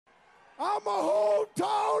I'm a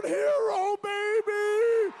hometown hero,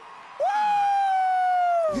 baby! Woo!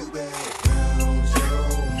 You better count your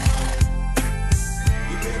money.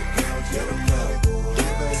 You better count your money. You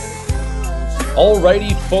better count your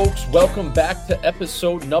Alrighty, folks, welcome back to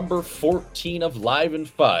episode number 14 of Live in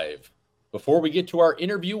 5. Before we get to our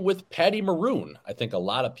interview with Patty Maroon, I think a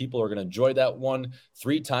lot of people are going to enjoy that one.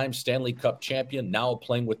 3-time Stanley Cup champion, now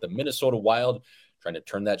playing with the Minnesota Wild, trying to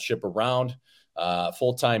turn that ship around.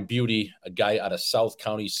 Full-time beauty, a guy out of South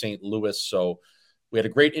County, St. Louis. So we had a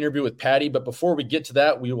great interview with Patty, but before we get to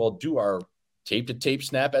that, we will do our tape-to-tape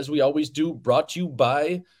snap as we always do, brought to you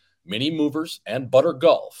by Mini Movers and Butter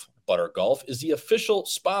Golf. Butter Golf is the official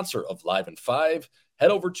sponsor of Live in 5.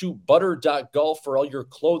 Head over to butter.golf for all your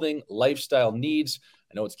clothing, lifestyle needs.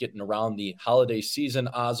 I know it's getting around the holiday season,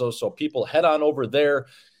 Ozzo, so people head on over there.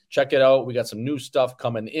 Check it out. We got some new stuff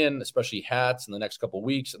coming in, especially hats in the next couple of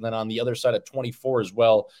weeks. And then on the other side of 24 as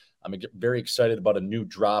well, I'm very excited about a new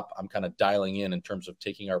drop. I'm kind of dialing in terms of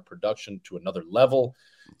taking our production to another level.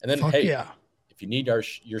 And then, if you need your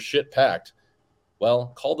shit packed, well,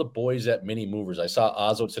 call the boys at Mini Movers. I saw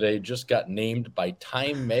Ozzo today just got named by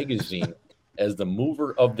Time Magazine as the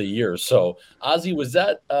mover of the year. So, Ozzy, was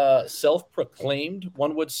that self-proclaimed,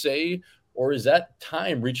 one would say, or is that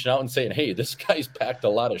Time reaching out and saying, hey, this guy's packed a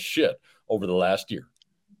lot of shit over the last year?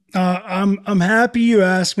 I'm happy you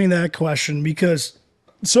asked me that question because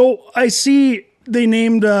I see they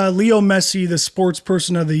named Leo Messi the sports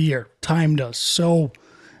person of the year. Time does. So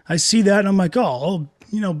I see that and I'm like, I'll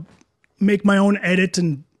make my own edit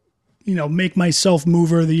and make myself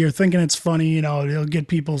mover of the year, thinking it's funny, it'll get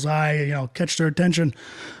people's eye, catch their attention.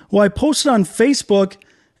 Well, I posted on Facebook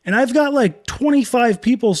and I've got like 25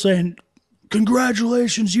 people saying,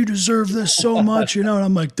 congratulations, you deserve this so much, and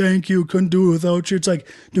I'm like, thank you, couldn't do it without you. It's like,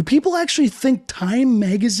 do people actually think Time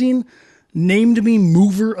Magazine named me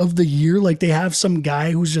mover of the year? Like they have some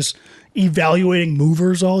guy who's just evaluating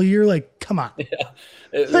movers all year? Like, come on. Yeah,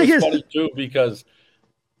 it's funny too, because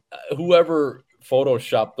whoever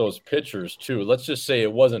photoshopped those pictures too, let's just say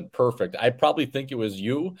it wasn't perfect. I probably think it was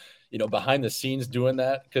you, behind the scenes doing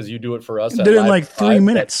that, because you do it for us. Did it in like 3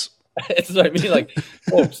 minutes. It's what I mean, like,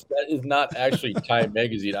 folks, that is not actually Time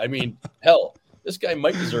Magazine. I mean, hell, this guy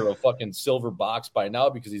might deserve a fucking silver box by now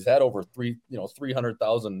because he's had over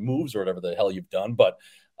 300,000 moves or whatever the hell you've done. But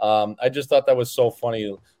I just thought that was so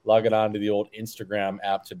funny, logging on to the old Instagram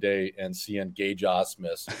app today and seeing Gage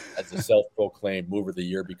Osmus as the self-proclaimed mover of the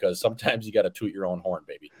year, because sometimes you got to toot your own horn,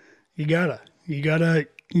 baby. You gotta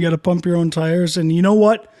pump your own tires. And you know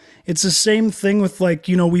what? It's the same thing with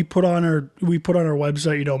we put on our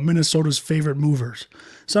website, Minnesota's favorite movers.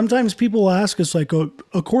 Sometimes people ask us like,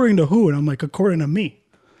 according to who? And I'm like, according to me.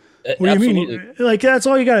 What do you mean? Like, that's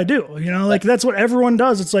all you got to do. That's what everyone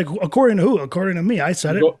does. It's like, according to who? According to me. I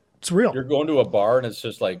said it. It's real. You're going to a bar and it's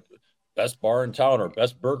just like, best bar in town or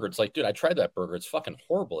best burger. It's like, dude, I tried that burger. It's fucking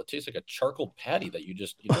horrible. It tastes like a charcoal patty that you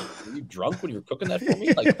just, were you drunk when you were cooking that for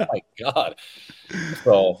me? Like, oh my God.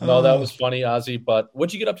 So, no, that was funny, Ozzy. But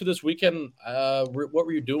what'd you get up to this weekend? What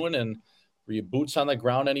were you doing? And were you boots on the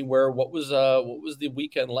ground anywhere? What was the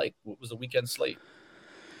weekend like? What was the weekend slate?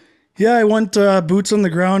 Yeah, I went boots on the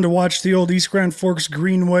ground to watch the old East Grand Forks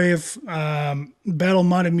Green Wave battle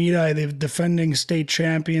Matamidi, the defending state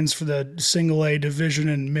champions for the single A division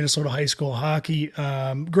in Minnesota high school hockey.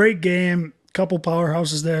 Great game, couple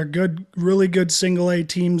powerhouses there. Really good single A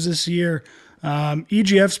teams this year.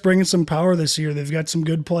 EGF's bringing some power this year. They've got some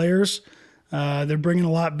good players. They're bringing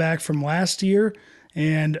a lot back from last year.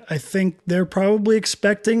 And I think they're probably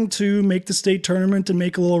expecting to make the state tournament and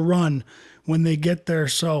make a little run when they get there.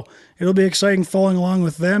 So it'll be exciting following along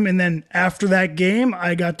with them. And then after that game,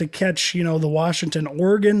 I got to catch, the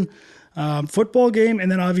Washington-Oregon football game.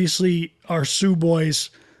 And then obviously our Sioux boys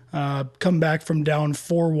come back from down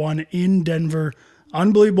 4-1 in Denver.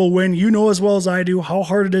 Unbelievable win. You know as well as I do how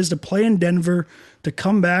hard it is to play in Denver, to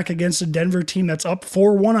come back against a Denver team that's up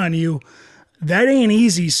 4-1 on you. That ain't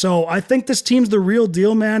easy. So I think this team's the real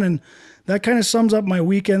deal, man. And that kind of sums up my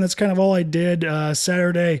weekend. That's kind of all I did.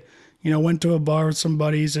 Saturday, went to a bar with some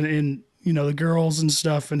buddies and the girls and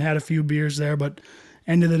stuff and had a few beers there, but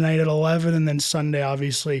ended the night at 11. And then Sunday,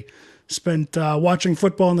 obviously, spent watching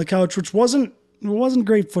football on the couch, which wasn't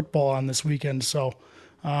great football on this weekend. So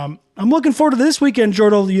I'm looking forward to this weekend,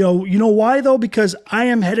 Jordan. You know why, though? Because I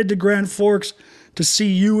am headed to Grand Forks to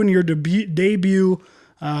see you in your debut,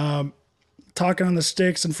 talking on the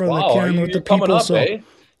sticks in front of the camera with the people. Up, so, eh?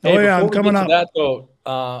 I'm coming up. That, though,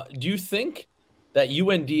 do you think that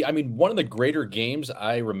UND, I mean, one of the greater games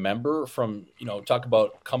I remember from, talk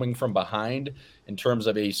about coming from behind in terms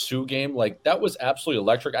of a Sioux game, like that was absolutely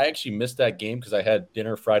electric. I actually missed that game because I had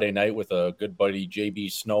dinner Friday night with a good buddy,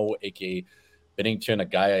 JB Snow, aka Bennington, a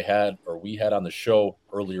guy we had on the show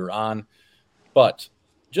earlier on. But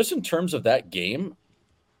just in terms of that game,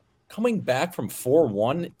 coming back from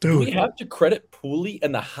 4-1, do we have to credit Pooley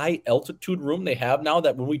and the high altitude room they have now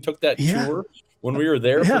that when we took that tour, when we were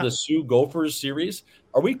there for the Sioux Gophers series,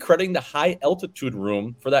 are we crediting the high altitude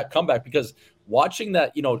room for that comeback? Because watching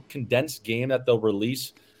that, condensed game that they'll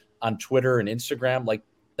release on Twitter and Instagram, like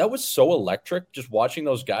that was so electric, just watching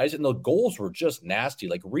those guys. And the goals were just nasty,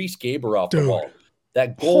 like Reese Gaber off the wall,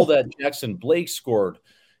 that goal that Jackson Blake scored.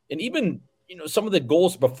 And even, some of the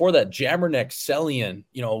goals before that, Jamernek, Sellian,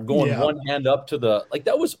 going one hand up to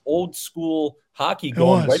that was old school hockey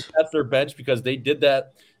going right past their bench because they did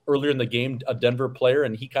that earlier in the game, a Denver player,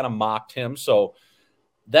 and he kind of mocked him. So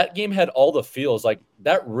that game had all the feels. Like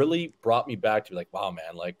that really brought me back to like, wow,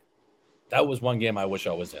 man, like that was one game I wish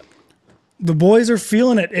I was in. The boys are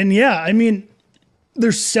feeling it. And I mean,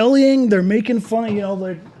 they're selling, they're making fun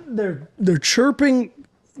of, they're chirping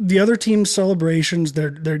the other team's celebrations.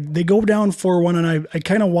 They go down 4-1, and I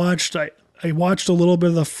kind of watched. I watched a little bit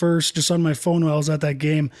of the first just on my phone while I was at that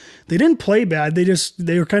game. They didn't play bad.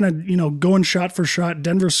 They were kind of going shot for shot.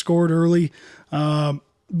 Denver scored early,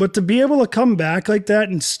 but to be able to come back like that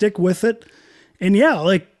and stick with it, and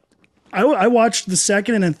I watched the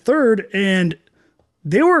second and then third, and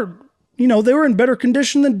they were in better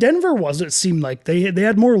condition than Denver was. It seemed like they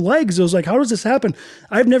had more legs. It was like, how does this happen?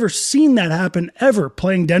 I've never seen that happen ever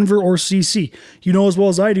playing Denver or CC. As well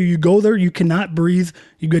as I do, you go there, you cannot breathe.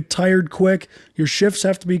 You get tired quick. Your shifts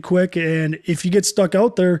have to be quick. And if you get stuck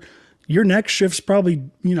out there, your next shift's probably,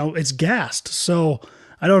 it's gassed. So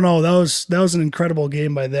I don't know. That was an incredible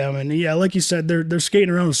game by them. And like you said, they're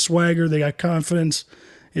skating around with swagger. They got confidence.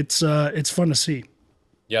 It's fun to see.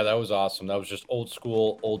 Yeah, that was awesome. That was just old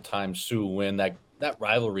school, old time Sioux win. That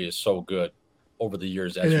rivalry is so good over the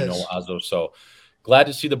years, as you know, Azo. So glad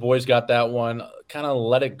to see the boys got that one. Kind of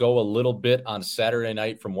let it go a little bit on Saturday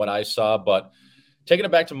night from what I saw, but taking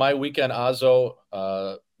it back to my weekend, Azo,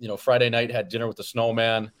 Friday night had dinner with the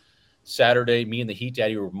Snowman. Saturday, me and the Heat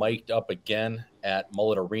Daddy were mic'd up again at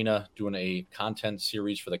Mullet Arena doing a content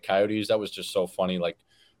series for the Coyotes. That was just so funny. Like,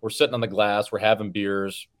 we're sitting on the glass, we're having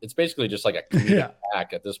beers. It's basically just like a comedic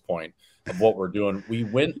pack at this point of what we're doing. We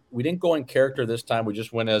didn't go in character this time. We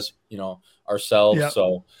just went as, ourselves. Yep.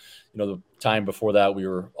 So, the time before that, we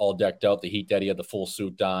were all decked out. The Heat Daddy had the full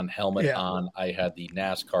suit on, helmet on. I had the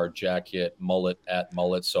NASCAR jacket, mullet at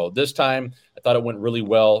mullet. So this time I thought it went really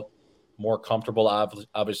well, more comfortable,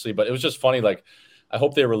 obviously, but it was just funny. Like, I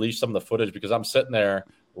hope they release some of the footage because I'm sitting there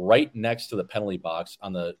right next to the penalty box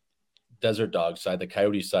on the Desert Dog side, the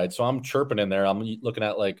Coyote side. So I'm chirping in there. I'm looking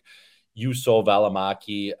at like Yuso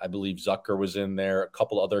Valimaki. I believe Zucker was in there, a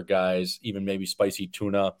couple other guys, even maybe Spicy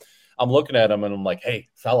Tuna. I'm looking at them and I'm like, hey,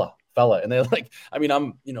 fella. And they're like, I mean,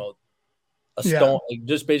 I'm, a stone, like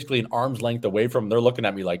just basically an arm's length away from them. They're looking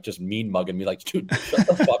at me like just mean mugging me, like, dude, shut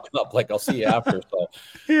the fuck up. Like, I'll see you after. So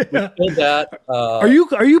we did that. Are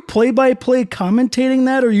you play-by-play commentating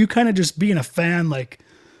that, or are you kind of just being a fan, like,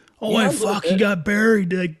 fuck, he got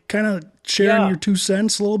buried, like kind of sharing your 2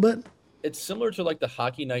 cents a little bit? It's similar to like the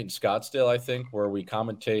hockey night in Scottsdale, I think, where we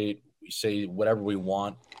commentate, we say whatever we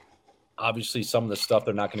want. Obviously, some of the stuff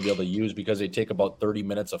they're not going to be able to use because they take about 30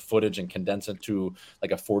 minutes of footage and condense it to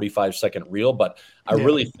like a 45-second reel. But I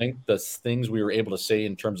really think the things we were able to say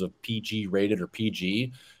in terms of PG rated or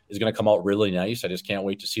PG is going to come out really nice. I just can't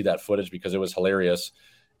wait to see that footage because it was hilarious.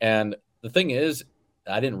 And the thing is,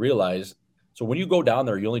 I didn't realize, so when you go down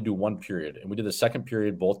there, you only do one period. And we did the second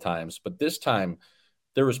period both times. But this time,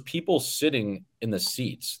 there was people sitting in the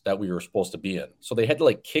seats that we were supposed to be in. So they had to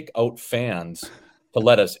like kick out fans to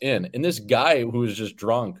let us in. And this guy who was just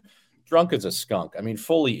drunk as a skunk. I mean,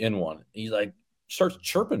 fully in one. He's like, starts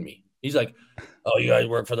chirping me. He's like, oh, you guys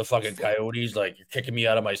work for the fucking Coyotes? Like, you're kicking me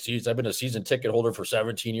out of my seats. I've been a season ticket holder for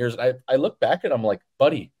 17 years. And I look back at him like,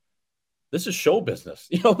 buddy, this is show business.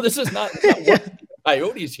 This is not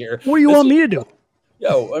Coyotes here. What do you want me to do?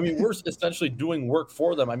 I mean, we're essentially doing work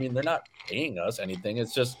for them. I mean, they're not paying us anything.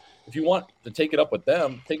 It's just, if you want to take it up with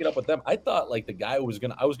them, take it up with them. I thought like the guy I was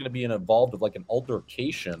gonna be involved with like an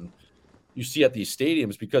altercation you see at these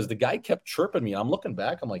stadiums because the guy kept chirping me. I'm looking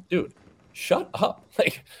back. I'm like, dude, shut up.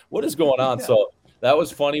 Like, what is going on? So that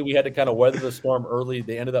was funny. We had to kind of weather the storm early.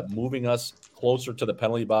 They ended up moving us closer to the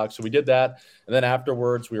penalty box. So we did that. And then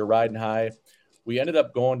afterwards we were riding high. We ended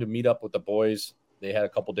up going to meet up with the boys They had a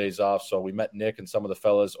couple days off, so we met Nick and some of the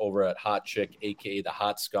fellas over at Hot Chick, aka the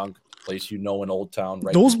Hot Skunk, place in Old Town.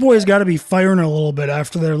 Right, those boys got to be firing a little bit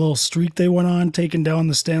after their little streak they went on, taking down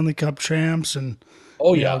the Stanley Cup champs, and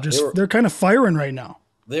they're kind of firing right now.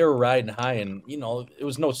 They were riding high, and it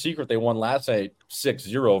was no secret they won last night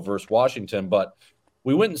 6-0 versus Washington. But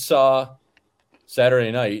we went and saw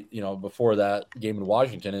Saturday night, before that game in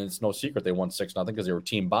Washington, and it's no secret they won 6-0 because they were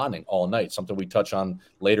team bonding all night. Something we touch on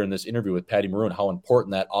later in this interview with Patty Maroon, how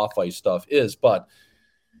important that off ice stuff is. But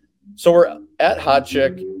so we're at Hot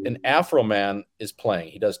Chick, and Afro Man is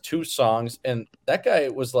playing. He does 2 songs, and that guy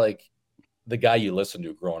was like the guy you listened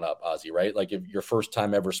to growing up, Ozzy, right? Like if your first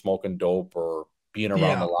time ever smoking dope or being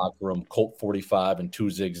around the locker room, Colt 45 and 2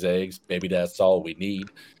 zigzags, baby, that's all we need.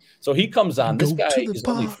 So he comes on. This guy is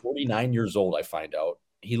only 49 years old, I find out.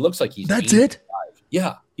 He looks like he's 85.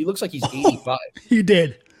 Yeah, he looks like he's 85. He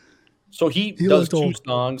did. So he does 2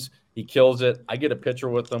 songs. He kills it. I get a picture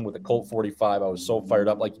with him with a Colt 45. I was so fired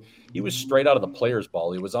up. Like, he was straight out of the Players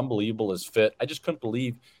Ball. He was unbelievable, his fit. I just couldn't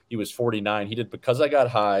believe he was 49. He did Because I Got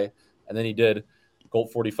High, and then he did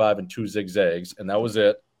Colt 45 and 2 zigzags, and that was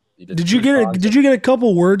it. Did you get a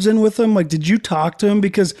couple words in with him? Like, did you talk to him?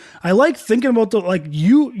 Because I like thinking about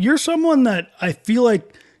you're someone that I feel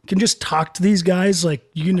like can just talk to these guys. Like,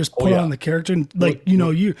 you can just put on the character and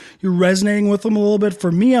you're resonating with them a little bit.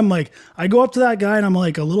 For me, I'm like, I go up to that guy and I'm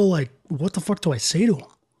like a little like, what the fuck do I say to him?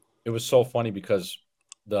 It was so funny because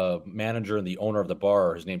the manager and the owner of the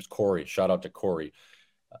bar, his name's Corey. Shout out to Corey.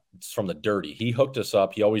 It's from the Dirty. He hooked us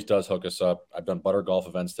up. He always does hook us up. I've done butter golf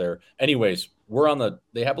events there. Anyways,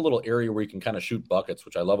 they have a little area where you can kind of shoot buckets,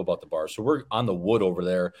 which I love about the bar. So we're on the wood over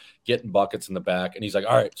there, getting buckets in the back. And he's like,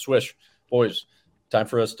 all right, Swish, boys, time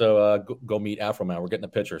for us to go meet Afro Man. We're getting a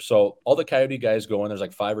picture. So all the Coyote guys go in. There's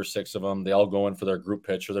like 5 or 6 of them. They all go in for their group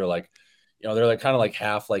picture. They're like, they're like kind of like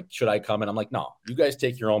half like, should I come in? I'm like, no, you guys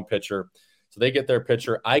take your own picture. So they get their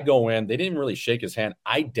picture. I go in. They didn't really shake his hand.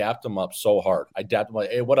 I dapped him up so hard. I dapped him like,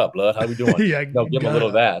 hey, what up, blood? How we doing? Give him a little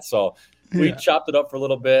of that. So we chopped it up for a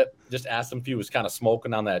little bit. Just asked him if he was kind of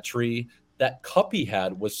smoking on that tree. That cup he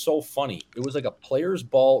had was so funny. It was like a Players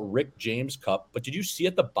Ball Rick James cup. But did you see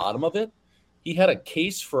at the bottom of it? He had a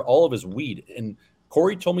case for all of his weed. And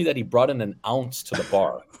Corey told me that he brought in an ounce to the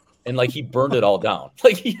bar. And like he burned it all down.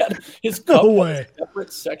 Like he had his cup a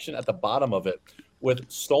separate section at the bottom of it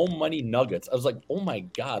with so many nuggets. I was like, oh my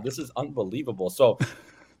God, this is unbelievable. So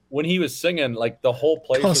when he was singing, like the whole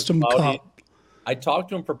place Custom was cloudy. cup. I talked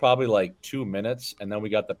to him for probably like 2 minutes, and then we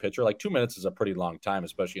got the picture. Like 2 minutes is a pretty long time,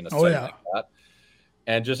 especially in a setting like that.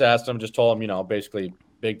 And just told him, basically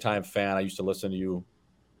big time fan. I used to listen to you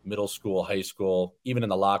middle school, high school, even in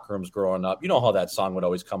the locker rooms growing up. You know how that song would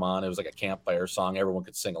always come on. It was like a campfire song everyone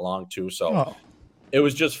could sing along to. So it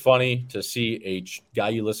was just funny to see a guy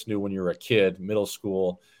you listen to when you were a kid, middle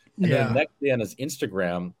school. And then the next day on his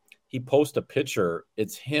Instagram, he posts a picture.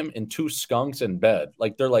 It's him and 2 skunks in bed.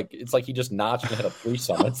 Like it's like he just notched and had a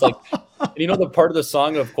threesome. It's like, the part of the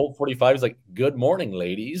song of Colt 45 is like, good morning,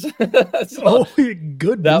 ladies. So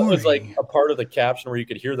good that morning. was like a part of the caption where you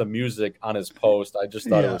could hear the music on his post. I just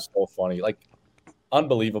thought it was so funny. Like,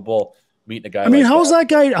 unbelievable. Meeting a guy. I mean, how's a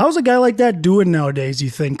guy like that doing nowadays?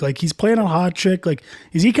 You think like he's playing a Hot Chick? Like,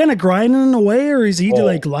 is he kind of grinding in a way, or is he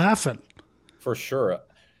like laughing? For sure.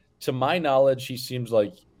 To my knowledge, he seems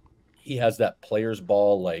like he has that Players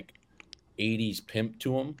Ball like 80s pimp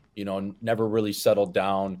to him. Never really settled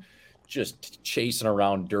down, just chasing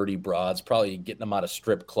around dirty broads, probably getting them out of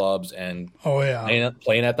strip clubs and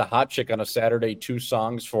playing at the Hot Chick on a Saturday, 2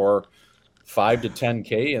 songs for $5 to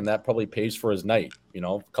 $10K, and that probably pays for his night.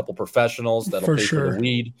 A couple professionals that'll pay for the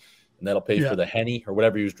weed, and that'll pay for the Henny or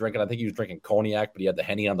whatever he was drinking. I think he was drinking cognac, but he had the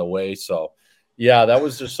Henny on the way. So, yeah, that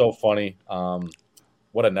was just so funny.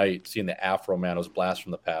 What a night seeing the Afro Man. It was blast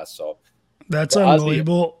from the past. So that's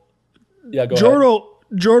unbelievable. Yeah, go ahead.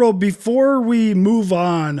 Jordo, before we move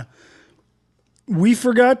on, we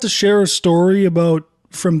forgot to share a story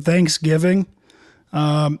from Thanksgiving.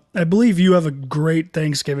 I believe you have a great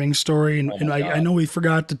Thanksgiving story, and I know we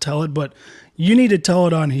forgot to tell it, but you need to tell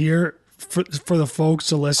it on here for the folks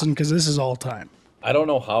to listen, because this is all time. I don't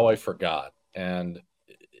know how I forgot. And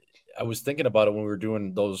I was thinking about it when we were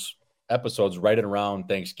doing those episodes right around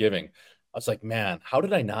Thanksgiving. I was like, man, how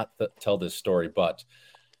did I not tell this story? But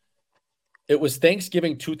it was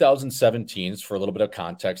Thanksgiving 2017. For a little bit of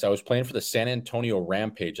context, I was playing for the San Antonio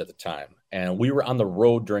Rampage at the time, and we were on the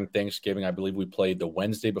road during Thanksgiving. I believe we played the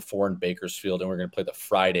Wednesday before in Bakersfield, and we're going to play the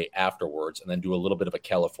Friday afterwards, and then do a little bit of a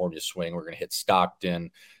California swing. We're going to hit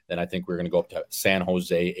Stockton. Then I think we're going to go up to San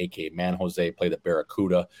Jose, aka Man Jose, play the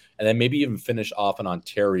Barracuda, and then maybe even finish off in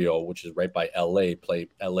Ontario, which is right by LA, play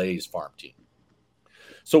LA's farm team.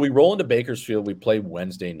 So we roll into Bakersfield. We play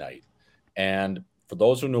Wednesday night. And for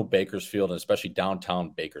those who know Bakersfield, and especially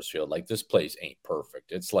downtown Bakersfield, like this place ain't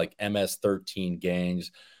perfect. It's like MS-13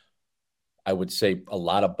 gangs. I would say a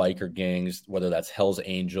lot of biker gangs, whether that's Hell's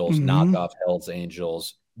Angels, knockoff Hell's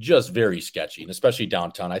Angels, just very sketchy, and especially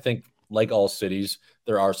downtown. I think, like all cities,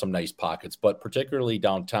 there are some nice pockets, but particularly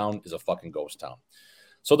downtown is a fucking ghost town.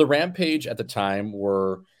 So the Rampage at the time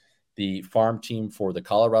were the farm team for the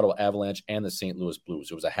Colorado Avalanche and the St. Louis Blues.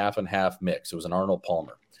 It was a half and half mix. It was an Arnold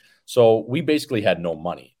Palmer. So we basically had no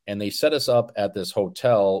money, and they set us up at this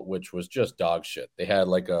hotel, which was just dog shit. They had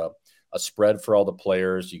like a spread for all the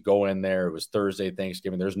players. You go in there. It was Thursday,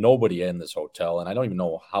 Thanksgiving. There's nobody in this hotel, and I don't even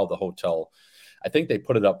know how the hotel. I think they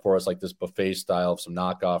put it up for us like this buffet style of some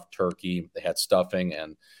knockoff turkey. They had stuffing,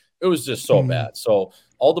 and it was just so bad. So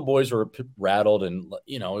all the boys were rattled, and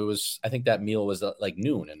it was. I think that meal was like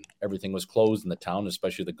noon, and everything was closed in the town,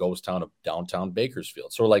 especially the ghost town of downtown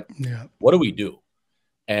Bakersfield. So we're like, what do we do?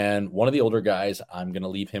 And one of the older guys, I'm going to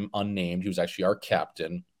leave him unnamed. He was actually our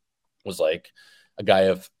captain. Was like a guy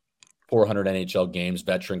of 400 NHL games,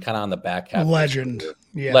 veteran, kind of on the back half. Legend.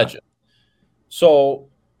 Yeah. Legend.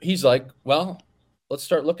 So he's like, well, let's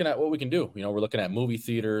start looking at what we can do. We're looking at movie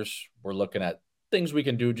theaters. We're looking at things we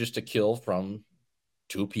can do just to kill from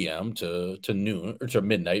 2 p.m. to noon or to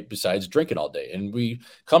midnight besides drinking all day. And we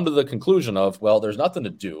come to the conclusion of, well, there's nothing to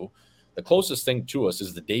do. The closest thing to us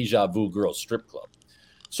is the Deja Vu Girls Strip Club.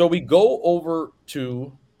 So we go over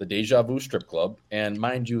to the Deja Vu Strip Club, and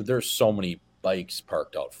mind you, there's so many bikes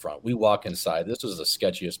parked out front. We walk inside. This is the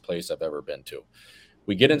sketchiest place I've ever been to.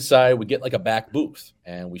 We get inside, we get like a back booth,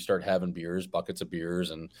 and we start having beers, buckets of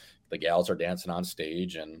beers, and the gals are dancing on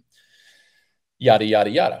stage and yada, yada,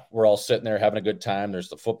 yada. We're all sitting there having a good time. There's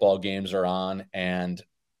the football games are on, and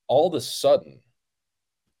all of a sudden,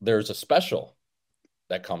 there's a special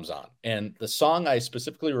that comes on. And the song I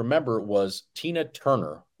specifically remember was Tina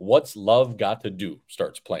Turner, What's Love Got to Do,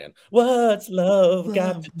 starts playing. What's love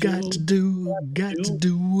got to do? Got to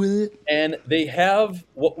do with it. And they have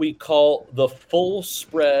what we call the full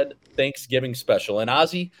spread Thanksgiving special. And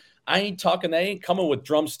Ozzy, they ain't coming with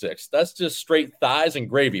drumsticks. That's just straight thighs and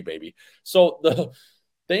gravy, baby. So the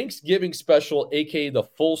Thanksgiving special, aka the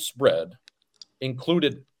full spread,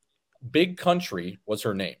 included Big Country was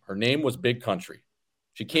her name. Her name was Big Country.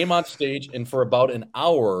 She came on stage, and for about an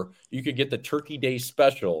hour, you could get the Turkey Day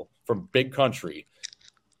special from Big Country.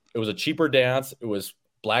 It was a cheaper dance. It was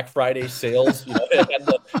Black Friday sales. It had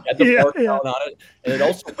the pork down on it. And it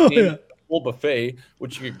also came a full buffet,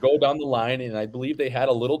 which you could go down the line, and I believe they had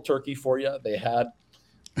a little turkey for you. They had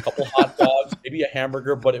a couple hot dogs, maybe a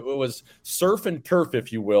hamburger, but it was surf and turf,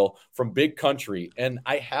 if you will, from Big Country. And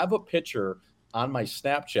I have a picture on my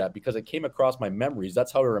Snapchat because it came across my memories.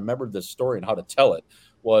 That's how I remembered this story and how to tell it,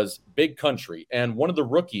 was Big Country. And one of the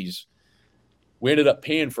rookies, we ended up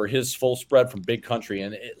paying for his full spread from Big Country.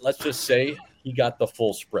 And let's just say he got the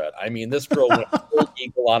full spread. I mean, this girl went full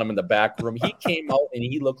eagle on him in the back room. He came out and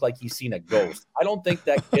he looked like he's seen a ghost. I don't think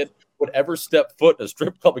that kid would ever step foot in a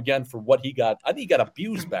strip club again for what he got. I think he got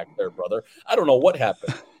abused back there, brother. I don't know what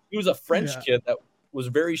happened. He was a French kid that was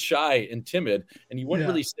very shy and timid, and he wouldn't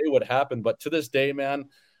really say what happened. But to this day, man,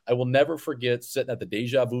 I will never forget sitting at the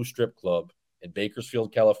Deja Vu Strip Club in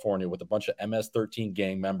Bakersfield, California, with a bunch of MS-13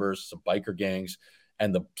 gang members, some biker gangs,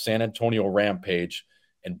 and the San Antonio Rampage,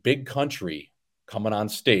 and Big Country coming on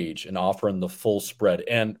stage and offering the full spread.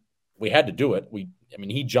 And we had to do it.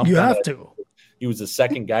 He jumped. You have to. He was the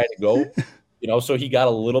second guy to go. So he got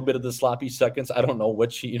a little bit of the sloppy seconds. I don't know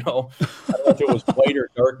which, I don't know if it was white or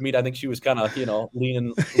dark meat. I think she was kind of,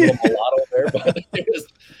 leaning a little mulatto there, but it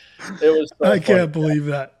was. So I can't believe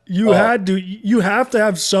that. You have to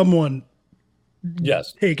have someone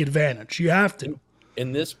take advantage. You have to.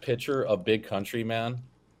 In this picture of Big Country, man,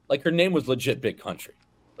 like her name was legit Big Country.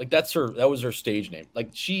 Like that was her stage name.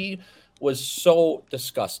 Like she was so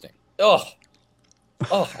disgusting. I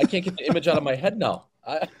can't get the image out of my head now.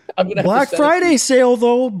 I'm gonna Black Friday sale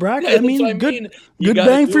though, Brack. Yeah, good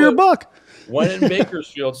bang for your buck. Went in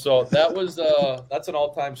Bakersfield, so that was that's an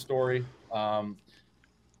all-time story of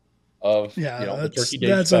the Turkey Day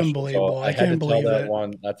that's special. unbelievable. So I can't believe that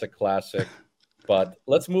one. That's a classic. But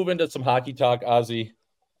let's move into some hockey talk, Ozzy.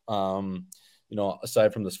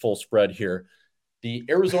 Aside from this full spread here, the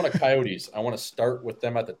Arizona Coyotes. I want to start with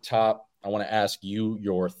them at the top. I want to ask you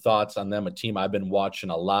your thoughts on them, a team I've been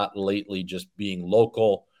watching a lot lately, just being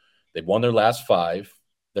local. They've won their last 5.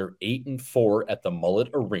 They're 8-4 at the Mullet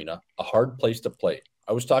Arena, a hard place to play.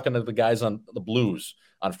 I was talking to the guys on the Blues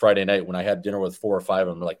on Friday night when I had dinner with 4 or 5 of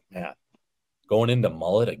them. They're like, man, going into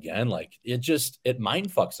Mullet again, like it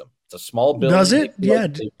mind fucks them. It's a small building. Does it? Yeah.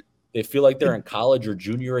 They feel like they're in college or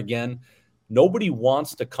junior again. Nobody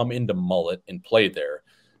wants to come into Mullet and play there.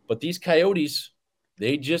 But these Coyotes,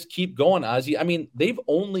 they just keep going, Ozzy. I mean, they've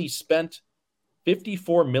only spent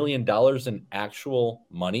 $54 million in actual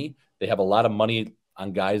money. They have a lot of money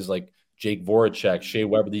on guys like Jake Voracek, Shea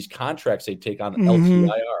Weber, these contracts they take on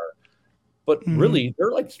LTIR. But really,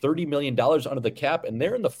 they're like $30 million under the cap, and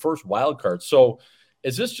they're in the first wild card. So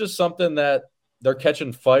is this just something that they're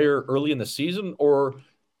catching fire early in the season? Or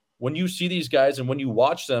when you see these guys and when you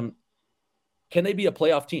watch them, can they be a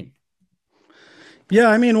playoff team? Yeah,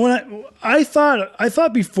 I mean, when I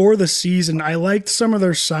thought before the season, I liked some of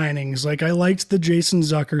their signings. Like I liked the Jason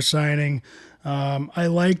Zucker signing. I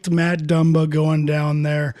liked Matt Dumba going down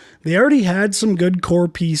there. They already had some good core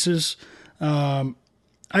pieces.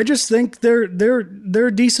 I just think they're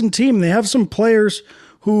a decent team. They have some players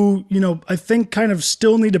who, I think kind of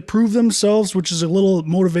still need to prove themselves, which is a little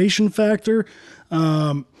motivation factor.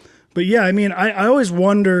 But yeah, I mean, I always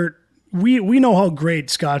wonder, we know how great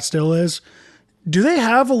Scottsdale is. Do they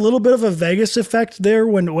have a little bit of a Vegas effect there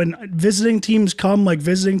when visiting teams come, like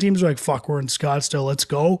visiting teams are like, fuck, we're in Scottsdale, let's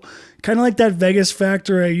go. Kind of like that Vegas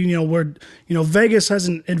factor, where, Vegas has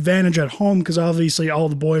an advantage at home because obviously all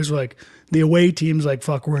the boys are like, the away team's like,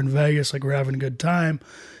 fuck, we're in Vegas, like we're having a good time.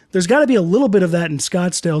 There's got to be a little bit of that in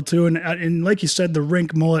Scottsdale too. And like you said, the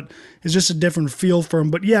rink Mullet is just a different feel for them.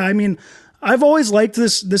 But yeah, I mean, I've always liked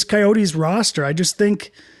this Coyotes roster. I just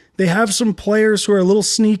think they have some players who are a little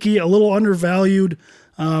sneaky, a little undervalued,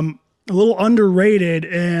 a little underrated.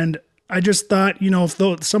 And I just thought,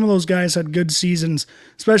 if some of those guys had good seasons,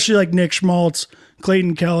 especially like Nick Schmaltz,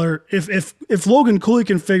 Clayton Keller, if Logan Cooley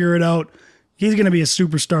can figure it out, he's going to be a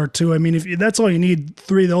superstar too. I mean, if that's all you need,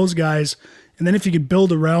 3 of those guys. And then if you could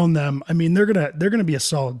build around them, I mean, they're going to be a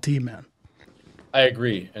solid team, man. I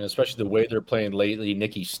agree. And especially the way they're playing lately.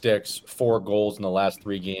 Nicky Sticks, 4 goals in the last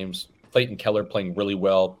 3 games. Clayton Keller playing really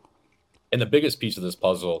well. And the biggest piece of this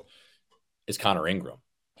puzzle is Connor Ingram.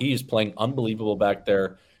 He's playing unbelievable back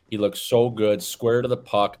there. He looks so good, square to the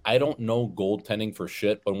puck. I don't know goaltending for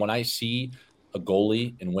shit, but when I see a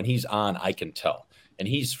goalie and when he's on, I can tell. And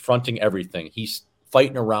he's fronting everything. He's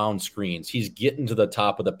fighting around screens. He's getting to the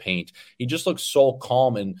top of the paint. He just looks so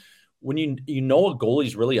calm. And when you know a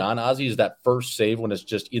goalie's really on, Ozzy, is that first save when it's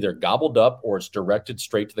just either gobbled up or it's directed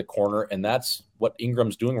straight to the corner. And that's what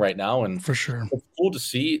Ingram's doing right now. And for sure, it's cool to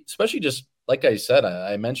see, especially just like I said,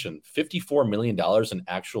 I mentioned $54 million in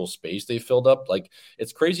actual space they filled up. Like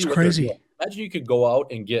it's crazy. It's crazy. Imagine you could go out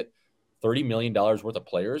and get $30 million worth of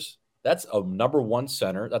players. That's a number 1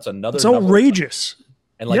 center. That's another. It's outrageous.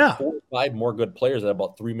 And like 4 or 5 more good players at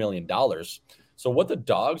about $3 million. So what the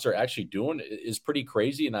Dogs are actually doing is pretty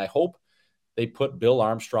crazy. And I hope they put Bill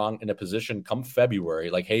Armstrong in a position come February,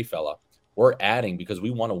 like, hey, fella, we're adding because we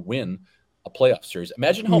want to win a playoff series.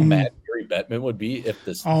 Imagine how mad Gary Bettman would be if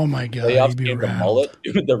this playoffs came to Mullet.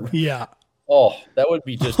 Yeah. Oh, that would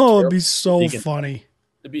be just it'd be so funny.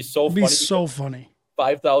 It'd be so funny. It'd be so funny.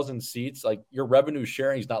 5,000 seats. Like your revenue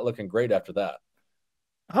sharing is not looking great after that.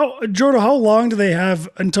 Jordan, how long do they have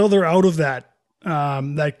until they're out of that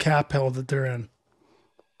cap hell that they're in?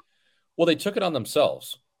 Well, they took it on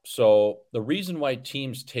themselves. So the reason why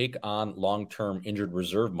teams take on long-term injured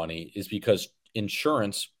reserve money is because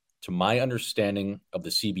insurance, to my understanding of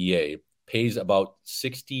the CBA, pays about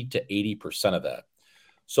 60 to 80% of that.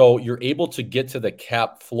 So you're able to get to the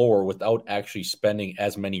cap floor without actually spending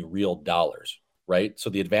as many real dollars, right? So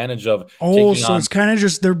the advantage of it's kind of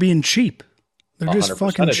just they're being cheap. They're just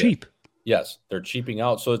fucking cheap. Yes, they're cheaping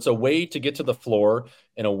out. So it's a way to get to the floor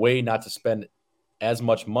and a way not to spend as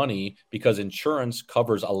much money because insurance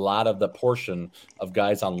covers a lot of the portion of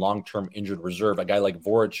guys on long-term injured reserve. A guy like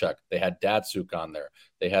Voracek, they had Datsuk on there.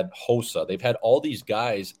 They had Hossa. They've had all these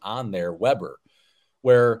guys on there, Weber,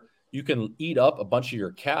 where you can eat up a bunch of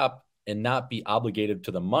your cap and not be obligated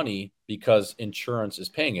to the money because insurance is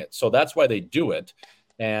paying it. So that's why they do it.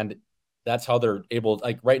 And that's how they're able,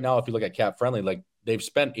 like right now, if you look at Cap Friendly, like they've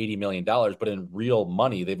spent $80 million, but in real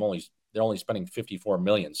money, they're only spending $54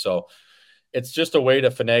 million. So it's just a way to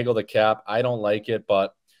finagle the cap. I don't like it,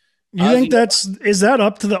 but you think is that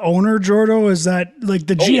up to the owner, Jordo? Is that like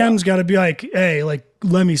the GM's got to be like, hey, like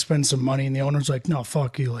let me spend some money, and the owner's like, no,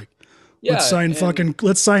 fuck you, like let's sign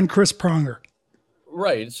Chris Pronger.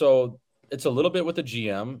 Right. So it's a little bit with the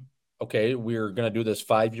GM. Okay, we're gonna do this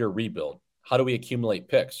 5-year rebuild. How do we accumulate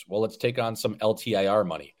picks? Well, let's take on some LTIR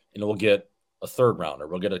money, and we'll get a 3rd rounder.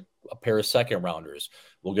 We'll get a pair of 2nd rounders.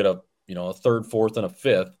 We'll get a 3rd, 4th, and a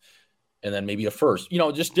 5th. And then maybe a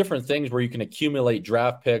 1st, just different things where you can accumulate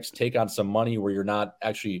draft picks, take on some money where you're not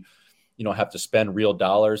actually have to spend real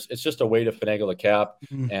dollars. It's just a way to finagle the cap.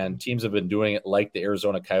 Mhm. And teams have been doing it like the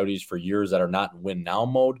Arizona Coyotes for years that are not in win now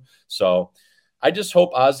mode. So I just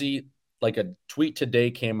hope Ozzy, like a tweet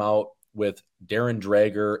today came out with Darren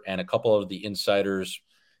Drager and a couple of the insiders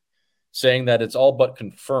saying that it's all but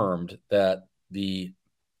confirmed that the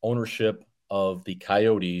ownership of the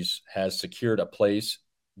Coyotes has secured a place,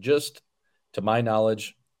 just to my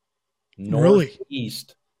knowledge, Really?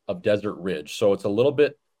 northeast of Desert Ridge. So it's a little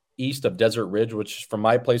bit east of Desert Ridge, which from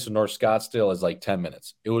my place in North Scottsdale is like 10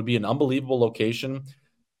 minutes. It would be an unbelievable location.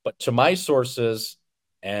 But to my sources,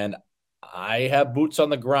 and I have boots on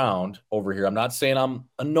the ground over here, I'm not saying I'm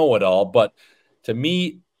a know-it-all, but to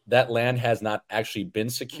me, that land has not actually been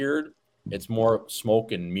secured. It's more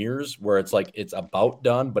smoke and mirrors where it's like it's about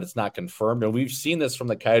done, but it's not confirmed. And we've seen this from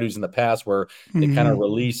the Coyotes in the past where they kind of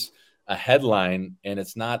release a headline and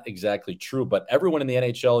it's not exactly true. But everyone in the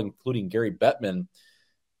NHL, including Gary Bettman,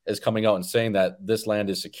 is coming out and saying that this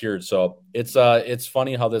land is secured. So it's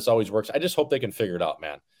funny how this always works. I just hope they can figure it out,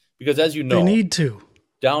 man. Because as you know, They need to.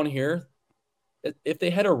 down here, if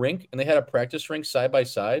they had a rink and they had a practice rink side by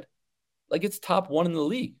side, like it's top one in the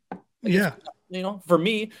league. Like Yeah. For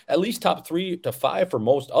me, at least top 3 to 5 for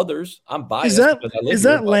most others. I'm biased. Is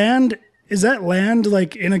that land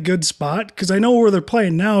like in a good spot? Because I know where they're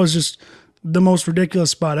playing now is just the most ridiculous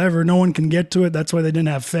spot ever. No one can get to it. That's why they didn't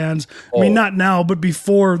have fans. I mean, not now, but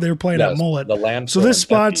before they were playing at Mullet. The land. So this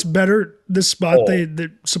spot's better. This spot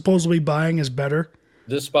they're supposedly buying is better.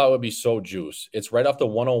 This spot would be so juice. It's right off the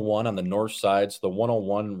 101 on the north side. So the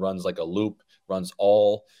 101 runs like a loop, runs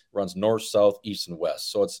north, south, east, and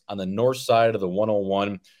west. So it's on the north side of the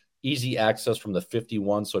 101, easy access from the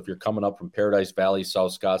 51. So if you're coming up from Paradise Valley,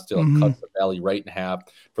 South Scottsdale, it cuts the valley right in half.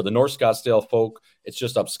 For the North Scottsdale folk, it's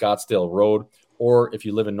just up Scottsdale Road. Or if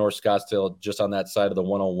you live in North Scottsdale, just on that side of the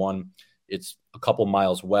 101, it's a couple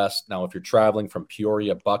miles west. Now, if you're traveling from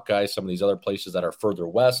Peoria, Buckeye, some of these other places that are further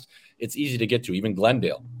west, it's easy to get to, even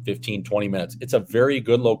Glendale, 15, 20 minutes. It's a very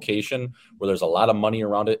good location where there's a lot of money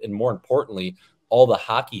around it. And more importantly, all the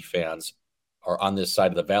hockey fans are on this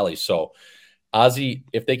side of the valley. So, Ozzy,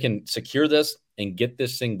 if they can secure this and get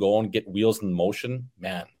this thing going, get wheels in motion,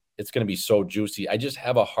 man, it's going to be so juicy. I just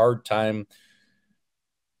have a hard time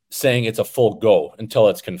saying it's a full go until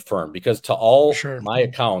it's confirmed, because to all my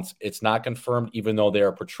accounts, it's not confirmed, even though they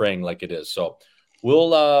are portraying like it is. So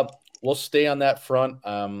we'll stay on that front.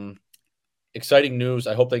 Exciting news.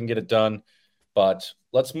 I hope they can get it done. But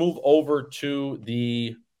let's move over to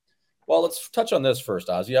let's touch on this first,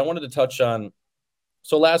 Ozzy. I wanted to touch on,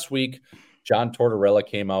 so last week, John Tortorella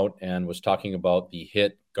came out and was talking about the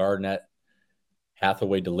hit Garnett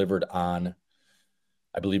Hathaway delivered on,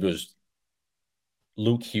 I believe it was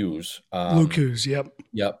Luke Hughes. Luke Hughes, yep.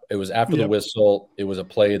 Yep. It was after the whistle. It was a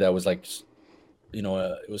play that was like,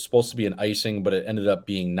 it was supposed to be an icing, but it ended up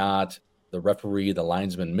being not. The referee, the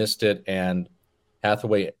linesman missed it, and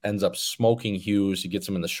Hathaway ends up smoking Hughes. He gets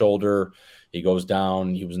him in the shoulder. He goes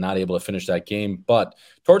down. He was not able to finish that game. But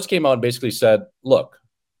Torts came out and basically said, look,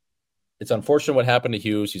 it's unfortunate what happened to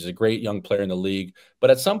Hughes. He's a great young player in the league.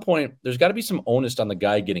 But at some point, there's got to be some onus on the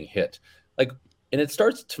guy getting hit. And it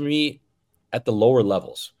starts to me at the lower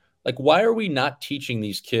levels. Like, why are we not teaching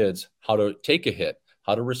these kids how to take a hit,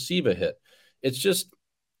 how to receive a hit? It's just,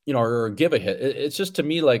 or give a hit. It's just, to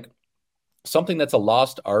me, like something that's a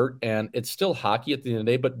lost art, and it's still hockey at the end of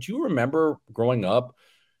the day. But do you remember growing up?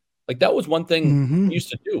 Like, that was one thing we used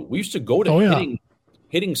to do. We used to go to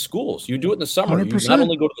hitting schools. You do it in the summer. 100%. You not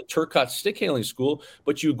only go to the Turcotte stick handling school,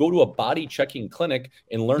 but you go to a body checking clinic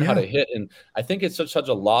and learn how to hit. And I think it's such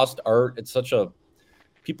a lost art. It's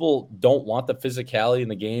people don't want the physicality in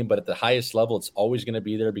the game, but at the highest level, it's always going to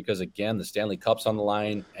be there because, again, the Stanley Cup's on the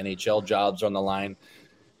line, NHL jobs are on the line.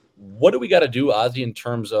 What do we got to do, Ozzy, in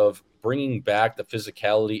terms of bringing back the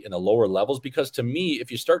physicality in the lower levels? Because to me,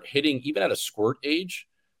 if you start hitting even at a squirt age,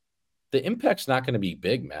 the impact's not going to be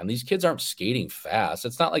big, man. These kids aren't skating fast.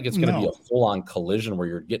 It's not like it's going to be a full-on collision where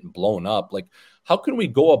you're getting blown up. Like, how can we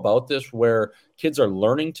go about this where kids are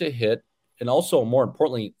learning to hit and also, more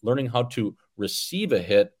importantly, learning how to receive a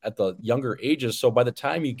hit at the younger ages? So by the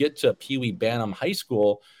time you get to Pee Wee Bantam High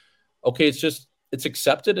School, okay, it's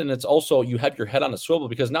accepted, and it's also, you have your head on a swivel,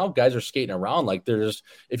 because now guys are skating around like there's,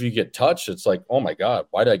 if you get touched, it's like, oh my God,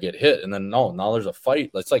 why did I get hit? And then now there's a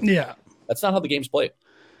fight. It's like, that's not how the game's played.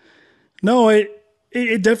 No, it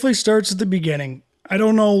definitely starts at the beginning. I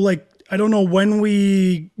don't know when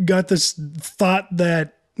we got this thought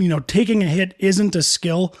that, taking a hit isn't a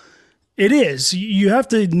skill. It is. You have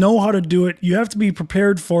to know how to do it. You have to be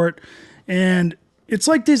prepared for it. And It's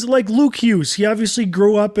like this, like Luke Hughes. He obviously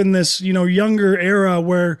grew up in this, younger era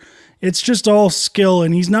where it's just all skill,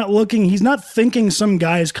 and he's not thinking some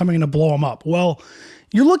guy is coming to blow him up. Well,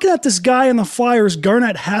 you're looking at this guy in the Flyers,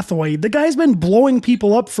 Garnett Hathaway. The guy's been blowing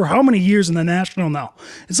people up for how many years in the National now?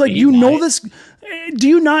 It's like, this. Do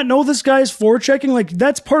you not know this guy's forechecking? Like,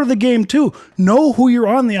 that's part of the game too. Know who you're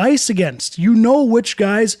on the ice against. You know which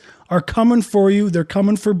guys are coming for you. They're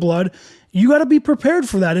coming for blood. You got to be prepared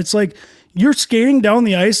for that. It's like, you're skating down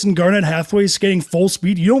the ice and Garnett Hathaway is skating full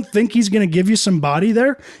speed. You don't think he's going to give you some body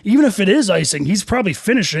there? Even if it is icing, he's probably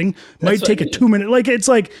finishing. Might take a 2 minute. Like, it's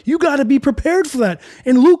like, you got to be prepared for that.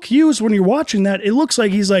 And Luke Hughes, when you're watching that, it looks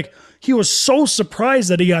like he was so surprised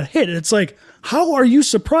that he got hit. It's like, how are you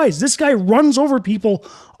surprised? This guy runs over people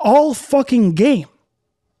all fucking game.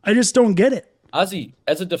 I just don't get it. Ozzy,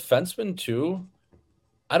 as a defenseman too,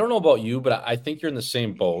 I don't know about you, but I think you're in the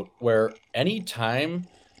same boat where anytime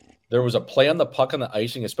there was a play on the puck on the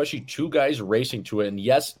icing, especially two guys racing to it. And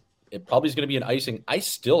yes, it probably is going to be an icing. I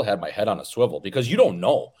still had my head on a swivel because you don't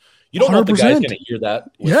know. You don't 100%. Know if the guy's going to hear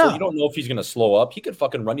that. Yeah. You don't know if he's going to slow up. He could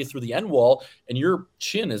fucking run you through the end wall and your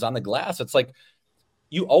chin is on the glass. It's like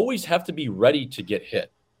you always have to be ready to get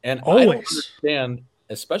hit. And I don't understand,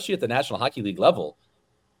 especially at the National Hockey League level,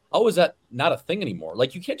 how is that not a thing anymore?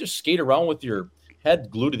 Like, you can't just skate around with your head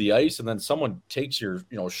glued to the ice and then someone takes your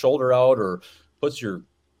shoulder out or puts your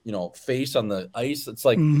face on the ice. It's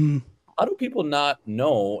like, how do people not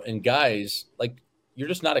know? And guys, like, you're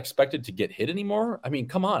just not expected to get hit anymore. I mean,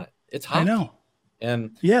 come on, it's hockey. I know.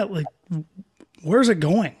 And yeah, like, where's it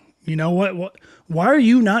going? You know what? Why are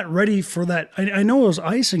you not ready for that? I know it was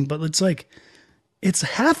icing, but it's like, it's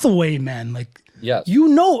Hathaway, man. Like, yes,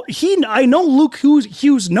 I know Luke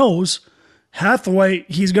Hughes knows Hathaway,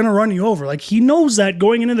 he's going to run you over. Like, he knows that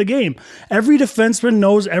going into the game. Every defenseman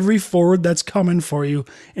knows every forward that's coming for you,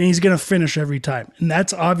 and he's going to finish every time. And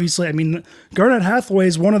that's obviously, I mean, Garnett Hathaway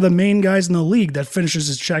is one of the main guys in the league that finishes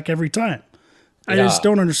his check every time. I just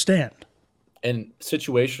don't understand. And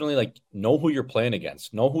situationally, like, know who you're playing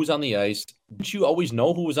against. Know who's on the ice. Did you always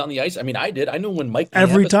know who was on the ice? I mean, I did. I knew when Mike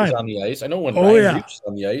every time was on the ice. I know when Ryan Reeves was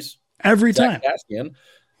on the ice. Every time. Castian.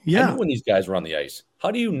 Yeah. I knew when these guys were on the ice.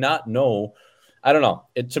 How do you not know? I don't know.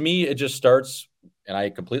 To me, it just starts, and I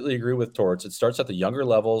completely agree with Torts. It starts at the younger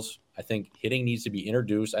levels. I think hitting needs to be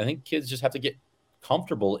introduced. I think kids just have to get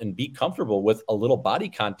comfortable and be comfortable with a little body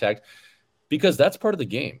contact because that's part of the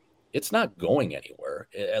game. It's not going anywhere,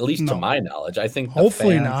 at least to my knowledge. I think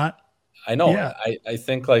hopefully not. I know. Yeah. I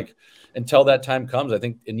think, like, until that time comes, I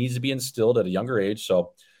think it needs to be instilled at a younger age.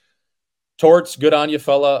 So, Torts, good on you,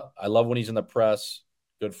 fella. I love when he's in the press.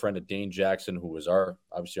 Good friend of Dane Jackson, who was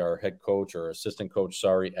obviously our head coach or assistant coach,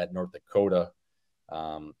 at North Dakota.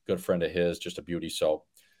 Good friend of his, just a beauty. So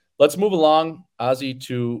let's move along, Ozzy,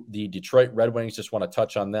 to the Detroit Red Wings. Just want to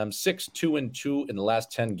touch on them. 6-2-2 in the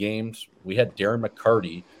last 10 games. We had Darren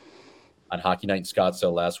McCarty on Hockey Night in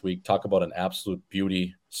Scottsdale last week. Talk about an absolute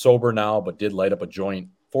beauty. Sober now, but did light up a joint.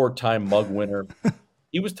 4-time mug winner.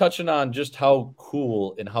 He was touching on just how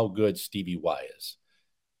cool and how good Stevie Y is.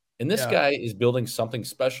 And this guy is building something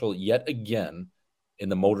special yet again in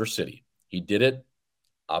the Motor City. He did it,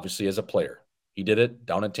 obviously, as a player. He did it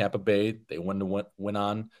down in Tampa Bay. They went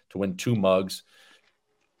on to win 2 mugs.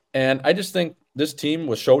 And I just think this team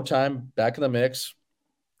with Showtime back in the mix,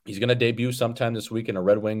 he's going to debut sometime this week in a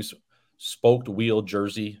Red Wings spoked wheel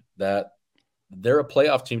jersey. That they're a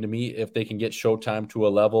playoff team to me if they can get Showtime to a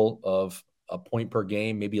level of a point per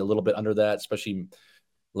game, maybe a little bit under that, especially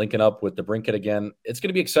linking up with the Brinket again. It's going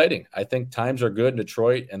to be exciting. I think times are good in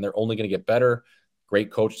Detroit, and they're only going to get better. Great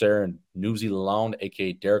coach there, and Newsy Lalonde,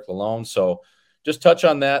 a.k.a. Derek Lalonde. So just touch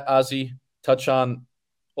on that, Ozzy.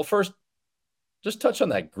 First, just touch on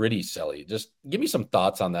that gritty Selly. Just give me some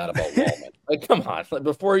thoughts on that about Wallman. Like, come on.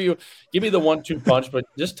 Before you give me the 1-2 punch, but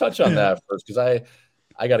just touch on that first, because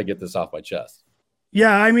I got to get this off my chest.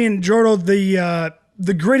 Yeah, I mean, Jordo,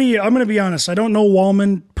 the gritty, I'm going to be honest, I don't know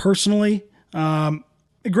Wallman personally.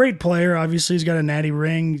 A great player. Obviously, he's got a natty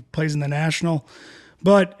ring. He plays in the National.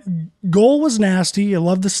 But goal was nasty. I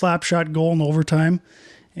love the slap shot goal in overtime.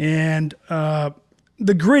 And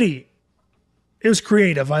the gritty, it was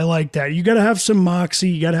creative. I like that. You got to have some moxie.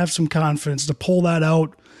 You got to have some confidence to pull that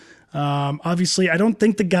out. Obviously, I don't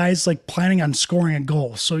think the guy's like planning on scoring a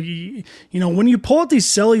goal. So, when you pull out these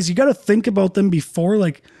sellies, you got to think about them before.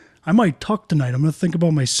 Like, I might tuck tonight. I'm going to think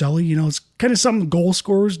about my selly. It's kind of something goal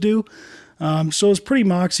scorers do. So it's pretty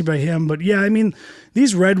moxie by him. But yeah, I mean,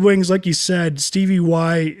 these Red Wings, like you said, Stevie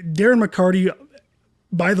Y, Darren McCarty.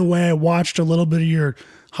 By the way, I watched a little bit of your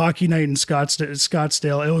Hockey Night in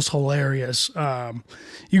Scottsdale. It was hilarious.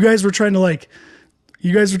 You guys were trying to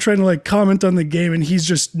you guys were trying to like comment on the game, and he's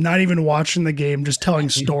just not even watching the game, just telling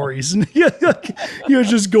stories, and he was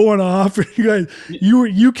just going off. And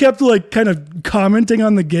you kept like kind of commenting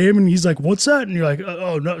on the game, and he's like, "What's that?" And you're like,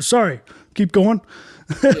 "Oh no, sorry, keep going."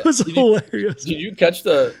 It was hilarious. Did you catch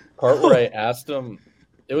the part where I asked him?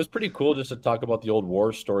 It was pretty cool just to talk about the old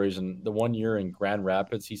war stories. And the one year in Grand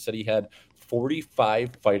Rapids, he said he had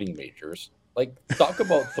 45 fighting majors. Like, talk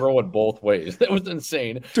about throwing both ways. That was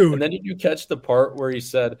insane. Dude. And then did you catch the part where he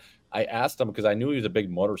said, I asked him because I knew he was a big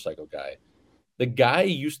motorcycle guy. The guy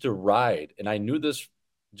used to ride, and I knew this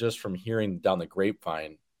just from hearing down the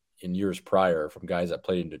grapevine in years prior from guys that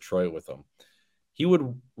played in Detroit with him. He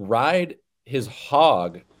would ride his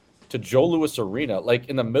hog to Joe Louis Arena, like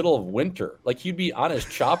in the middle of winter. Like he'd be on his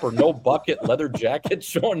chopper, no bucket, leather jacket,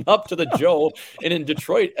 showing up to the Joe. And in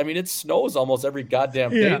Detroit, I mean, it snows almost every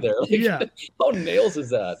goddamn day there. Like, how nails is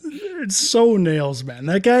that? It's so nails, man.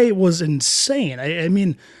 That guy was insane. I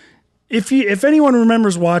mean, if anyone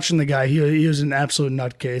remembers watching the guy, he was an absolute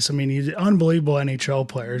nutcase. I mean, he's an unbelievable NHL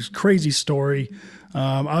player. It's a crazy story.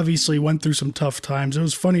 Obviously went through some tough times. It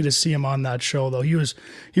was funny to see him on that show, though. He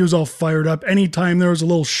was all fired up. Anytime there was a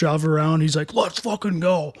little shove around, he's like, "Let's fucking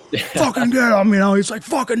go, fucking get him." You know, he's like,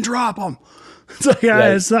 "Fucking drop him." It's like,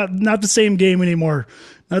 it's not the same game anymore.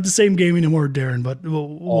 Not the same game anymore, Darren. But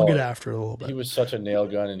we'll get after it a little bit. He was such a nail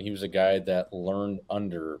gun, and he was a guy that learned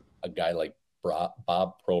under a guy like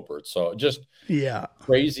Bob Probert. So just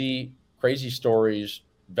crazy stories.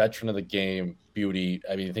 Veteran of the game, beauty.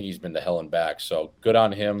 I mean, I think he's been to hell and back. So good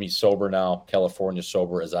on him. He's sober now, California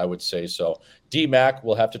sober, as I would say. So D-Mac,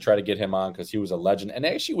 we'll have to try to get him on because he was a legend and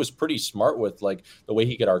actually was pretty smart with like the way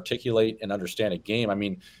he could articulate and understand a game. I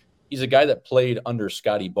mean, he's a guy that played under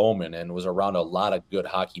Scotty Bowman and was around a lot of good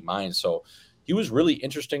hockey minds. So he was really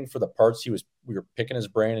interesting for the parts we were picking his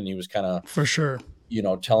brain, and he was kind of, for sure,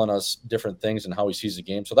 telling us different things and how he sees the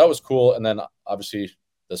game. So that was cool. And then obviously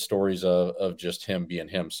the stories of just him being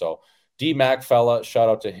him. So D-Mac fella, shout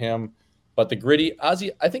out to him. But the gritty,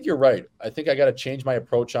 Ozzy, I think you're right. I think I got to change my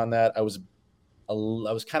approach on that. I was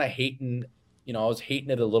kind of hating, I was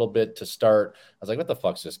hating it a little bit to start. I was like, what the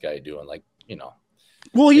fuck's this guy doing? Like,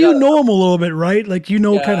 Well, you know him a little bit, right? Like, kind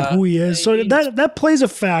of who he is. So that plays a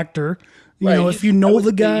factor. You know, if you know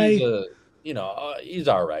the guy. He's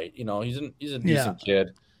all right. He's a decent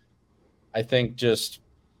kid. I think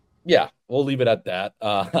we'll leave it at that.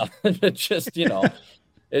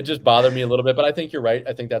 It just bothered me a little bit, but I think you're right.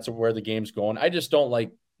 I think that's where the game's going. I just don't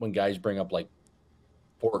like when guys bring up like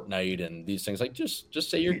Fortnite and these things. Like, just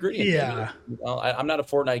say you're gritty. Yeah. I'm not a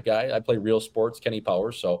Fortnite guy. I play real sports, Kenny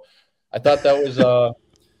Powers. So I thought that was,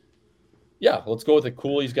 let's go with it.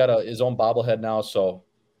 Cool. He's got his own bobblehead now. So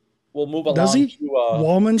we'll move along. Does he?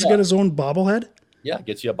 Wallman's got his own bobblehead? Yeah,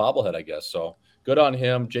 gets you a bobblehead, I guess. So good on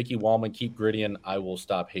him. Jakey Wallman, keep grittying. I will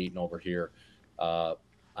stop hating over here.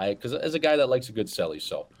 Because as a guy that likes a good celly,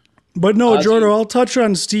 so. But no, Jordan, I'll touch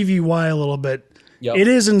on Stevie Y a little bit. Yep. It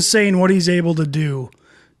is insane what he's able to do.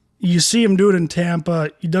 You see him do it in Tampa.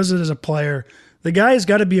 He does it as a player. The guy's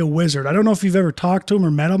got to be a wizard. I don't know if you've ever talked to him or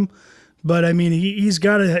met him, but I mean, he's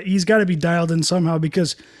got to be dialed in somehow,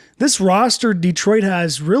 because this roster Detroit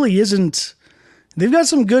has really isn't. They've got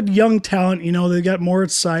some good young talent. They've got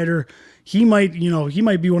Moritz Seider. He might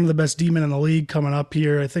be one of the best D-men in the league coming up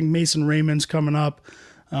here. I think Mason Raymond's coming up.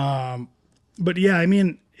 But yeah, I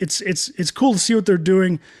mean, it's cool to see what they're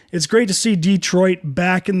doing. It's great to see Detroit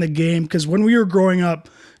back in the game, because when we were growing up,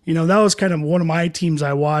 that was kind of one of my teams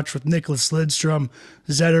I watched, with Nicholas Lidstrom,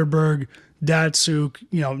 Zetterberg, Datsuk,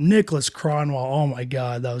 Nicholas Cronwall. Oh my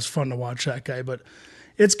God, that was fun to watch that guy. But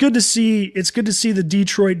it's good to see the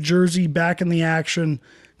Detroit jersey back in the action,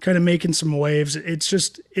 kind of making some waves.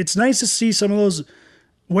 It's nice to see some of those.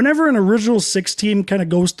 Whenever an original six team kind of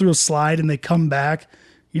goes through a slide and they come back,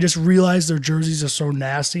 you just realize their jerseys are so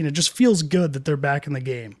nasty, and it just feels good that they're back in the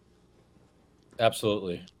game.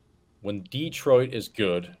 Absolutely. When Detroit is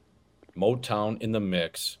good, Motown in the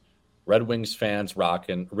mix, Red Wings fans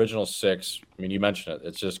rocking, original six. I mean, you mentioned it.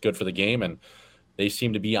 It's just good for the game, and they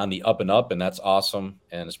seem to be on the up and up, and that's awesome.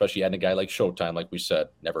 And especially adding a guy like Showtime, like we said,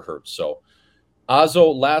 never hurts. So,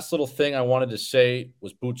 Ozzo, last little thing I wanted to say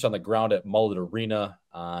was boots on the ground at Mullet Arena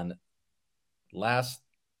on last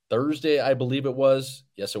Thursday, I believe it was.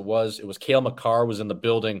 Yes, it was. It was Cale Makar was in the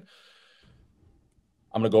building.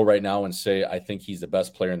 I'm going to go right now and say I think he's the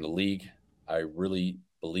best player in the league. I really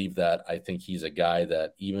believe that. I think he's a guy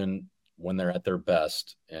that even when they're at their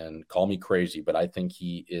best, and call me crazy, but I think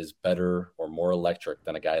he is better or more electric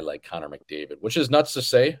than a guy like Connor McDavid, which is nuts to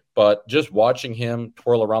say, but just watching him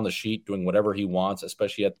twirl around the sheet, doing whatever he wants,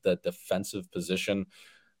 especially at the defensive position,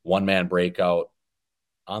 one-man breakout,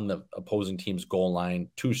 on the opposing team's goal line,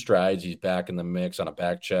 2 strides, he's back in the mix on a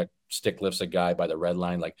back check, stick lifts a guy by the red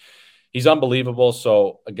line. Like, he's unbelievable.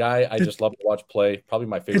 So a guy I just love to watch play. Probably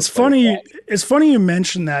my favorite. It's funny. It's funny you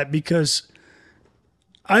mention that because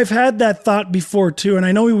I've had that thought before too, and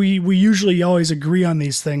I know we usually always agree on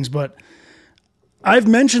these things, but I've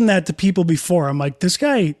mentioned that to people before. I'm like, this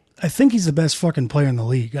guy, I think he's the best fucking player in the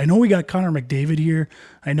league. I know we got Connor McDavid here.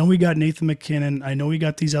 I know we got Nathan McKinnon. I know we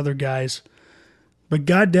got these other guys. But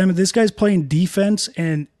goddamn it, this guy's playing defense,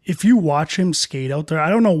 and if you watch him skate out there, I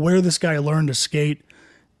don't know where this guy learned to skate.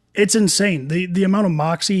 It's insane. The amount of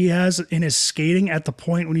moxie he has in his skating at the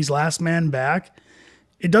point when he's last man back.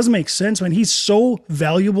 It doesn't make sense, man. He's so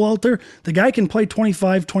valuable out there. The guy can play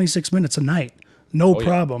 25, 26 minutes a night. No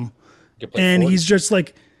problem. And 40. He's just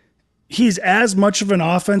like, he's as much of an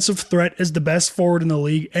offensive threat as the best forward in the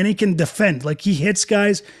league, and he can defend. Like, he hits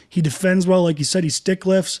guys, he defends well. Like you said, he stick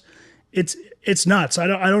lifts. It's nuts. I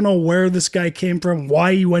don't know where this guy came from,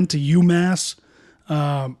 why he went to UMass,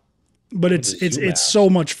 but it's so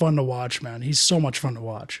much fun to watch, man. He's so much fun to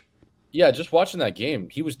watch. Yeah, just watching that game,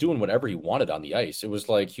 he was doing whatever he wanted on the ice. It was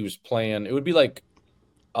like he was playing. It would be like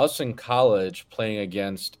us in college playing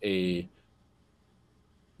against a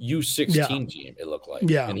U16 team, it looked like.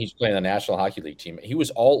 Yeah. And he's playing the National Hockey League team. He was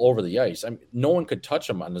all over the ice. I mean, no one could touch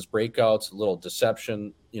him on his breakouts, a little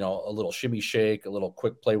deception, a little shimmy shake, a little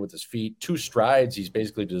quick play with his feet. 2 strides, he's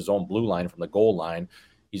basically to his own blue line from the goal line.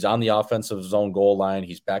 He's on the offensive zone goal line.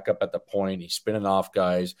 He's back up at the point. He's spinning off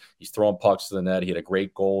guys. He's throwing pucks to the net. He had a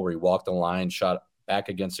great goal where he walked the line, shot back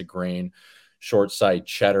against a grain, short side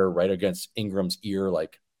cheddar right against Ingram's ear.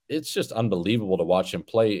 Like, it's just unbelievable to watch him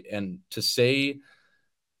play. And to say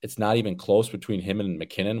it's not even close between him and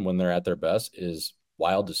McKinnon when they're at their best is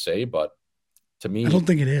wild to say. But to me, I don't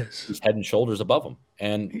think it is. He's head and shoulders above him.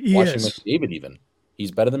 And watching McDavid even. He's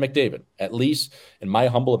better than McDavid, at least in my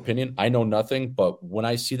humble opinion. I know nothing, but when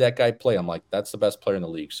I see that guy play, I'm like, that's the best player in the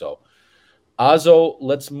league. So, Azo,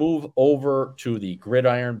 let's move over to the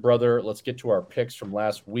Gridiron Brother. Let's get to our picks from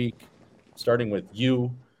last week, starting with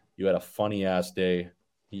you. You had a funny-ass day.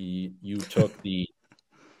 You took the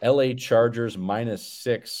LA Chargers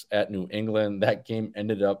 -6 at New England. That game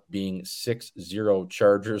ended up being 6-0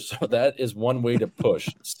 Chargers, so that is one way to push.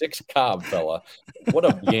 6 Cobb, fella. What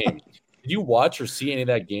a game. Did you watch or see any of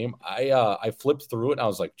that game? I flipped through it and I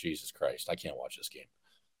was like, Jesus Christ, I can't watch this game.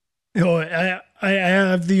 I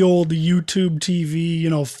have the old YouTube TV,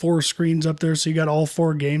 4 screens up there, so you got all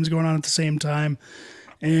 4 games going on at the same time.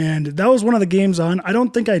 And that was one of the games on. I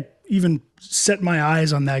don't think I even set my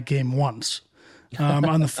eyes on that game once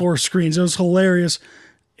on the 4 screens. It was hilarious.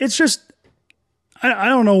 It's just, I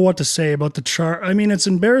don't know what to say about the chart. I mean, it's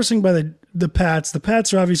embarrassing by the Pats. The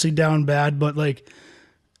Pats are obviously down bad, but like,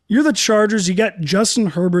 you're the Chargers. You got Justin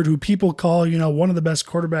Herbert, who people call, one of the best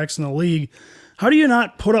quarterbacks in the league. How do you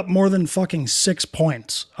not put up more than fucking 6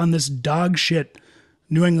 points on this dog shit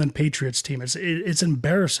New England Patriots team? It's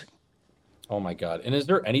embarrassing. Oh my God. And is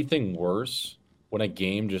there anything worse when a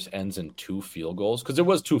game just ends in 2 field goals? Because it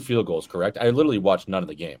was 2 field goals, correct? I literally watched none of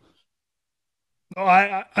the game. Oh,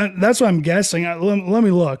 I that's what I'm guessing. Let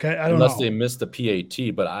me look. I don't know. Unless they missed the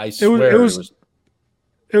PAT, but I swear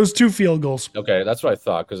it was 2 field goals. Okay, that's what I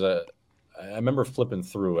thought, because I remember flipping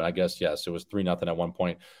through, and I guess, yes, it was 3-0 at one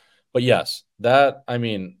point. But yes,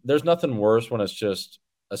 there's nothing worse when it's just,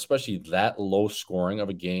 especially that low scoring of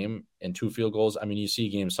a game and 2 field goals. I mean, you see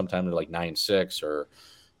games sometimes they're like 9-6 or,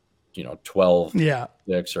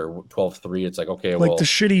 12-6 or 12-3. It's like, okay, like the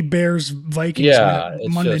shitty Bears-Vikings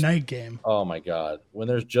Monday night game. Oh, my God. When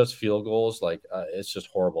there's just field goals, like, it's just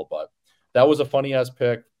horrible. But that was a funny-ass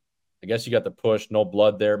pick. I guess you got the push, no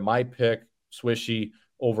blood there. My pick, Swishy,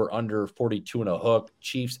 over under 42 and a hook.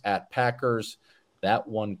 Chiefs at Packers. That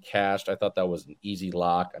one cashed. I thought that was an easy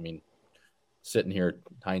lock. I mean, sitting here,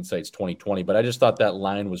 hindsight's 20/20, but I just thought that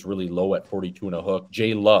line was really low at 42 and a hook.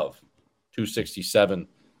 Jay Love, 267,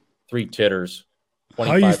 3 titters. How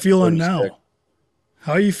are you feeling now?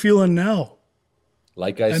 How are you feeling now?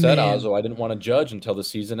 Like I said, Azo, I didn't want to judge until the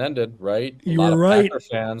season ended, right? A lot of Packer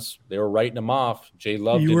fans, they were writing him off. Jay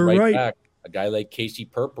Love didn't write back. A guy like Casey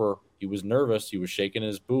Purper, he was nervous. He was shaking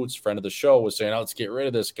his boots. Friend of the show was saying, let's get rid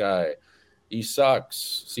of this guy. He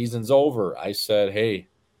sucks. Season's over. I said, hey,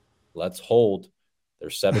 let's hold.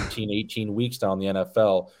 There's 17, 18 weeks down the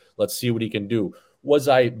NFL. Let's see what he can do. Was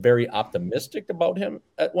I very optimistic about him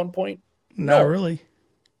at one point? Not really.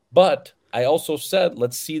 But I also said,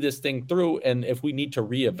 let's see this thing through. And if we need to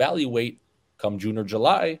reevaluate come June or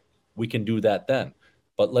July, we can do that then.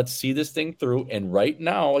 But let's see this thing through. And right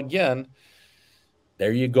now, again,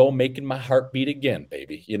 there you go, making my heart beat again,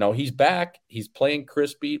 baby. He's back. He's playing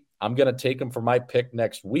crispy. I'm going to take him for my pick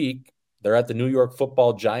next week. They're at the New York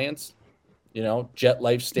Football Giants, Jet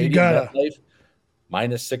Life You Stadium, gotta. MetLife,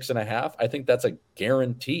 -6.5. I think that's a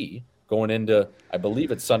guarantee going into, I believe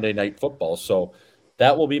it's Sunday Night Football. So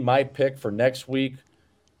that will be my pick for next week.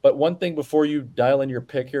 But one thing before you dial in your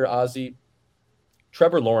pick here, Ozzy,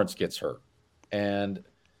 Trevor Lawrence gets hurt. And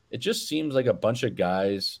it just seems like a bunch of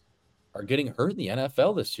guys are getting hurt in the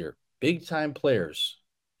NFL this year. Big time players.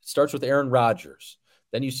 It starts with Aaron Rodgers.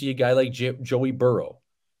 Then you see a guy like Joey Burrow.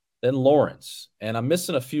 Then Lawrence. And I'm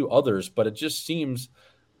missing a few others, but it just seems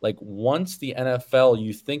like once the NFL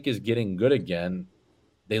you think is getting good again,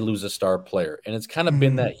 they lose a star player. And it's kind of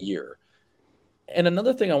been that year. And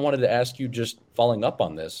another thing I wanted to ask you, just following up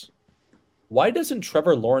on this, why doesn't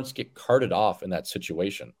Trevor Lawrence get carted off in that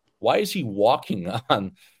situation? Why is he walking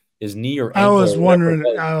on his knee or ankle? I was wondering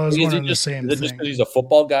the same thing. Is it just thing. because he's a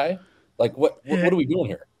football guy? Like, what are we doing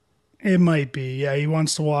here? It might be. Yeah, he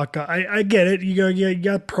wants to walk. I get it. You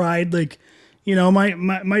got pride. Like,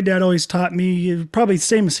 my dad always taught me, probably the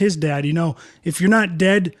same as his dad, if you're not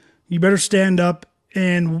dead, you better stand up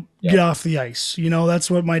and get off the ice.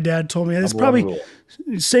 That's what my dad told me. It's probably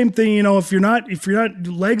same thing. If you're not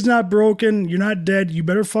legs not broken, you're not dead, you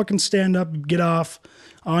better fucking stand up, get off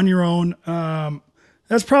on your own.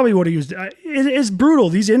 That's probably what he was. It's brutal,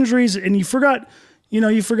 these injuries. And you forgot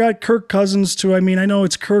Kirk Cousins too. I mean, I know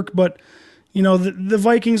it's Kirk, but the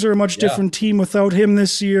Vikings are a much different team without him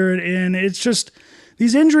this year. And it's just,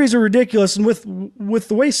 these injuries are ridiculous. And with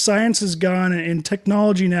the way science has gone and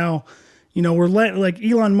technology now, we're like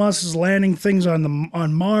Elon Musk is landing things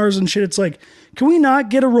on Mars and shit. It's like, can we not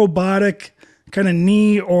get a robotic kind of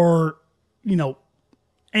knee or,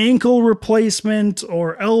 ankle replacement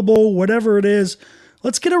or elbow, whatever it is?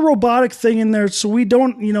 Let's get a robotic thing in there so we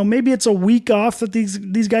don't, maybe it's a week off that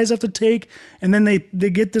these guys have to take, and then they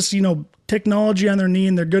get this, technology on their knee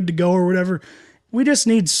and they're good to go or whatever. We just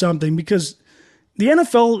need something, because the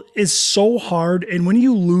NFL is so hard. And when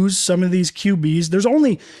you lose some of these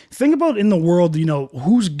QBs, think about in the world,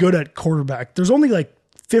 who's good at quarterback. There's only like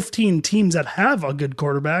 15 teams that have a good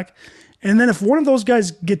quarterback. And then if one of those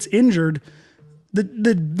guys gets injured,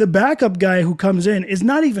 the backup guy who comes in is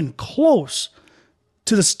not even close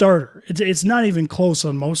to the starter. It's not even close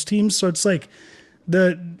on most teams. So it's like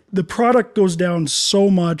the product goes down so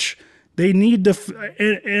much. They need to,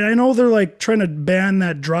 and I know they're like trying to ban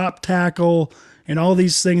that drop tackle and all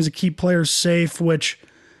these things to keep players safe, which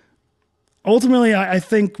ultimately I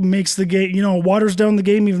think makes the game, waters down the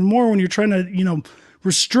game even more when you're trying to,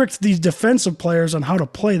 restrict these defensive players on how to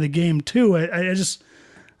play the game too.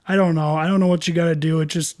 I don't know. I don't know what you got to do.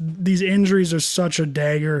 It's just, these injuries are such a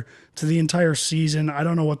dagger to the entire season. I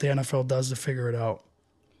don't know what the NFL does to figure it out.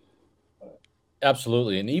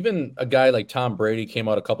 Absolutely. And even a guy like Tom Brady came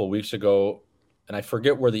out a couple of weeks ago, and I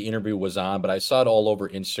forget where the interview was on, but I saw it all over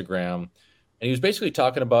Instagram. And he was basically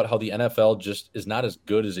talking about how the NFL just is not as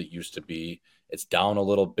good as it used to be. It's down a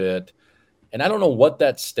little bit. And I don't know what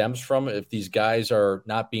that stems from, if these guys are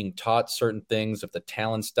not being taught certain things, if the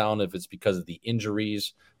talent's down, if it's because of the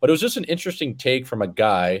injuries. But it was just an interesting take from a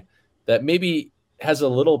guy that maybe has a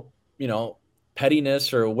little,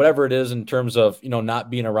 pettiness or whatever it is in terms of, not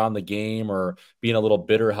being around the game or being a little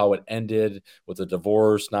bitter how it ended with the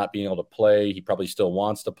divorce, not being able to play. He probably still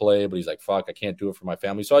wants to play, but he's like, fuck, I can't do it for my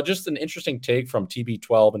family. So just an interesting take from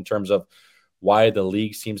TB12 in terms of why the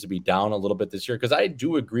league seems to be down a little bit this year. Because I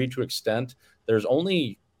do agree to extent. There's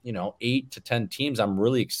only, 8 to 10 teams I'm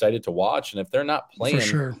really excited to watch. And if they're not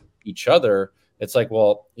playing each other, it's like,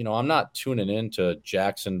 well, I'm not tuning into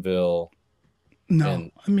Jacksonville. No,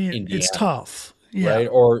 I mean, Indiana, it's tough. Yeah.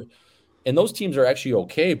 Right. And those teams are actually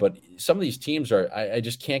okay, but some of these teams are, I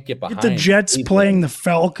just can't get behind. The Jets playing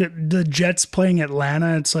the Jets playing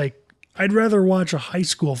Atlanta. It's like, I'd rather watch a high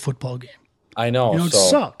school football game. I know. It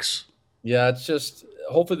sucks. Yeah. It's just,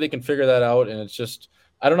 hopefully they can figure that out. And it's just,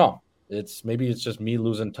 I don't know. Maybe it's just me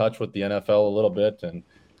losing touch with the NFL a little bit and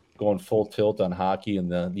going full tilt on hockey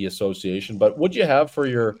and the association. But what'd you have for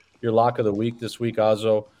your lock of the week this week,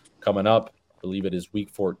 Ozzo, coming up? I believe it is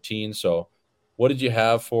week 14. So what did you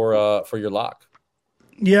have for your lock?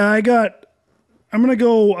 Yeah, I'm going to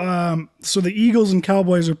go. So the Eagles and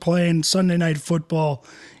Cowboys are playing Sunday Night Football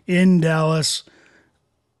in Dallas.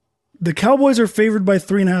 The Cowboys are favored by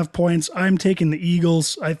 3.5 points. I'm taking the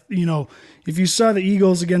Eagles. If you saw the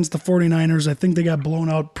Eagles against the 49ers, I think they got blown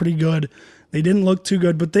out pretty good. They didn't look too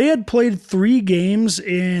good, but they had played 3 games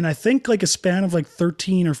in, I think, like a span of like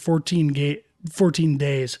 13 or 14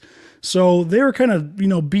 days. So they were kind of,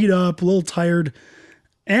 beat up, a little tired.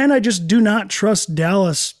 And I just do not trust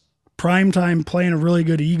Dallas primetime playing a really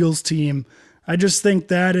good Eagles team. I just think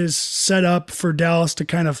that is set up for Dallas to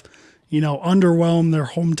kind of, underwhelm their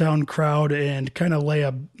hometown crowd and kind of lay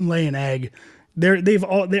an egg.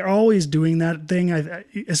 They're always doing that thing.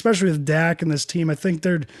 Especially with Dak and this team, I think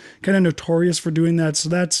they're kind of notorious for doing that. So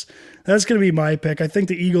that's going to be my pick. I think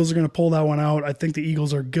the Eagles are going to pull that one out. I think the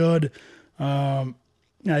Eagles are good. I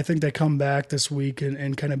think they come back this week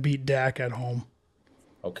and kind of beat Dak at home.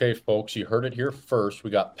 Okay, folks, you heard it here first.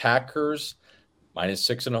 We got Packers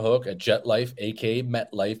 -6.5 at JetLife, aka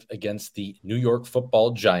MetLife, against the New York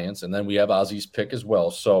Football Giants. And then we have Ozzy's pick as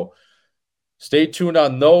well. So stay tuned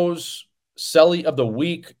on those. Selly of the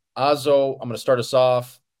week, Ozzo, I'm going to start us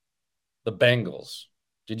off. The Bengals.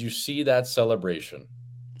 Did you see that celebration?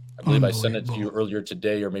 I believe I sent it to you earlier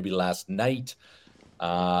today or maybe last night.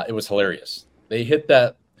 It was hilarious. They hit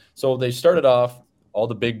that. So they started off, all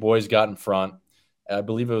the big boys got in front. I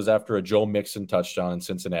believe it was after a Joe Mixon touchdown in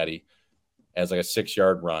Cincinnati as like a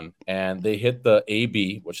 6-yard run. And they hit the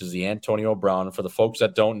AB, which is the Antonio Brown. For the folks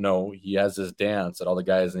that don't know, he has this dance that all the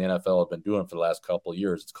guys in the NFL have been doing for the last couple of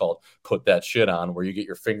years. It's called Put That Shit On, where you get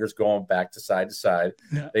your fingers going back to side.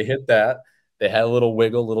 Yeah. They hit that. They had a little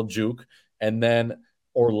wiggle, little juke. And then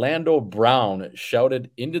Orlando Brown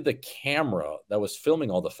shouted into the camera that was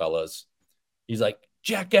filming all the fellas. He's like,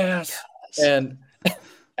 "Jackass." Yes. And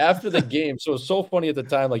after the game, so it's so funny at the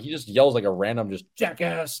time, like he just yells like a random just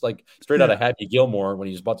 "jackass," like straight out of Happy Gilmore when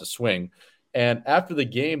he's about to swing. And after the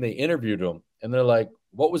game, they interviewed him and they're like,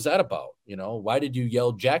 "What was that about? Why did you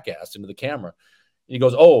yell jackass into the camera?" And he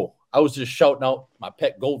goes, "Oh, I was just shouting out my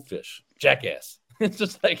pet goldfish, jackass." It's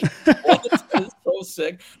just like, what? It's so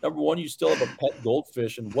sick. Number one, you still have a pet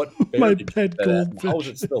goldfish, and what my pet goldfish? How is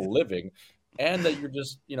it still living? And that you're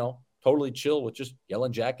just, totally chill with just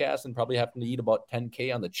yelling jackass and probably having to eat about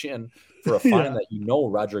 $10K on the chin for a fine that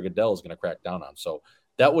Roger Goodell is going to crack down on. So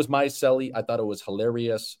that was my Selly. I thought it was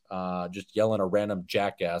hilarious. Just yelling a random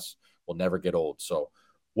jackass will never get old. So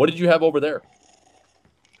what did you have over there?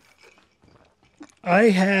 I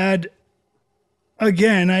had,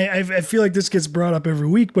 again, I feel like this gets brought up every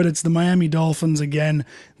week, but it's the Miami Dolphins again.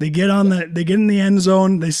 They get in the end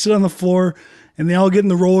zone, they sit on the floor, and they all get in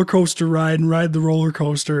the roller coaster ride and ride the roller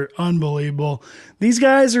coaster. Unbelievable. These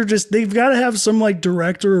guys are they've got to have some like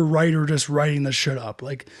director or writer just writing the shit up.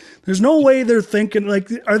 Like there's no way they're thinking, like,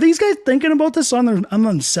 are these guys thinking about this on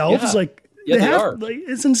themselves? Yeah. Like, they are. Like,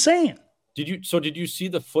 it's insane. Did you see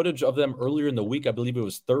the footage of them earlier in the week? I believe it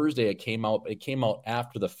was Thursday. It came out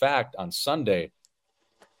after the fact on Sunday.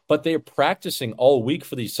 But they're practicing all week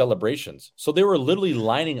for these celebrations. So they were literally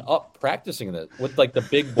lining up practicing it with like the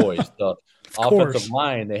big boys, the offensive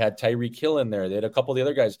line. They had Tyreek Hill in there. They had a couple of the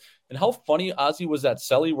other guys. And how funny, Ozzy, was that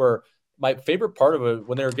Selly, where my favorite part of it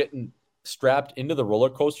when they were getting strapped into the roller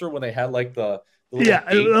coaster, when they had like the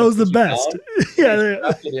that was the best.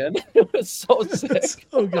 It was so sick. It's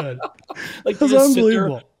so good. Like you just sit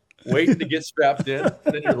there waiting to get strapped in, and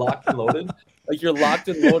then you're locked and loaded. Like you're locked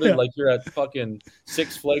and loaded, like you're at fucking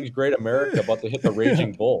Six Flags Great America about to hit the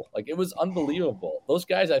Raging Bull. Like it was unbelievable. Those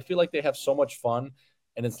guys, I feel like they have so much fun,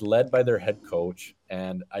 and it's led by their head coach.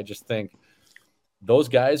 And I just think those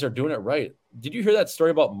guys are doing it right. Did you hear that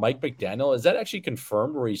story about Mike McDaniel? Is that actually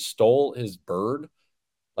confirmed, where he stole his bird?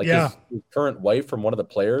 Like his current wife from one of the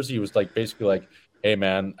players? He was like basically like, "Hey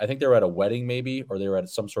man," I think they were at a wedding maybe, or they were at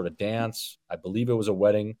some sort of dance. I believe it was a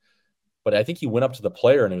wedding. But I think he went up to the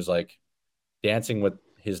player and he was like dancing with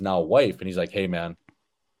his now wife. And he's like, "Hey man,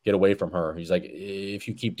 get away from her." He's like, "If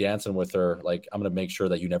you keep dancing with her, like I'm going to make sure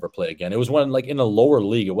that you never play again." It was one like in a lower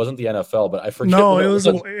league. It wasn't the NFL, but I forget. No, it was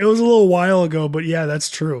a little while ago, but yeah, that's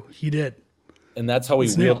true. He did. And that's how he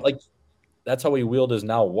wheeled his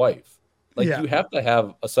now wife. Like you have to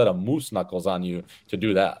have a set of moose knuckles on you to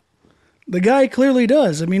do that. The guy clearly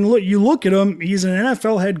does. I mean, look at him. He's an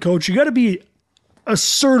NFL head coach. You got to be a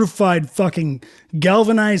certified fucking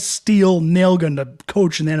galvanized steel nail gun to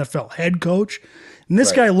coach an NFL head coach. And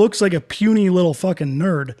this guy looks like a puny little fucking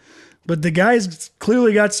nerd, but the guy's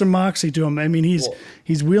clearly got some moxie to him. I mean,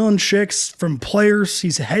 he's wheeling chicks from players.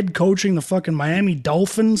 He's head coaching the fucking Miami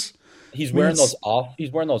Dolphins. He's wearing those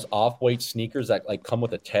off-white sneakers that like come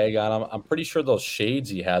with a tag on them. I'm pretty sure those shades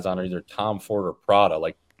he has on are either Tom Ford or Prada.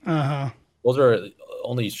 Like, those are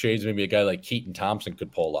only shades maybe a guy like Keaton Thompson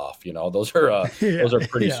could pull off. Those are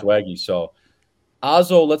pretty swaggy. So,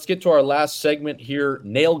 Ozzo, let's get to our last segment here.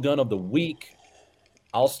 Nail gun of the week.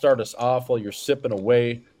 I'll start us off while you're sipping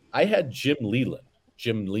away. I had Jim Leland.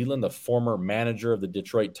 Jim Leland, the former manager of the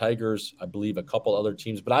Detroit Tigers, I believe a couple other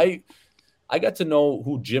teams. But I got to know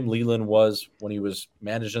who Jim Leland was when he was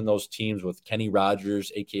managing those teams with Kenny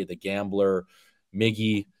Rogers, a.k.a. the Gambler,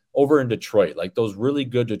 Miggy, over in Detroit, like those really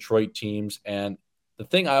good Detroit teams. And the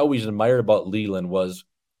thing I always admired about Leland was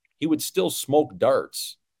he would still smoke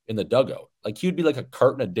darts in the dugout. Like he would be like a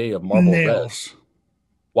carton a day of Marlboro Nails. Reds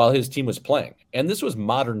while his team was playing. And this was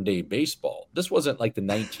modern day baseball. This wasn't like the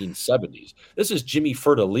 1970s. This is Jimmy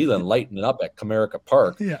Ferta Leland lighting it up at Comerica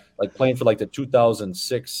Park, Yeah. like playing for like the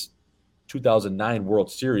 2006, 2009 World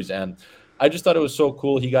Series. And I just thought it was so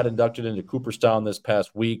cool. He got inducted into Cooperstown this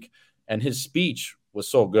past week, and his speech was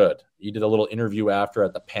so good. He did a little interview after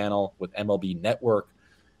at the panel with MLB Network.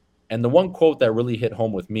 And the one quote that really hit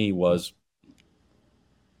home with me was,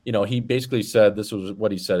 he basically said, this was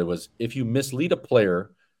what he said. It was, if you mislead a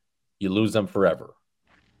player, you lose them forever.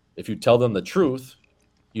 If you tell them the truth,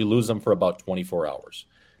 you lose them for about 24 hours.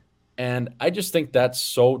 And I just think that's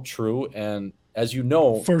so true. And as you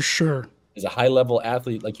know, for sure, as a high-level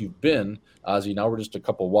athlete like you've been, Ozzy, now we're just a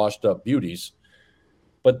couple washed-up beauties.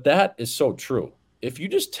 But that is so true. If you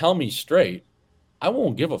just tell me straight, I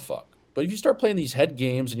won't give a fuck. But if you start playing these head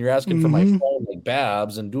games and you're asking for my phone like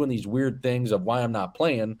Babs and doing these weird things of why I'm not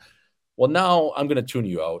playing, well, now I'm going to tune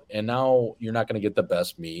you out, and now you're not going to get the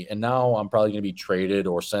best me, and now I'm probably going to be traded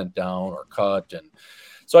or sent down or cut. And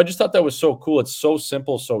so I just thought that was so cool. It's so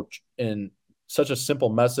simple, in such a simple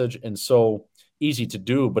message and so easy to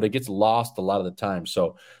do, but it gets lost a lot of the time.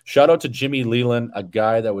 So shout out to Jimmy Leland, a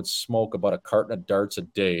guy that would smoke about a carton of darts a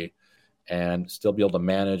day and still be able to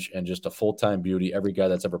manage, and just a full-time beauty. Every guy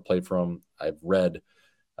that's ever played for him, I've read,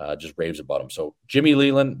 just raves about him. So Jimmy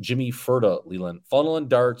Ferta Leland, funneling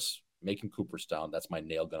darts, making Cooperstown. That's my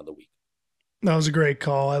nail gun of the week. That was a great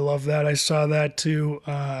call. I love that. I saw that too.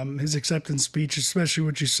 His acceptance speech, especially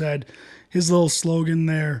what you said, his little slogan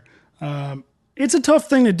there. It's a tough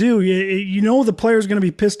thing to do. The player's going to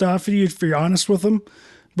be pissed off at you if you're honest with them,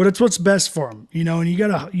 but it's what's best for them, and you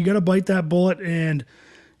gotta bite that bullet. And,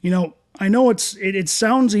 I know it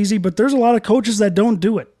sounds easy, but there's a lot of coaches that don't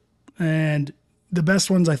do it. And the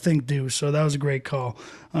best ones I think do. So that was a great call.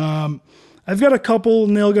 I've got a couple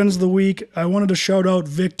nail guns of the week. I wanted to shout out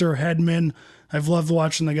Victor Hedman. I've loved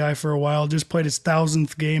watching the guy for a while. Just played his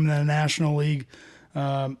 1,000th game in the National League.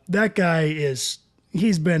 That guy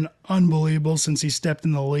he's been unbelievable since he stepped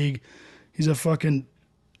in the league. He's a fucking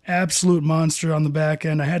absolute monster on the back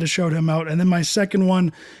end. I had to shout him out. And then my second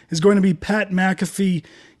one is going to be Pat McAfee.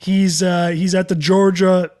 He's at the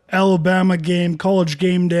Georgia-Alabama game, college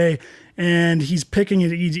game day, and he's picking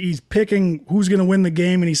it. He's picking who's going to win the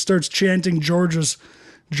game, and he starts chanting Georgia's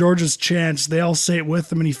chants. They all say it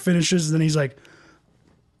with him, and he finishes. And then he's like,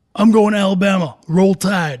 "I'm going to Alabama. Roll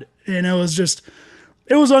Tide." And it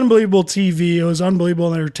was unbelievable TV. It was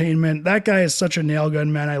unbelievable entertainment. That guy is such a nail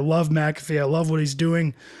gun, man. I love McAfee. I love what he's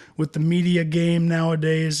doing with the media game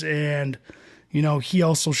nowadays. And, he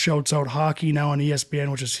also shouts out hockey now on ESPN,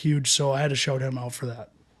 which is huge. So I had to shout him out for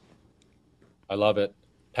that. I love it.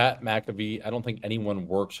 Pat McAfee, I don't think anyone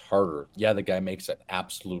works harder. Yeah, the guy makes an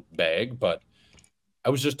absolute bag, but I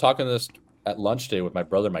was just talking this at lunch today with my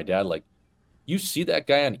brother and my dad. Like, you see that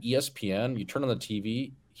guy on ESPN, you turn on the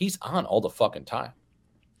TV, he's on all the fucking time.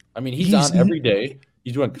 I mean, he's on every day.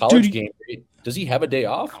 He's doing college game day. Does he have a day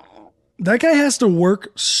off? That guy has to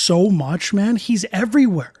work so much, man. He's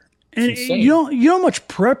everywhere. And you know how much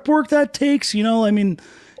prep work that takes?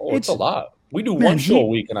 It's a lot. We do one show a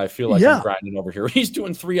week, and I feel like I'm grinding over here. He's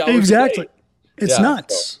doing 3 hours exactly. a day. It's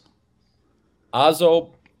nuts. So,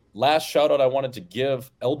 Ozzo, last shout-out I wanted to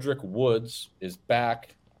give, Eldrick Woods is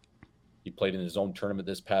back. He played in his own tournament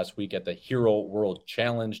this past week at the Hero World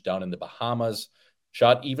Challenge down in the Bahamas.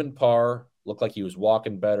 Shot even par, looked like he was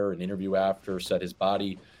walking better. An interview after said his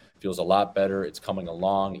body feels a lot better. It's coming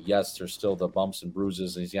along. Yes, there's still the bumps and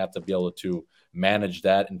bruises, and he's going to have to be able to manage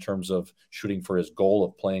that in terms of shooting for his goal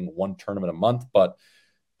of playing one tournament a month. But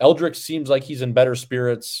Eldrick seems like he's in better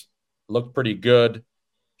spirits, looked pretty good,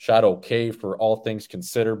 shot okay for all things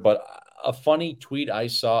considered. But a funny tweet I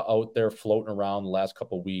saw out there floating around the last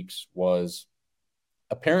couple of weeks was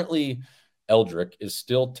apparently Eldrick is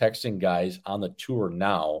still texting guys on the tour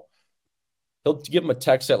now. He'll give them a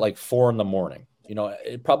text at like 4 a.m.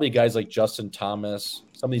 Probably guys like Justin Thomas,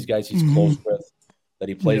 some of these guys he's close with that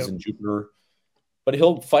he plays in Jupiter. But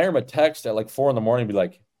he'll fire him a text at like 4 a.m. and be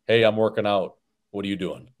like, "Hey, I'm working out. What are you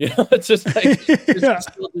doing?" It's just like it's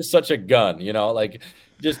still just such a gun, like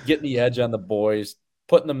just getting the edge on the boys,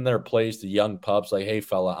 putting them in their place, the young pups, like, "Hey,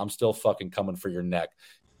 fella, I'm still fucking coming for your neck."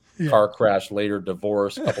 Car crash later,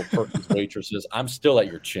 divorce, a couple Perkins waitresses. I'm still at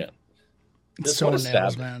your chin. It's so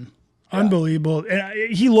nails, man. Yeah. Unbelievable.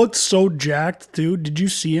 And he looked so jacked too. Did you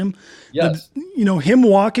see him? Yes. Him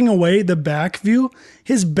walking away, the back view,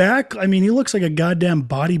 his back, he looks like a goddamn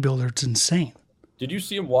bodybuilder. It's insane. Did you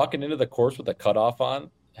see him walking into the course with a cutoff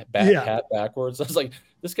on? hat backwards. I was like,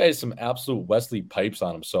 this guy has some absolute Wesley Pipes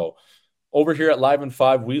on him. So over here at Live in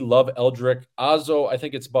 5, we love Eldrick. Azo, I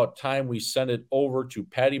think it's about time we send it over to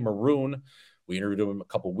Patty Maroon. We interviewed him a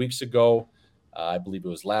couple weeks ago. I believe it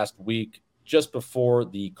was last week, just before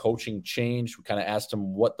the coaching change. We kind of asked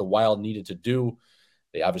him what the Wild needed to do.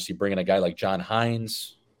 They obviously bring in a guy like John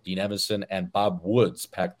Hines, Dean Evason, and Bob Woods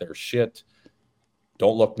pack their shit.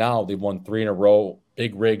 Don't look now. They've won 3 in a row.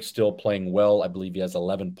 Big Rig still playing well. I believe he has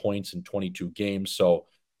 11 points in 22 games. So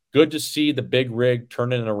good to see the Big Rig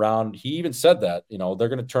turning it around. He even said that, they're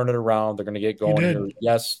going to turn it around. They're going to get going here.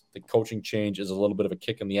 Yes, the coaching change is a little bit of a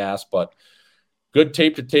kick in the ass, but good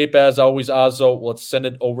tape to tape as always, Azo. Let's send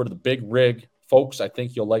it over to the Big Rig. Folks, I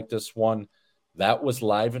think you'll like this one. That was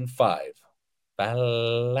Live in 5.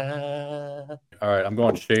 All right, I'm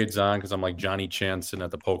going shades on because I'm like Johnny Chan sitting at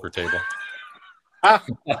the poker table. All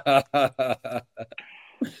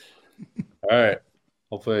right.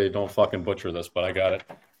 Hopefully I don't fucking butcher this, but I got it.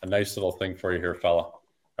 A nice little thing for you here, fella.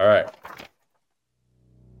 All right.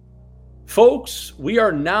 Folks, we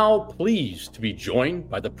are now pleased to be joined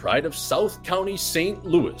by the pride of South County St.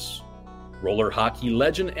 Louis, roller hockey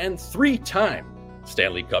legend and 3-time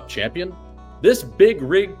Stanley Cup champion. This Big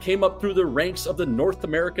Rig came up through the ranks of the North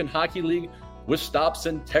American Hockey League with stops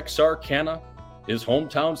in Texarkana, his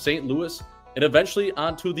hometown St. Louis, and eventually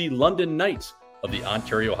onto the London Knights of the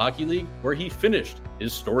Ontario Hockey League, where he finished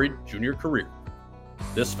his storied junior career.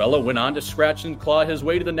 This fellow went on to scratch and claw his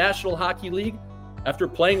way to the National Hockey League after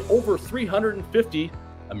playing over 350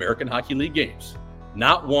 American Hockey League games.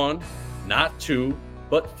 Not 1, not 2,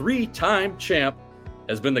 but 3-time champ,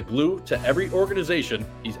 has been the glue to every organization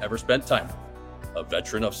he's ever spent time with. A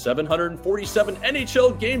veteran of 747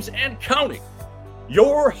 NHL games and counting.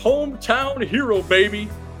 Your hometown hero, baby,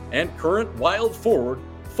 and current Wild forward.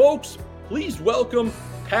 Folks, please welcome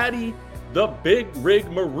Patty the Big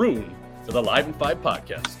Rig Maroon to the Live in 5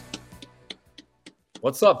 podcast.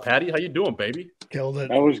 What's up, Patty? How you doing, baby? Killed it.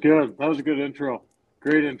 That was good. That was a good intro.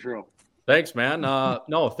 Great intro. Thanks, man.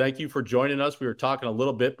 No, thank you for joining us. We were talking a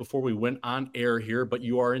little bit before we went on air here, but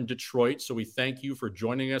you are in Detroit, so we thank you for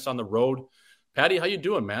joining us on the road. Patty, how you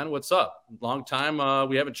doing, man? What's up? Long time.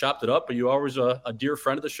 We haven't chopped it up, but you're always a dear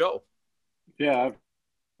friend of the show. Yeah, I'm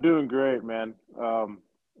doing great, man.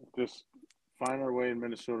 Just finding our way in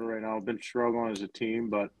Minnesota right now. I've been struggling as a team,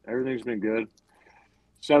 but everything's been good.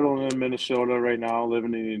 Settling in Minnesota right now,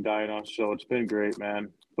 living in Edina, so it's been great, man.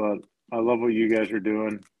 But I love what you guys are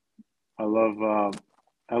doing. I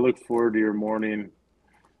look forward to your morning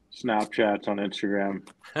Snapchats on Instagram.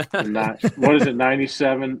 What is it,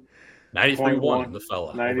 97? 93.1, the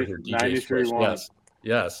fella. 93.1.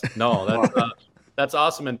 Yes. No, that's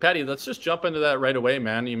awesome. And Patty, let's just jump into that right away,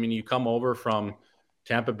 man. I mean, you come over from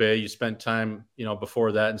Tampa Bay. You spent time,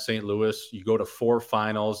 before that in St. Louis. You go to 4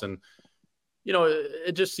 finals, and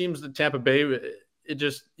it just seems that Tampa Bay. It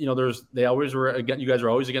just, they always were again. You guys were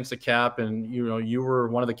always against the cap, and you were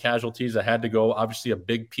one of the casualties that had to go. Obviously, a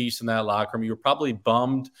big piece in that locker room. You were probably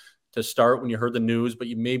bummed to start when you heard the news, but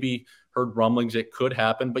you maybe heard rumblings it could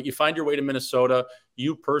happen. But you find your way to Minnesota.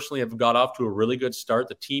 You personally have got off to a really good start.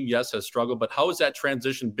 The team, yes, has struggled, but how has that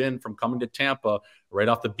transition been from coming to Tampa right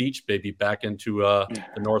off the beach, baby, back into the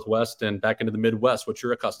Northwest and back into the Midwest, which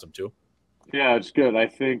you're accustomed to? Yeah, it's good. I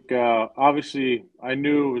think, obviously, I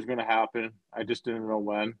knew it was going to happen. I just didn't know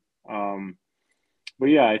when. But,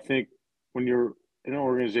 yeah, I think when you're in an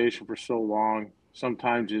organization for so long,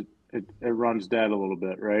 sometimes it runs dead a little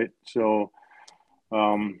bit, right? So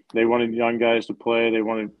they wanted young guys to play. They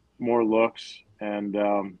wanted more looks, and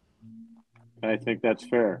I think that's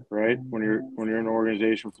fair, right? When you're in an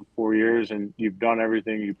organization for 4 years and you've done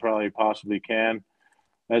everything you probably possibly can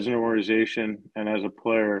as an organization and as a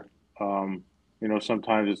player,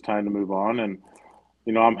 sometimes it's time to move on. And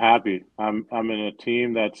I'm happy. I'm in a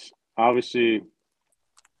team that's obviously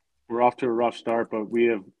we're off to a rough start, but we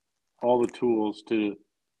have all the tools to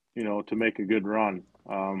make a good run.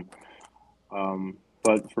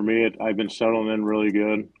 But for me, I've been settling in really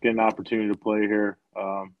good, getting an opportunity to play here.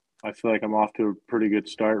 I feel like I'm off to a pretty good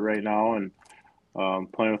start right now and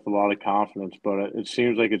playing with a lot of confidence. But it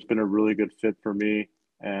seems like it's been a really good fit for me.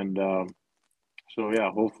 And so,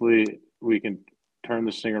 yeah, hopefully we can turn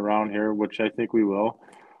this thing around here, which I think we will.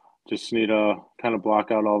 Just need to kind of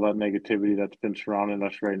block out all that negativity that's been surrounding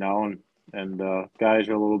us right now. And guys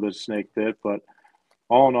are a little bit snake bit, but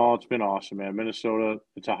all in all, it's been awesome, man. Minnesota,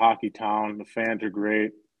 it's a hockey town. The fans are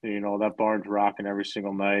great. That barn's rocking every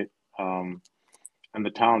single night. And the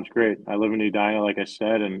town's great. I live in Edina, like I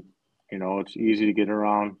said, and, it's easy to get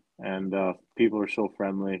around. And people are so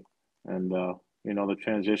friendly. And, the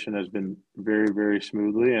transition has been very, very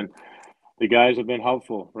smoothly. And the guys have been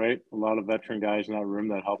helpful, right? A lot of veteran guys in that room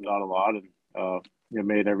that helped out a lot, and it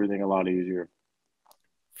made everything a lot easier.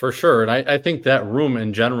 For sure. And I think that room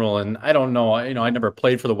in general, and I don't know, I never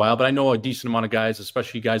played for the Wild, but I know a decent amount of guys,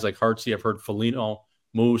 especially guys like Hartsey. I've heard Foligno,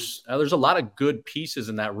 Moose. There's a lot of good pieces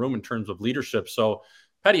in that room in terms of leadership. So,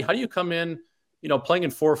 Patty, how do you come in, playing in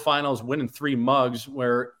 4 finals, winning 3 mugs,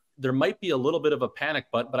 where there might be a little bit of a panic,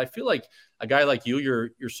 but I feel like a guy like you,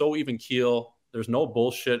 you're so even keel. There's no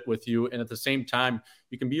bullshit with you. And at the same time,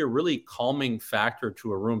 you can be a really calming factor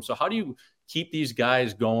to a room. So how do you keep these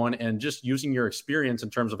guys going and just using your experience in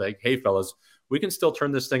terms of like, hey, fellas, we can still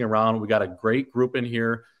turn this thing around. We got a great group in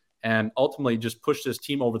here and ultimately just push this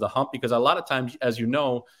team over the hump, because a lot of times, as you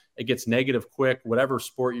know, it gets negative quick, whatever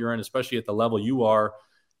sport you're in, especially at the level you are,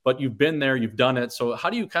 but you've been there, you've done it. So how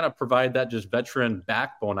do you kind of provide that just veteran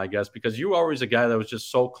backbone, I guess, because you're always a guy that was just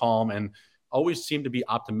so calm and always seemed to be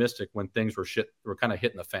optimistic when things were kind of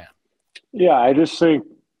hitting the fan. Yeah, I just think,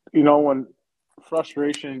 when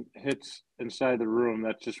frustration hits inside the room,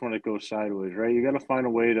 that's just when it goes sideways, right? You got to find a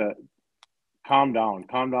way to calm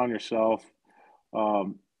down yourself,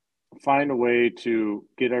 find a way to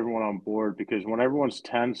get everyone on board, because when everyone's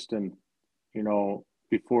tensed and,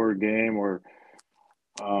 before a game or,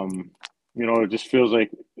 it just feels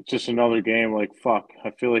like it's just another game. Like, fuck,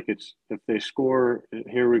 I feel like if they score,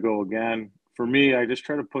 here we go again. For me, I just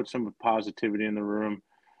try to put some positivity in the room,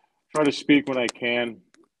 try to speak when I can,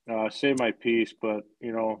 say my piece, but,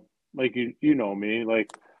 like you know me,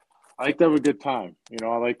 like I like to have a good time.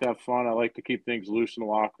 I like to have fun. I like to keep things loose in the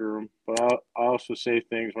locker room, but I also say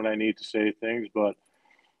things when I need to say things. But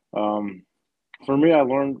for me, I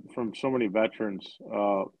learned from so many veterans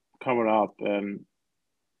coming up, and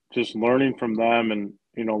just learning from them, and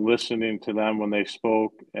listening to them when they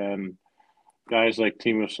spoke, and guys like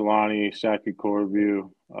Timo Solani, Saki Corbu,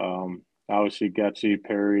 obviously Getsy,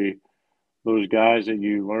 Perry, those guys that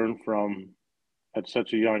you learn from at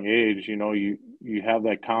such a young age. You have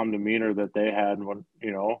that calm demeanor that they had when,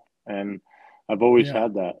 and I've always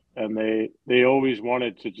had that. And they always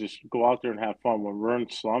wanted to just go out there and have fun. When we're in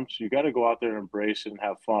slumps, you got to go out there and embrace it and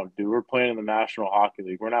have fun. Dude, we're playing in the National Hockey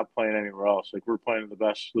League. We're not playing anywhere else. Like, we're playing in the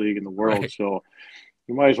best league in the world. Right. So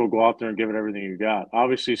you might as well go out there and give it everything you got.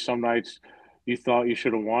 Obviously, some nights you thought you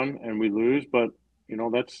should have won and we lose, but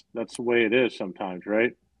that's the way it is sometimes,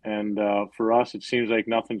 right? And for us, it seems like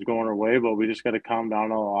nothing's going our way, but we just got to calm down in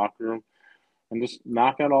the locker room and just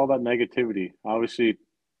knock out all that negativity. Obviously,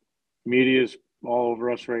 media's all over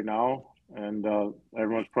us right now, and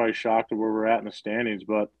everyone's probably shocked at where we're at in the standings,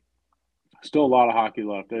 but still a lot of hockey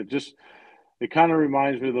left. It kind of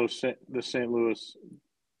reminds me of the St. Louis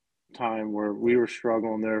time where we were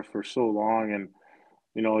struggling there for so long, and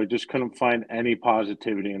I just couldn't find any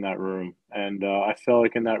positivity in that room. And I felt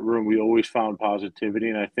like in that room we always found positivity,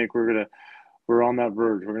 and I think we're on that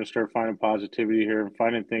verge. We're gonna start finding positivity here and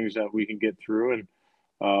finding things that we can get through. And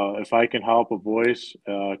if I can help a voice,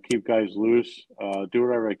 keep guys loose, do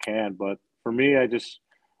whatever I can. But for me, I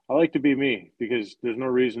like to be me, because there's no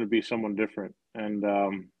reason to be someone different. And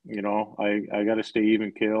I got to stay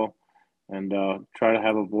even keel, and try to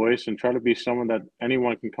have a voice, and try to be someone that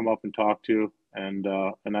anyone can come up and talk to, and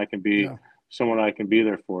I can be someone I can be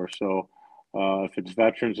there for. So if it's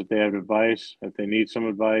veterans, if they have advice, if they need some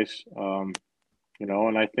advice,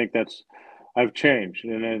 and I think I've changed.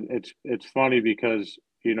 And it's funny because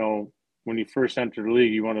when you first enter the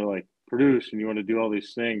league, you want to like produce and you want to do all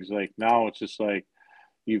these things. Like, now it's just like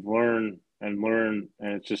you've learned, and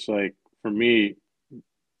it's just like, for me,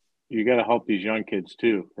 you got to help these young kids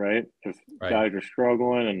too, right? If guys are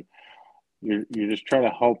struggling, and you just try to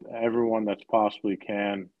help everyone that's possibly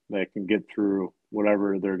that can get through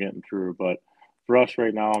whatever they're getting through. But for us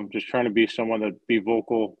right now, I'm just trying to be someone that be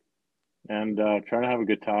vocal, and trying to have a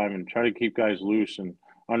good time, and try to keep guys loose, and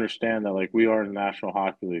understand that, like, we are in the National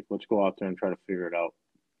Hockey League. Let's go out there and try to figure it out.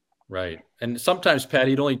 Right. And sometimes,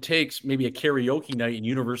 Patty, it only takes maybe a karaoke night in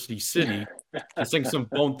University City to sing some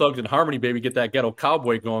Bone Thugs and Harmony, baby, get that ghetto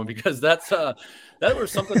cowboy going, because that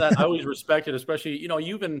was something that I always respected, especially,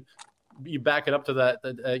 you back it up to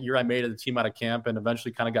that year I made the team out of camp and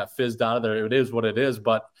eventually kind of got fizzed out of there. It is what it is.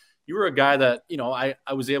 But you were a guy that,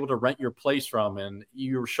 I was able to rent your place from, and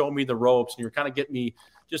you were showing me the ropes, and you were kind of getting me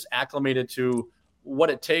just acclimated to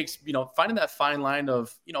what it takes, finding that fine line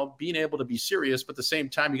of, being able to be serious, but at the same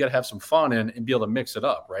time, you got to have some fun and be able to mix it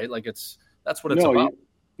up, right? Like, that's what it's about.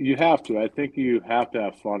 You have to. I think you have to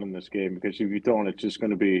have fun in this game, because if you don't, it's just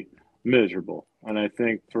going to be miserable. And I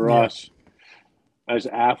think for us as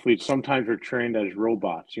athletes, sometimes we're trained as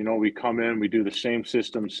robots. We come in, we do the same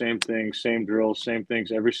system, same things, same drills, same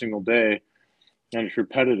things every single day and it's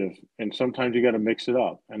repetitive. And sometimes you got to mix it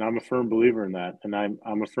up. And I'm a firm believer in that. And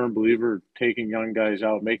I'm a firm believer taking young guys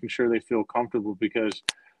out, making sure they feel comfortable, because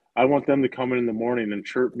I want them to come in the morning and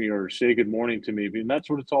chirp me or say good morning to me. And that's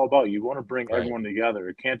what it's all about. You want to bring Right. everyone together.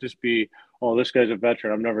 It can't just be, oh, this guy's a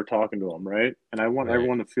veteran, I'm never talking to him, right? And I want Right.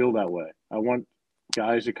 everyone to feel that way. I want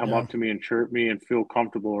guys to come up to me and chirp me and feel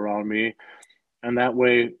comfortable around me. And that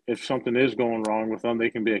way, if something is going wrong with them, they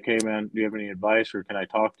can be like, hey, man, do you have any advice, or can I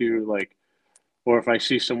talk to you? Like, or if I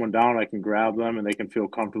see someone down, I can grab them and they can feel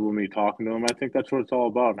comfortable with me talking to them. I think that's what it's all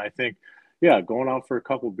about. And I think, yeah, going out for a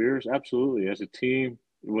couple beers, absolutely, as a team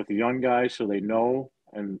with the young guys, so they know,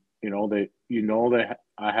 and that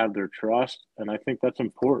I have their trust, and I think that's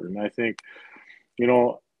important. I think,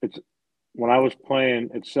 it's when I was playing,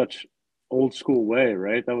 it's such old school way,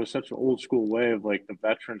 right? That was such an old school way of like the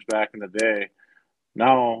veterans back in the day.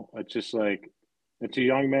 Now it's just like it's a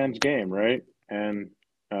young man's game, right? And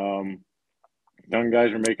young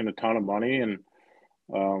guys are making a ton of money, and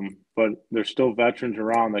but there's still veterans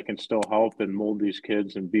around that can still help and mold these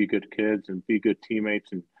kids and be good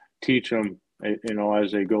teammates and teach them,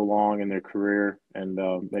 as they go along in their career, and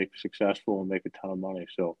make successful and make a ton of money.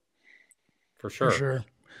 So For For sure. sure.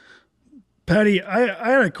 Patty, I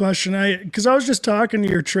had a question. Because I was just talking to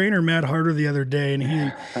your trainer Matt Harder the other day,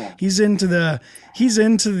 and he's into the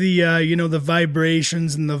the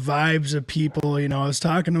vibrations and the vibes of people. I was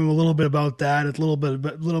talking to him a little bit about that, a little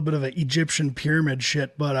bit of an Egyptian pyramid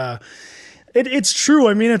shit, but it's true.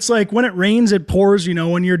 I mean, it's like when it rains, it pours.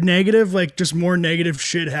 When you're negative, like just more negative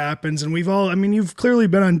shit happens. And you've clearly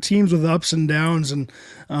been on teams with ups and downs, and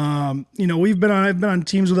I've been on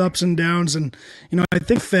teams with ups and downs, and I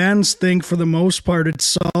think fans think for the most part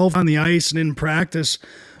it's solved on the ice and in practice.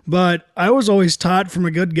 But I was always taught from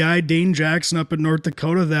a good guy, Dane Jackson, up in North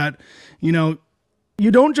Dakota, that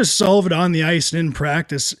you don't just solve it on the ice and in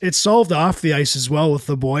practice. It's solved off the ice as well with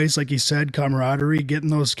the boys, like you said, camaraderie, getting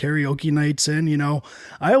those karaoke nights in.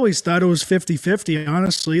 I always thought it was 50-50,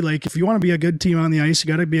 honestly. Like, if you want to be a good team on the ice, you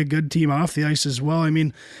got to be a good team off the ice as well. I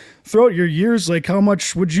mean, throughout your years, like, how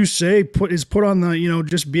much would you say is put on the,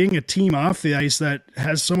 just being a team off the ice that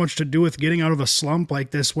has so much to do with getting out of a slump like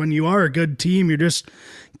this? When you are a good team, you just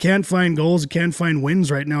can't find goals, can't find wins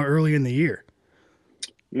right now early in the year.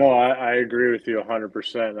 no, I agree with you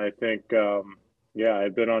 100%. I think, yeah,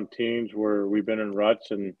 I've been on teams where we've been in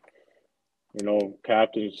ruts, and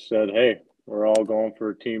captains said, hey, we're all going for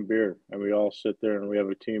a team beer, and we all sit there and we have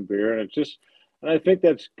a team beer, and and I think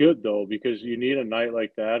that's good though, because you need a night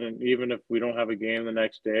like that, and even if we don't have a game the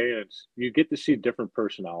next day, you get to see different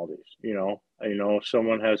personalities.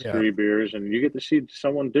 Someone has Yeah. 3 beers, and you get to see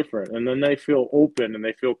someone different, and then they feel open and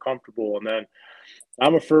they feel comfortable, and then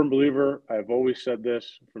I'm a firm believer. I've always said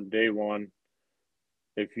this from day one.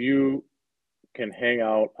 If you can hang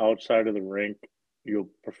out outside of the rink, you'll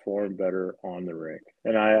perform better on the rink.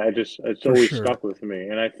 And it's For always sure. stuck with me.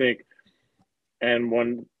 And I think, and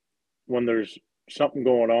when there's something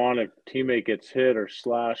going on, if a teammate gets hit or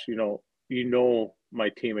slashed, my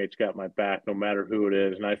teammate's got my back no matter who it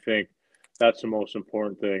is. And I think that's the most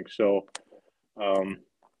important thing. So,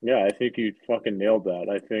 yeah, I think you fucking nailed that.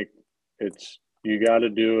 I think you got to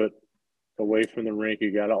do it away from the rink.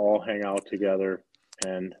 You got to all hang out together,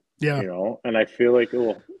 and Yeah. and I feel like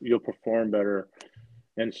you'll perform better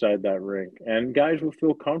inside that rink, and guys will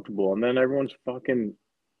feel comfortable, and then everyone's fucking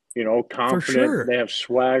For confident. sure. They have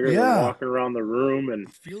swagger. They're Yeah. walking around the room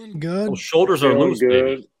and Feeling good. Those shoulders are feeling loose, baby.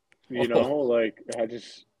 good. Like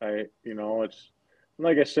it's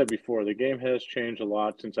like I said before, the game has changed a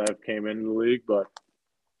lot since I've came into the league, but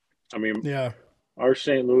I mean, Yeah. our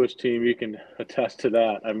St. Louis team, you can attest to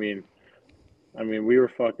that. We were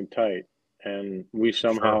fucking tight, and we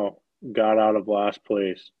Sure. somehow got out of last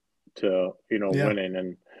place to Yeah. winning,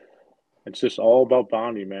 and it's just all about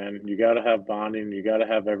bonding, man. You got to have bonding. You got to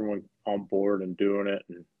have everyone on board and doing it,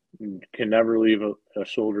 and you can never leave a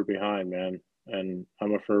soldier behind, man. And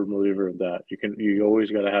I'm a firm believer of that. You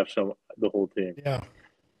always got to have the whole team. Yeah.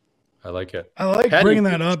 I like it. I like Patty, bringing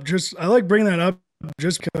that up. Just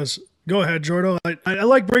because. Go ahead, Jordo. I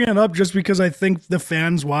like bringing it up just because I think the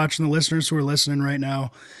fans watching, the listeners who are listening right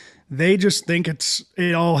now, they just think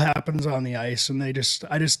it all happens on the ice, and I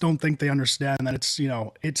just don't think they understand that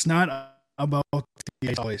it's not about the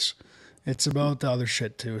ice always. It's about the other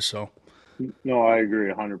shit too. So No, I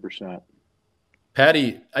agree 100%.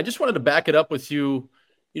 Patty, I just wanted to back it up with you.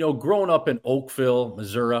 Growing up in Oakville,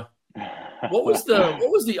 Missouri, what was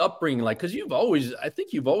the upbringing like? Because I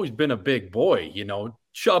think you've always been a big boy,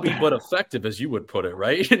 chubby but effective, as you would put it,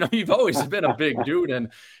 right? You've always been a big dude.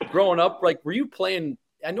 And growing up, like, were you playing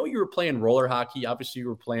I know you were playing roller hockey. Obviously, you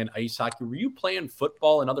were playing ice hockey. Were you playing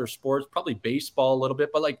football and other sports? Probably baseball a little bit.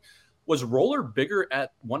 But like, was roller bigger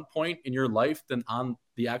at one point in your life than on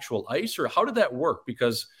the actual ice, or how did that work?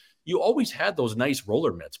 Because you always had those nice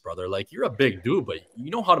roller mitts, brother. Like, you're a big dude, but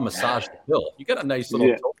you know how to massage the bill. You got a nice little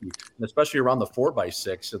Yeah. token, and especially around the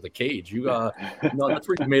 4x6 of the cage. You that's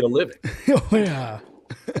where you made a living. Oh yeah.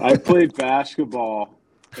 I played basketball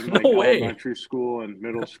in like No way. elementary school and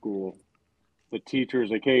middle school. The teacher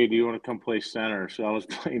was like, "Hey, do you want to come play center?" So I was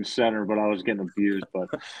playing center, but I was getting abused. But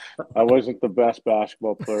I wasn't the best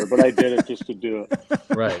basketball player, but I did it just to do it.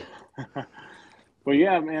 Right. But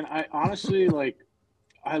yeah, man, I honestly like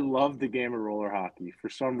I love the game of roller hockey. For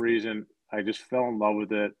some reason, I just fell in love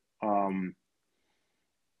with it.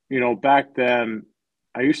 Back then,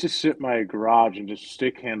 I used to sit in my garage and just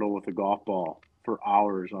stick handle with a golf ball for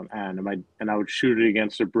hours on end, and I would shoot it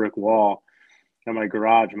against a brick wall in my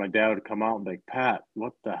garage. And my dad would come out and be like, "Pat,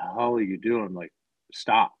 what the hell are you doing? Like,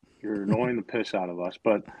 stop! You're annoying the piss out of us."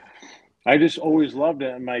 But I just always loved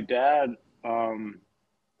it. And my dad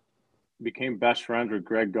became best friends with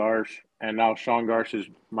Greg Garsh, and now Sean Garsh is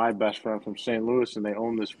my best friend from St. Louis, and they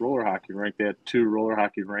own this roller hockey rink. They had 2 roller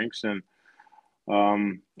hockey rinks, and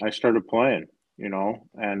I started playing,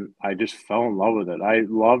 and I just fell in love with it. I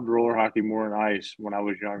loved roller hockey more than ice when I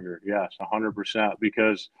was younger. Yes, 100%,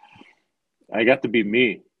 because I got to be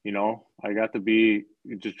me, I got to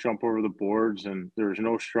just jump over the boards, and there was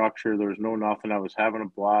no structure. There was no nothing. I was having a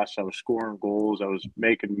blast. I was scoring goals. I was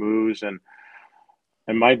making moves, and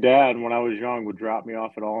my dad, when I was young, would drop me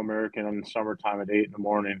off at All American in the summertime at 8 in the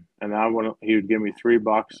morning, and he would give me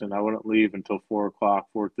 $3, and I wouldn't leave until 4:00,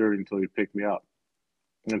 4:30, until he'd pick me up,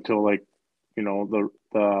 until the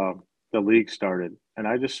league started, and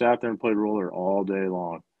I just sat there and played roller all day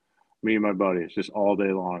long. Me and my buddies, just all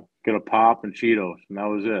day long. Get a pop and Cheetos, and that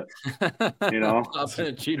was it. Pops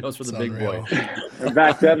and Cheetos for the big boy. And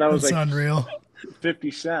back then, that was That's like unreal.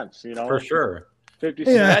 50 cents. For sure. 50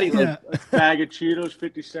 Yeah, cents, yeah. a bag of Cheetos,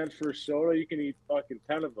 50 cents for a soda. You can eat fucking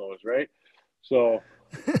 10 of those, right? So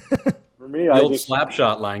for me, The old slap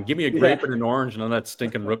shot line. Give me a grape and an orange and that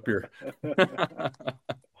stinking root beer. But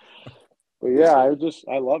yeah, I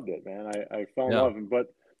loved it, man. I fell in love.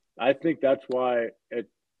 But I think that's why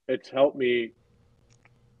it's helped me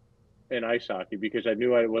in ice hockey, because I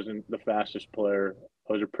knew I wasn't the fastest player.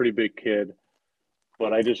 I was a pretty big kid,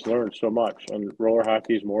 but I just learned so much. And roller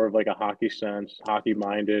hockey is more of like a hockey sense, hockey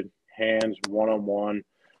minded, hands, one-on-one,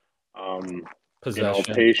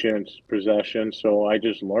 Possession. Patience, possession. So I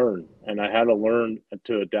just learned, and I had to learn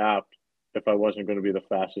to adapt if I wasn't going to be the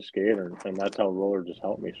fastest skater. And that's how roller just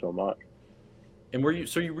helped me so much. And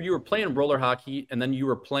you were playing roller hockey, and then you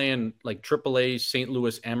were playing like AAA St.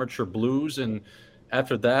 Louis Amateur Blues, and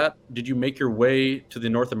after that, did you make your way to the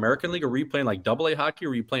North American League, or were you playing like AA hockey, or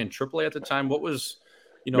were you playing AAA at the time? What was,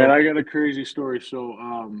 Man, I got a crazy story. So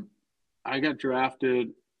I got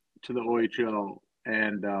drafted to the OHL,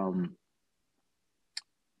 and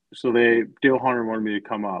so Dale Hunter wanted me to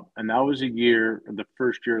come up, and that was the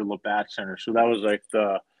first year of Labatt Center. So that was like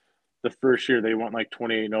the first year they went like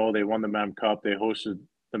 28-0. They won the Mem Cup. They hosted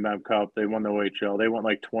the Mem Cup. They won the OHL. They went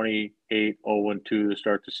like 28-0-2 to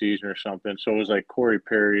start the season or something. So it was like Corey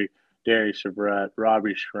Perry, Danny Sabrett,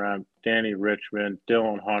 Robbie Schremp, Danny Richmond,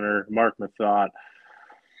 Dylan Hunter, Mark Mathot.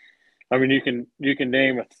 I mean, you can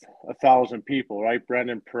name 1,000 people, right?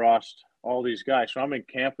 Brendan Prost, all these guys. So I'm in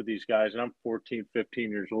camp with these guys, and I'm 14, 15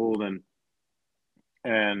 years old, and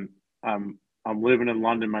I'm living in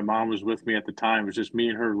London. My mom was with me at the time. It was just me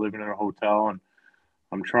and her living in a hotel, and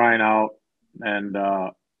I'm trying out. And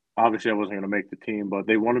obviously, I wasn't going to make the team, but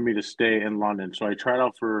they wanted me to stay in London. So I tried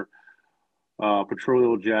out for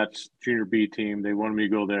Petroleum Jets Junior B team. They wanted me to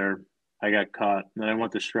go there. I got cut. And then I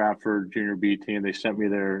went to Stratford Junior B team. They sent me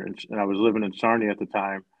there, and I was living in Sarnia at the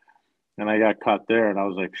time. And I got cut there, and I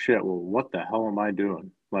was like, shit, well, what the hell am I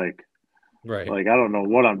doing? Like, right. Like, I don't know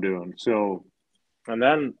what I'm doing. So, and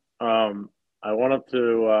then I went up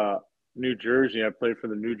to New Jersey. I played for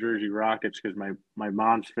the New Jersey Rockets because my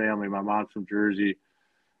mom's family, my mom's from Jersey,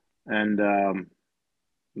 and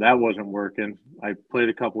that wasn't working. I played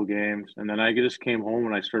a couple games, and then I just came home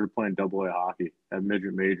and I started playing AA hockey at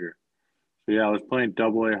midget major. So yeah, I was playing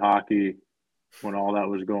AA hockey when all that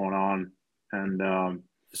was going on. And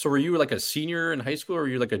so were you like a senior in high school, or were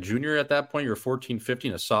you like a junior at that point? You were 14,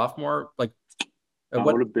 15, a sophomore? Like, I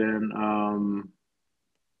would have been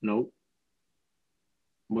nope.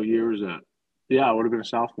 What year was that? Yeah, I would have been a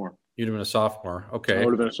sophomore. You'd have been a sophomore. Okay. I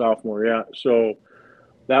would have been a sophomore, yeah. So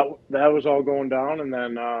that was all going down, and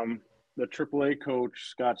then the AAA coach,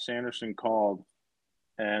 Scott Sanderson, called,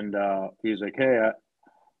 and he was like, hey,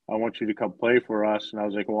 I want you to come play for us. And I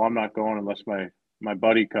was like, well, I'm not going unless my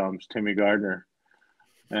buddy comes, Timmy Gardner.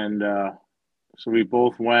 And so we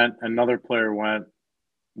both went. Another player went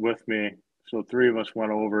with me. So 3 of us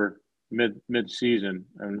went over mid-season,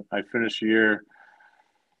 and I finished the year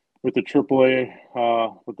with the AAA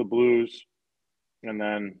with the Blues, and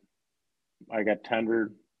then I got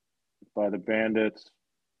tendered by the Bandits,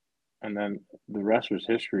 and then the rest was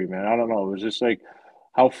history, man. I don't know. It was just like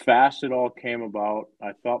how fast it all came about.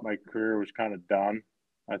 I thought my career was kind of done.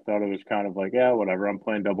 I thought it was kind of like, yeah, whatever. I'm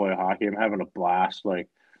playing AA hockey. I'm having a blast. Like,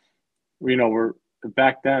 we're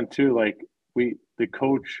back then too. Like the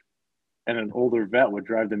coach and an older vet would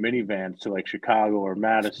drive the minivans to like Chicago or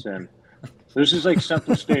Madison. This is like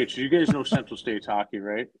Central States. You guys know Central States hockey,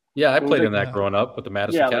 right? Yeah, I So played like, in that growing up with the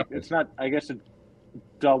Madison yeah, like Capitals. it's not. I guess it's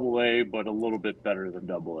AA, but a little bit better than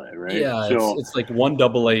AA, right? Yeah, so it's like one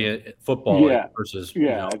AA football yeah, versus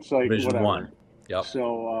it's like Division whatever. 1. Yep.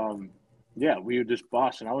 So yeah, we would just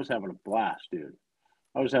bust, and I was having a blast, dude.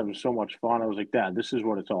 I was having so much fun. I was like, Dad, this is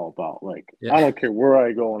what it's all about. Like, Yeah. I don't care where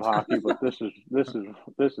I go in hockey, but this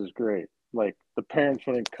is great. Like, the parents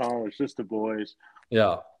wouldn't come; it's just the boys.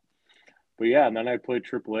 Yeah. But yeah, and then I played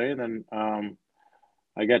AAA, and then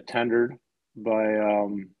I got tendered by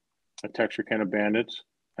a Texarkana Bandits,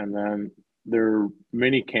 and then their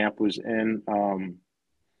mini camp was in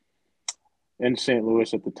St.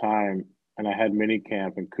 Louis at the time, and I had mini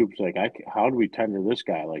camp, and Coop's like, how do we tender this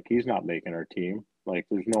guy? Like, he's not making our team. Like,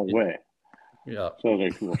 there's no way. Yeah. So I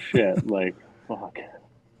was like, well, shit. Like, fuck.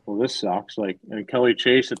 Well, this sucks. Like, and Kelly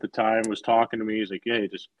Chase at the time was talking to me. He's like, hey,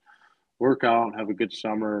 just work out, have a good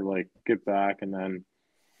summer, like, get back. And then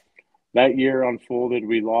that year unfolded.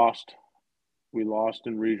 We lost in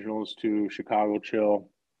regionals to Chicago Chill.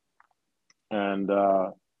 And,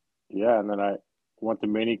 yeah, and then I went to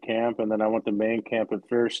mini camp, and then I went to main camp at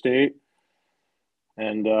Fair State,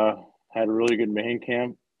 and had a really good main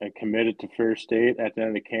camp. I committed to Fair State at the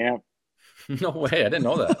end of camp. No way. I didn't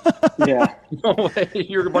know that. Yeah. No way.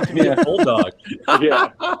 You're about to be a bulldog. Yeah.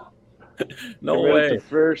 No committed way. to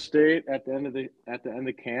Fair State at the end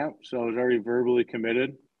of camp. So I was already verbally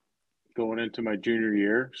committed going into my junior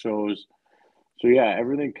year. So yeah,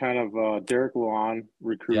 everything kind of Derek Luan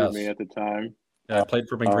recruited me at the time. Yeah, I played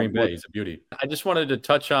for him in Green Bay. He's a beauty. I just wanted to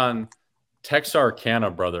touch on Texarkana,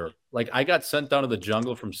 brother. Like, I got sent down to the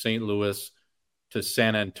jungle from St. Louis to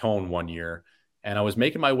San Antone one year, and I was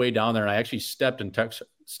making my way down there, and I actually stopped in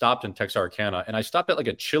Texarkana, and I stopped at like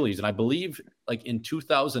a Chili's, and I believe like in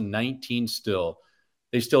 2019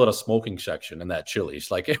 they still had a smoking section in that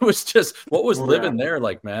Chili's. Like, it was just what was living there.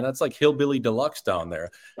 Like, man, that's like hillbilly deluxe down there.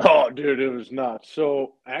 Oh, dude, it was nuts.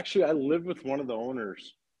 So actually, I lived with one of the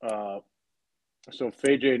owners. So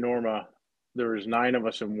J. Norma, there was 9 of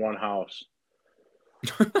us in one house.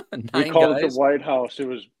 We called it the White House. It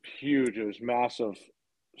was huge. It was massive.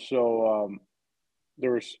 So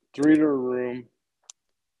there was 3 to a room,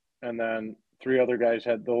 and then 3 other guys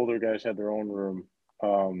the older guys had their own room.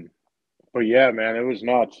 But yeah, man, it was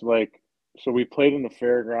nuts. Like, so we played in the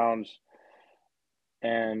fairgrounds,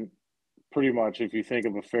 and pretty much if you think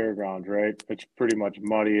of a fairground, right, it's pretty much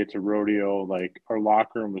muddy. It's a rodeo. Like, our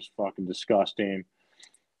locker room was fucking disgusting,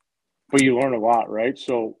 but you learn a lot, right?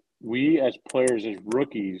 So we as players, as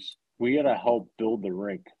rookies, we had to help build the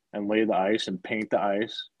rink and lay the ice and paint the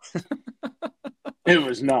ice. It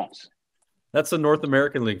was nuts. That's the North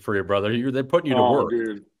American League for you, brother. They're putting you to work.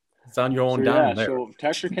 Dude. It's on your own down there. So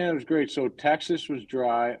Texarkana was great. So Texas was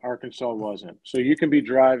dry. Arkansas wasn't. So you can be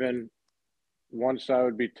driving. One side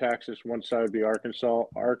would be Texas. One side would be Arkansas.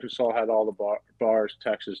 Arkansas had all the bars.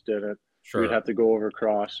 Texas didn't. Sure. We'd have to go over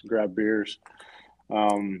across, grab beers.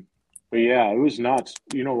 But yeah, it was nuts.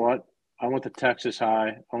 You know what? I went to Texas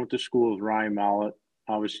High. I went to school with Ryan Mallett.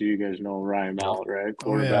 Obviously, you guys know Ryan Mallett, right?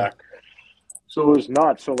 Quarterback. Oh, yeah. So it was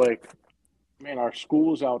nuts. So, like, man, our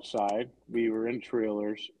school was outside. We were in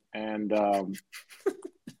trailers, and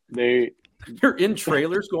You're in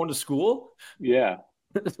trailers going to school? Yeah.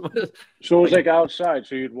 So it was like outside.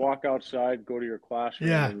 So you'd walk outside, go to your classroom,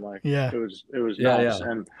 and it was nuts.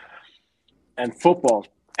 Yeah. And football's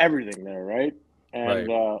everything there, right?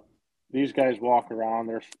 And these guys walk around.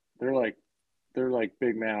 They're like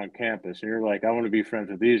big man on campus, and you're like, I want to be friends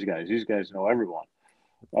with these guys. These guys know everyone.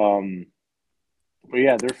 But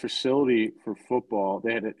yeah, their facility for football,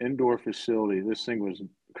 they had an indoor facility. This thing was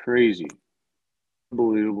crazy,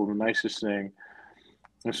 unbelievable, the nicest thing.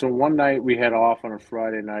 And so one night we had off on a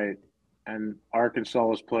Friday night, and Arkansas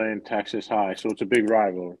was playing Texas High. So it's a big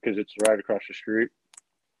rival because it's right across the street.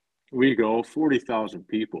 We go 40,000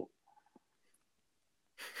 people.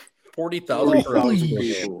 40,000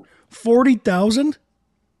 people. 40,000?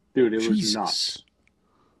 Dude, it was nuts.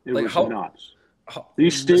 It Like was how nuts.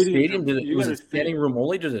 These the stadiums, stadium you was got it to standing think. room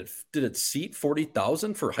only? Did it seat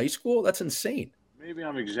 40,000 for high school? That's insane. Maybe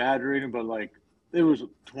I'm exaggerating, but like it was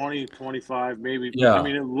 20, 25, maybe. I Yeah,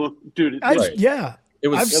 mean, it looked, dude. right. It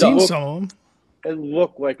was I've It seen stuffed. looked some of them. it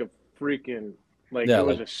looked like a freaking like Yeah, it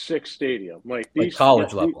was a sick stadium. Like like these,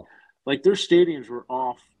 college level. like their stadiums were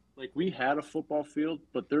off. Like we had a football field,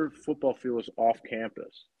 but their football field was off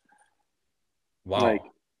campus. Like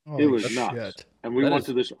Wow, it Holy was nuts. shit. And we that went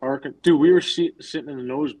to is this dude. We were sitting in the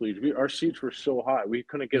nosebleeds. Our seats were so high we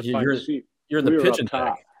couldn't find a you're seat. you're in the We were up pigeon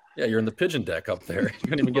deck. top. Yeah, you're in the pigeon deck up there. You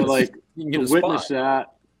can even But like you can to get a spot. witness that,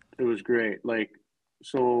 it was great. Like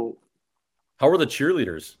so, How were the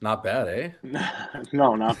cheerleaders? Not bad, eh?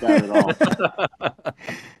 no, not bad at all.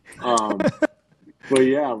 Um, but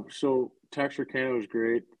yeah, so Texarkana was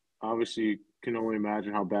great. Obviously, you can only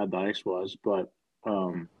imagine how bad the ice was. But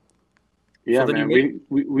So yeah, then you man, make.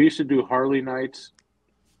 we used to do Harley nights.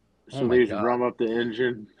 Oh So they my used to god. rum up the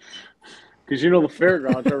engine because you know the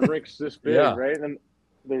fairgrounds are rinks this big, Yeah. right? And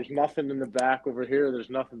there's nothing in the back over here. There's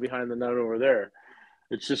nothing behind the net over there.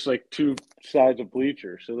 It's just like two sides of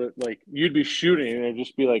bleachers. So that like you'd be shooting and there'd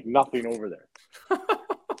just be like nothing over there.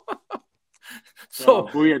 So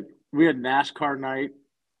We had NASCAR night,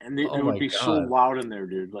 and oh it would my be so god, loud in there,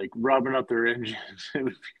 dude. Like rubbing up their engines, it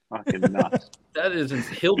would be fucking nuts, that is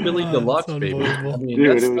hillbilly That's deluxe, baby. I unbelievable. mean,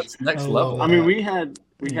 dude. It was. that's I next love level. I mean, that. we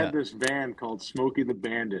Yeah. had this van called Smokey the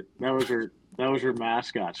Bandit. That was her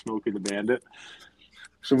mascot, Smokey the Bandit.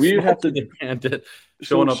 So we would have Smokey to. the Bandit So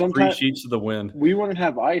showing up three sometimes sheets to the wind. we wouldn't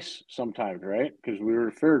have ice sometimes, right? Because we were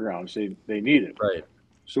at fairgrounds. They need it. Right.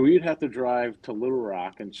 So we'd have to drive to Little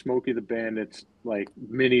Rock and Smokey the Bandit's like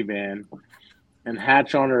minivan and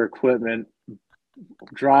hatch on our equipment,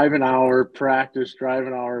 drive an hour, practice, drive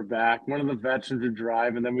an hour back. One of the veterans would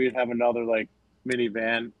drive, and then we'd have another like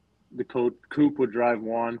minivan. The coupe would drive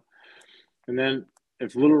one. And then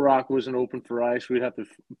if Little Rock wasn't open for ice, we'd have to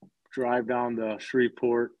drive down to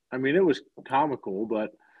Shreveport. I mean, it was comical,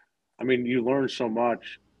 but I mean, you learn so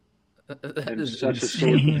much That in is such a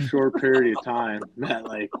insane. short period of time that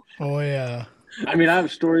like Oh yeah. I mean I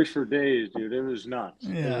have stories for days, dude. It was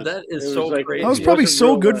nuts. Yeah. That It is was so like That was crazy. it probably wasn't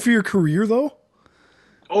so real good life. for your career though.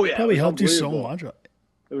 Oh yeah, it Probably was helped you so unbelievable. much.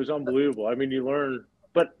 It was unbelievable. I mean, you learn,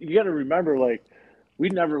 but you got to remember, like we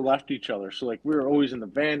never left each other. So like we were always in the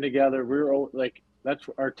van together. We were like that's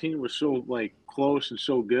our team was so like close and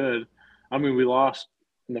so good. I mean, we lost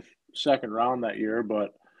in the second round that year,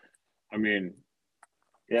 but I mean,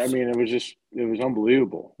 yeah, I mean, it was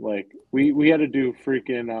unbelievable. Like we had to do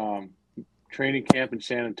freaking training camp in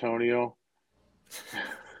San Antonio.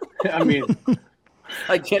 I mean,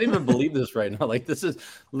 I can't even believe this right now. Like this is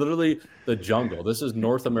literally the jungle. This is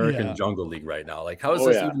North American Yeah. Jungle League right now. Like how is oh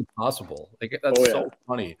this yeah, even possible? Like that's oh so yeah.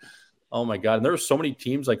 funny. Oh my god! And there are so many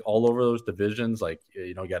teams like all over those divisions. Like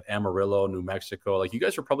you know, you got Amarillo, New Mexico. Like you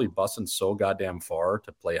guys are probably busting so goddamn far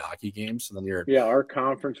to play hockey games, and then you're Yeah, our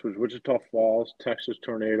conference was Wichita Falls, Texas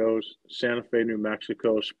Tornadoes, Santa Fe, New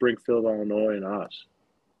Mexico, Springfield, Illinois, and us.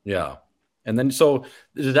 yeah. And then so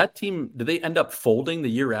did that team? Did they end up folding the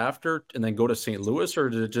year after and then go to St. Louis, or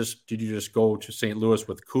did you just go to St. Louis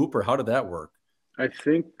with Coop, or how did that work? I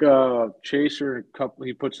think Chaser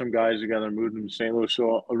he put some guys together and moved them to St. Louis.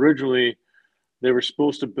 So originally they were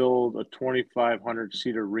supposed to build a 2,500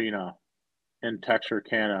 seat arena in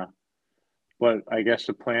Texarkana, but I guess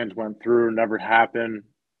the plans went through, never happened,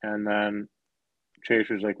 and then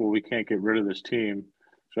Chaser's like, well, we can't get rid of this team,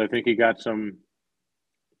 so I think he got some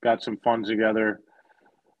funds together,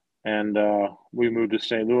 and we moved to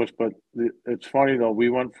St. Louis. But it's funny though, we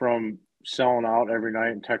went from selling out every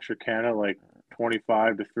night in Texarkana, like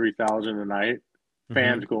 25 to 3,000 a night.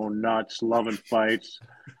 Fans going nuts, loving fights,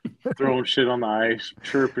 throwing shit on the ice,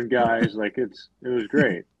 chirping guys. Like it was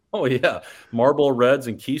great. Oh yeah, Marlboro Reds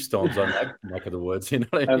and Keystones on that neck of the woods. You know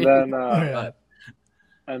what I And mean? then Oh, yeah.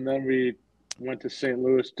 and then we went to St.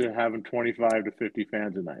 Louis to having 25 to 50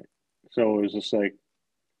 fans a night. So it was just like,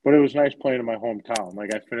 but it was nice playing in my hometown.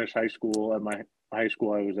 Like I finished high school at my high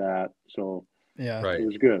school I was at, so Yeah. Right. it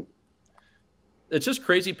was good. It's just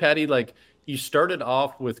crazy, Patty. Like you started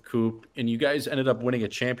off with Coop and you guys ended up winning a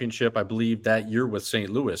championship, I believe, that year with St.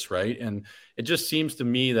 Louis, right? And it just seems to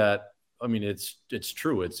me that, I mean, it's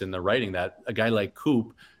true. It's in the writing that a guy like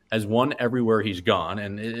Coop has won everywhere he's gone.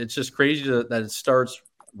 And it's just crazy that it starts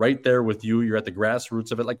right there with you. You're at the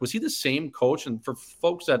grassroots of it. Like, was he the same coach? And for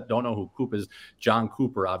folks that don't know who Coop is, John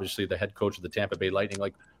Cooper, obviously the head coach of the Tampa Bay Lightning.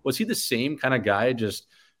 Like, was he the same kind of guy? Just,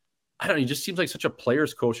 I don't know. He just seems like such a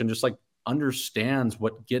player's coach and just like understands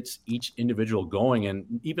what gets each individual going.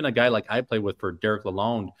 And even a guy like I played with for Derek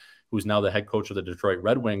Lalonde, who's now the head coach of the Detroit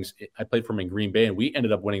Red Wings, I played for him in Green Bay, and we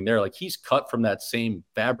ended up winning there. Like, he's cut from that same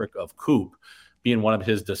fabric of Coop, being one of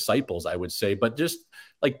his disciples, I would say. But just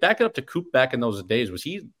like back it up to Coop back in those days, was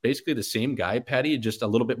he basically the same guy, Patty, just a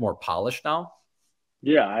little bit more polished now?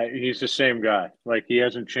 Yeah, he's the same guy. Like, he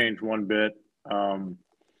hasn't changed one bit.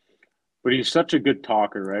 But he's such a good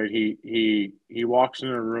talker, right? He walks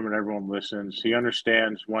into a room and everyone listens. He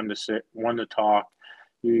understands when to sit, when to talk.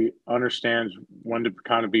 He understands when to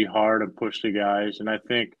kind of be hard and push the guys. And I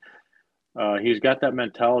think he's got that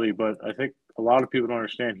mentality. But I think a lot of people don't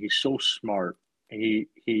understand. He's so smart.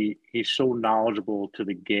 He's so knowledgeable to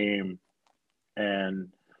the game, and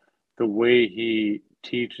the way he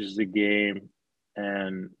teaches the game,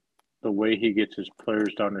 and the way he gets his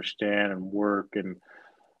players to understand and work,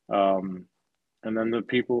 um, and then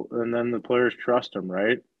the players trust him,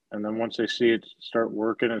 right? And then once they see it start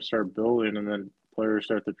working and start building, and then players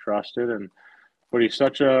start to trust it. But he's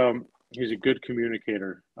a good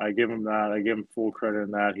communicator. I give him that. I give him full credit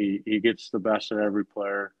in that. He gets the best of every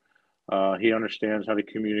player. He understands how to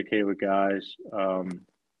communicate with guys.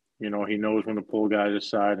 He knows when to pull guys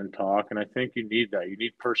aside and talk. And I think you need that. You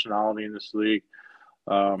need personality in this league.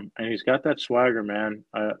 And he's got that swagger, man.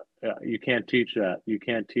 You can't teach that. You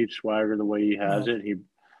can't teach swagger the way he has it.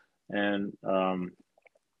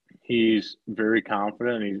 He's very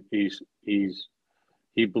confident.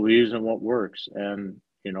 He believes in what works. And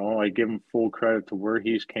I give him full credit to where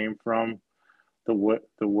he's came from, to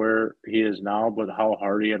where he is now, but how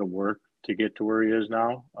hard he had to work to get to where he is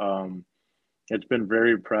now. It's been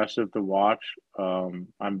very impressive to watch.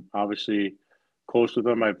 I'm obviously close with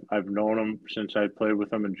him. I've known him since I played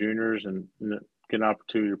with him in juniors, and get an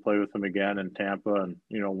opportunity to play with him again in Tampa, and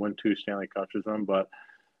win 2 Stanley Cups with him. But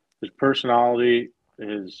his personality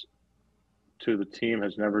to the team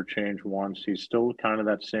has never changed once. He's still kind of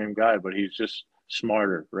that same guy, but he's just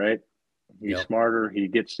smarter, right? He's smarter. He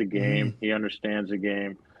gets the game. He understands the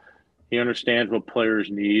game. He understands what players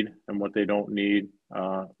need and what they don't need.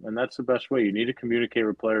 And that's the best way. You need to communicate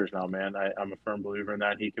with players now, man. I'm a firm believer in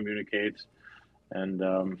that. He communicates. And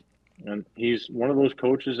he's one of those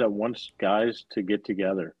coaches that wants guys to get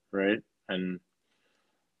together, right? And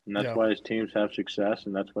that's why his teams have success,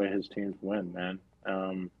 and that's why his teams win, man.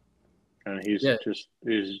 And he's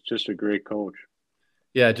just a great coach.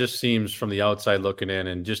 Yeah, it just seems from the outside looking in,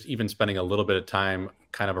 and just even spending a little bit of time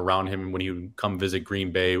kind of around him when he would come visit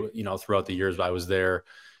Green Bay, throughout the years I was there,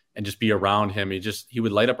 and just be around him. He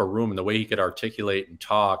would light up a room, and the way he could articulate and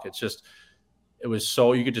talk, it was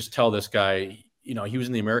so, you could just tell this guy, he was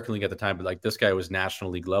in the American League at the time, but like, this guy was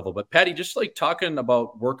National League level. But Patty, just like talking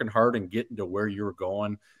about working hard and getting to where you were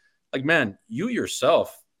going, like, man, you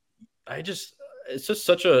yourself, it's just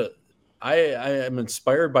such I am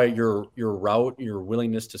inspired by your route, your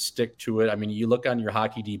willingness to stick to it. I mean, you look on your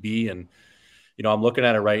hockey DB, and I'm looking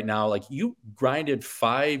at it right now. Like, you grinded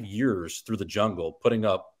 5 years through the jungle, putting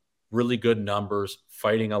up really good numbers,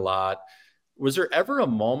 fighting a lot. Was there ever a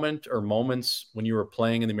moment or moments when you were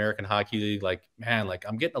playing in the American Hockey League, like, man, like,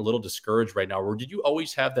 I'm getting a little discouraged right now? Or did you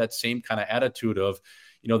always have that same kind of attitude of,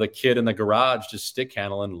 the kid in the garage just stick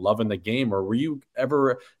handling, loving the game? Or were you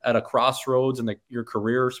ever at a crossroads in your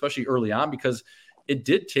career, especially early on? Because it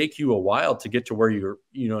did take you a while to get to where you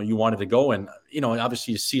wanted to go. And,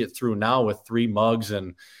 obviously you see it through now with 3 mugs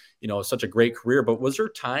and, such a great career. But was there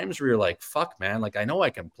times where you're like, fuck, man, like, I know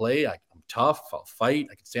I can play. I'm tough. I'll fight.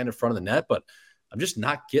 I can stand in front of the net, but I'm just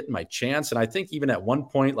not getting my chance. And I think even at one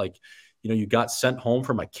point, like, you got sent home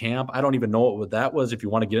from a camp. I don't even know what that was, if you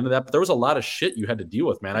want to get into that, but there was a lot of shit you had to deal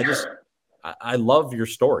with, man. I love your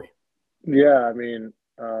story. Yeah. I mean,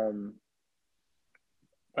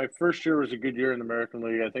 my first year was a good year in the American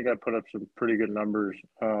League. I think I put up some pretty good numbers.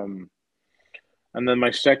 And then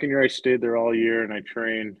my second year, I stayed there all year and I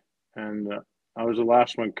trained, and I was the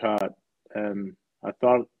last one cut, and I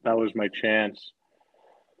thought that was my chance.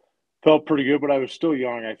 Felt pretty good, but I was still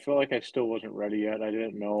young. I felt like I still wasn't ready yet. I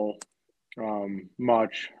didn't know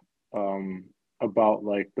much about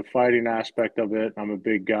like the fighting aspect of it. I'm a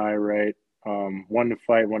big guy, right? When to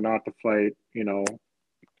fight, when not to fight,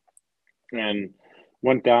 and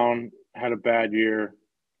went down, had a bad year,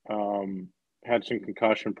 had some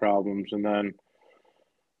concussion problems, and then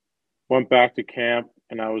went back to camp,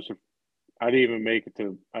 and I didn't even make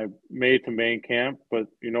it I made it to main camp, but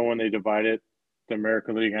when they divide it, the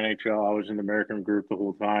American League, NHL, I was in the American group the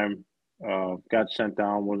whole time. Got sent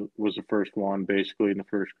down, was the first one basically in the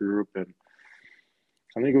first group, and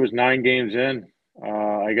I think it was 9 games in,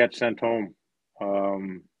 I got sent home.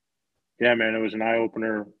 Yeah, man, it was an eye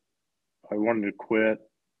opener. I wanted to quit.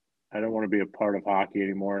 I don't want to be a part of hockey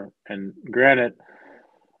anymore. And granted,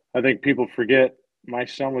 I think people forget my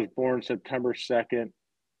son was born September 2nd.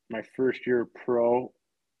 My first year pro,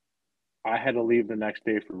 I had to leave the next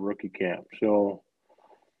day for rookie camp. So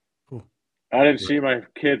Cool. I didn't see my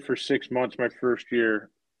kid for 6 months my first year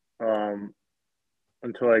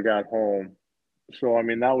until I got home. So, I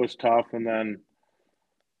mean, that was tough. And then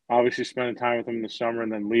obviously spending time with him in the summer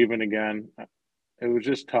and then leaving again. It was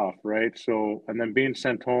just tough, right? So, and then being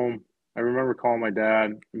sent home, I remember calling my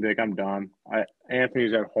dad and be like, I'm done.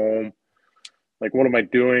 Anthony's at home. Like, what am I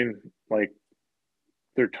doing? Like,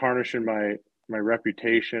 they're tarnishing my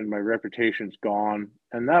reputation. My reputation's gone.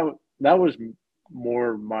 And that was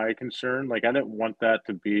more my concern. Like, I didn't want that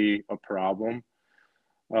to be a problem.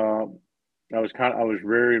 I was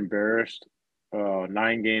very embarrassed.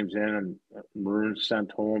 9 games in, and Maroon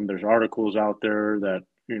sent home. There's articles out there that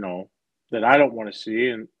that I don't want to see,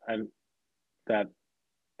 and that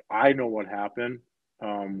I know what happened.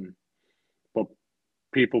 But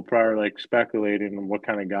people probably like speculating on what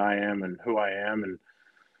kind of guy I am and who I am,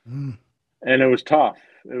 and it was tough.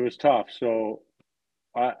 It was tough. So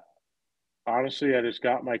I honestly, I just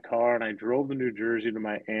got my car and I drove to New Jersey to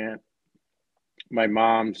my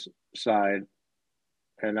mom's side,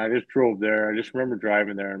 and I just drove there. I just remember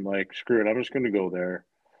driving there and like, screw it, I'm just going to go there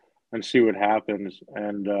and see what happens.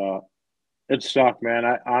 And it sucked, man.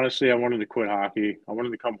 I wanted to quit hockey. I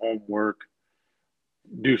wanted to come home, work,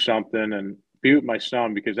 do something, and be with my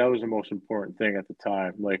son because that was the most important thing at the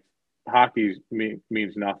time. Like, hockey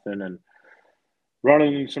means nothing, and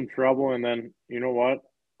running in some trouble. And then, you know what?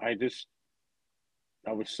 I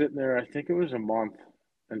was sitting there, I think it was a month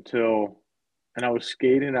and I was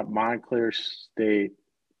skating at Montclair State.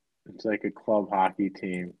 It's like a club hockey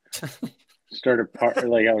team. I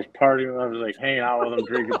was partying. I was like hanging out with them,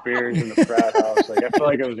 drinking beers in the frat house. Like, I feel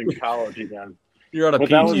like I was in college again. You're on a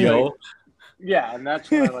PTO. Like, yeah, and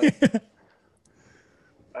that's when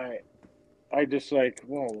I just like,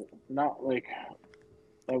 well, not like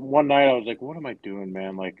one night I was like, what am I doing,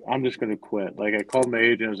 man? Like, I'm just gonna quit. Like, I called my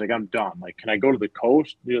agent. I was like, I'm done. Like, can I go to the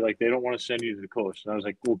coast? They're like, they don't want to send you to the coast. And I was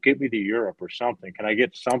like, well, get me to Europe or something. Can I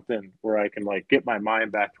get something where I can like get my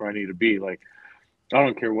mind back to where I need to be? Like, I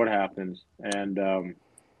don't care what happens. And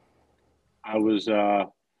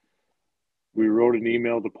we wrote an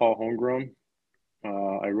email to Paul Holmgren.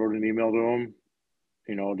 I wrote an email to him,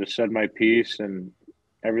 just said my piece and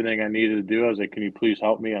everything I needed to do. I was like, can you please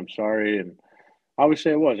help me? I'm sorry. And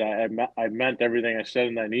obviously I was. I meant everything I said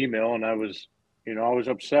in that email, and I was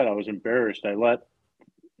upset. I was embarrassed. I let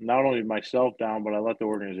not only myself down, but I let the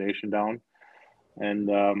organization down.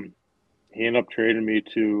 And he ended up trading me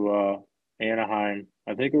to Anaheim.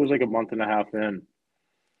 I think it was like a month and a half in.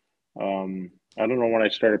 I don't know when I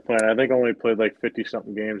started playing. I think I only played like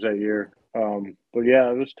 50-something games that year. But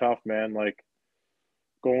yeah, it was tough, man. Like,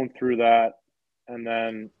 going through that, and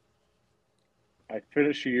then I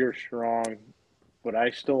finished a year strong, but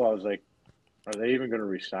I was like, are they even going to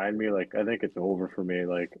re-sign me? Like, I think it's over for me.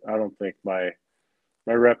 Like, I don't think my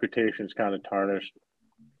reputation's kind of tarnished.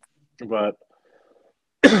 But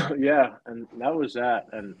yeah, and that was that.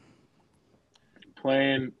 And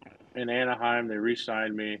playing in Anaheim, they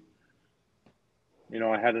re-signed me.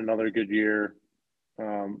 I had another good year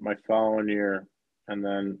my following year, and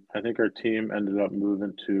then I think our team ended up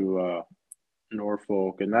moving to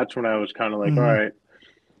Norfolk, and that's when I was kind of like, all right,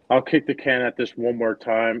 I'll kick the can at this one more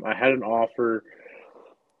time. I had an offer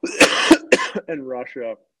in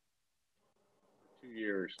Russia 2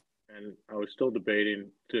 years, and I was still debating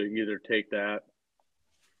to either take that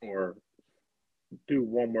or do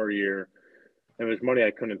one more year. And it was money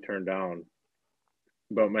I couldn't turn down.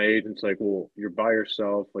 But my agent's like, well, you're by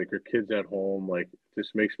yourself, like your kid's at home, like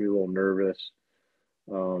this makes me a little nervous.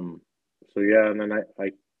 So yeah, and then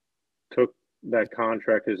I took that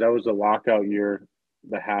contract because that was the lockout year,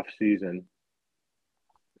 the half season.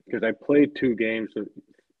 Because I played 2 games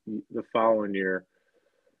the following year.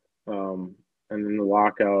 And then the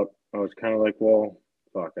lockout, I was kind of like, well,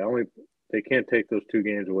 fuck, they can't take those 2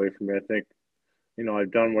 games away from me. I think,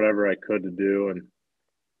 I've done whatever I could to do, and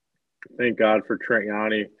thank God for Trent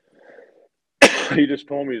Yanni. He just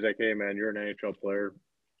told me, he's like, hey, man, you're an NHL player.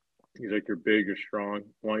 He's like, you're big, you're strong.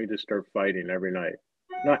 Why don't you just start fighting every night?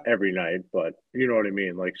 Not every night, but you know what I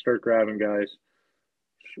mean? Like, start grabbing guys,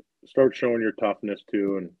 start showing your toughness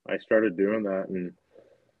too. And I started doing that. And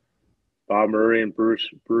Bob Murray and Bruce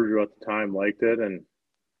Bourgeois at the time liked it and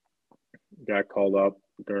got called up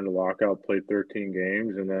during the lockout, played 13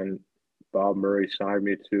 games. And then Bob Murray signed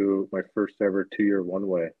me to my first ever 2-year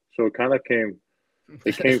one-way. So it kind of came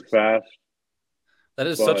fast. That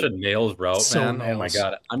is such a nails route, man. Nails. Oh my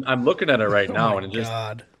God. I'm looking at it right now, and it just,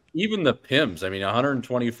 God. even the pims, I mean,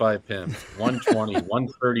 125 pims, 120,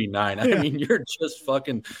 139. I mean, you're just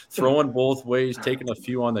fucking throwing both ways, taking a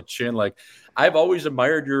few on the chin. Like, I've always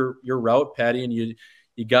admired your route, Patty, and you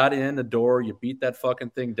got in the door, you beat that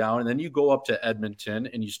fucking thing down, and then you go up to Edmonton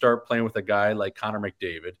and you start playing with a guy like Connor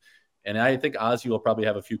McDavid. And I think Ozzy will probably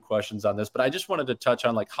have a few questions on this, but I just wanted to touch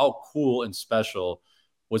on like how cool and special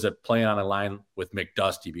was it playing on a line with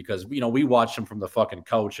McDusty? Because, you know, we watched him from the fucking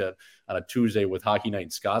couch on a Tuesday with Hockey Night in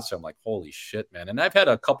Scottsdale. So I'm like, holy shit, man. And I've had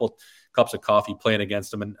a couple cups of coffee playing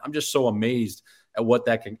against him, and I'm just so amazed at what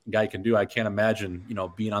that guy can do. I can't imagine, you know,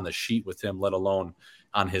 being on the sheet with him, let alone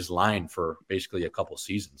on his line for basically a couple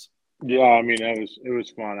seasons. Yeah, I mean, it was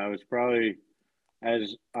fun. I was probably,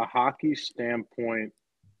 as a hockey standpoint,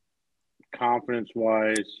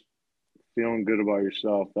 confidence-wise, feeling good about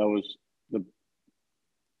yourself, that was the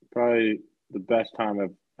probably the best time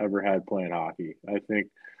I've ever had playing hockey. I think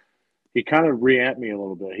he kind of re-amped me a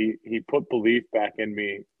little bit. He put belief back in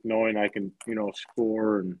me, knowing I can, you know,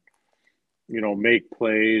 score and, you know, make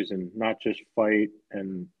plays and not just fight.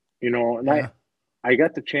 And, you know, and I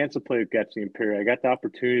got the chance to play with Getzy and Perry. I got the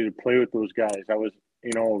opportunity to play with those guys. I was,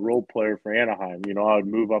 you know, a role player for Anaheim. You know, I would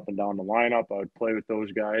move up and down the lineup. I would play with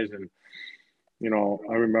those guys. And, you know,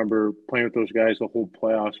 I remember playing with those guys the whole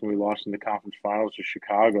playoffs when we lost in the conference finals to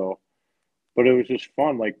Chicago. But it was just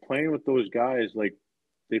fun, like playing with those guys. Like,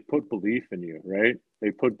 they put belief in you, right? They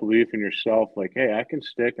put belief in yourself. Like, hey, I can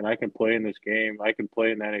stick and I can play in this game. I can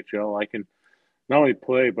play in the NHL. I can not only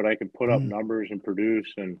play, but I can put up numbers and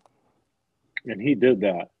produce. And he did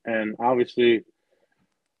that. And obviously,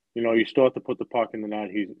 you know, you still have to put the puck in the net.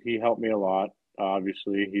 He helped me a lot.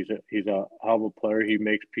 Obviously, he's a hell of a player. He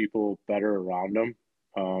makes people better around him.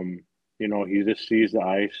 You know, he just sees the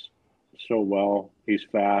ice so well. He's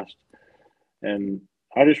fast. And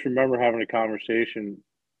I just remember having a conversation,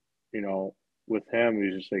 you know, with him.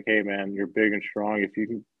 He's just like, hey, man, you're big and strong. If you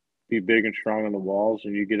can be big and strong on the walls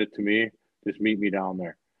and you get it to me, just meet me down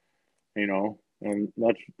there, you know. And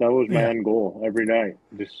that was my end goal every night.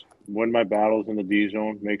 Just win my battles in the D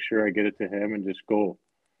zone, make sure I get it to him, and just go.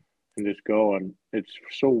 And it's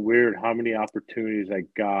so weird how many opportunities I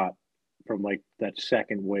got from like that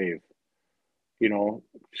second wave, you know,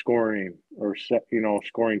 scoring or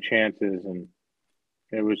scoring chances. And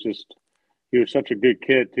it was just, he was such a good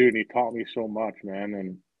kid too, and he taught me so much, man.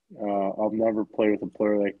 And I'll never play with a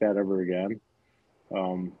player like that ever again.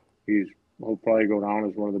 He'll probably go down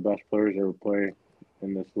as one of the best players ever play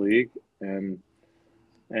in this league, and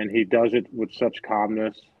he does it with such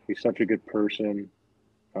calmness. He's such a good person.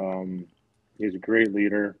 He's a great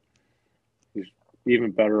leader. He's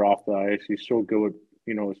even better off the ice. He's so good with,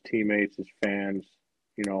 you know, his teammates, his fans.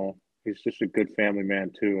 You know, he's just a good family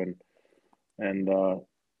man too. And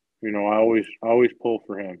you know, I always pull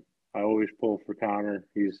for him. I always pull for Connor.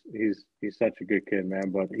 He's such a good kid, man.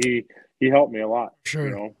 But he helped me a lot. Sure.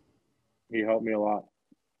 You know, he helped me a lot.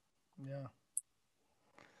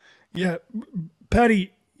 Yeah,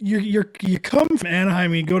 Patty, you come from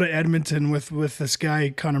Anaheim, you go to Edmonton with this guy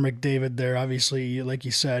Connor McDavid there. Obviously, like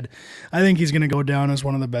you said, I think he's going to go down as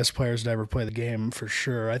one of the best players to ever play the game for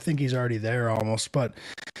sure. I think he's already there almost. But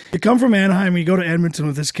you come from Anaheim, you go to Edmonton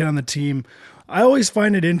with this kid on the team. I always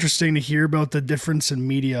find it interesting to hear about the difference in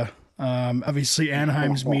media. Obviously,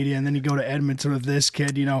 Anaheim's media, and then you go to Edmonton with this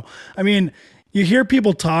kid. You know, I mean, you hear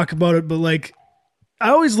people talk about it, but like, I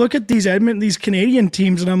always look at these Canadian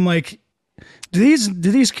teams, and I'm like, do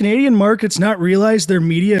these Canadian markets not realize their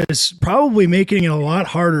media is probably making it a lot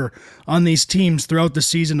harder on these teams throughout the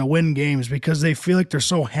season to win games because they feel like they're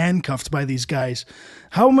so handcuffed by these guys?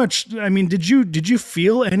 How much? I mean, did you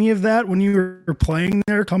feel any of that when you were playing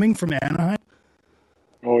there, coming from Anaheim?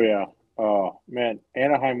 Oh yeah, man,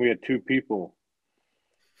 Anaheim. We had two people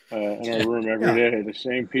in our room every day, the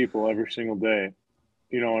same people every single day.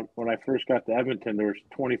 You know, when I first got to Edmonton, there was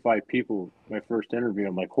 25 people. My first interview,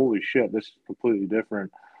 I'm like, holy shit, this is completely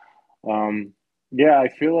different. Yeah, I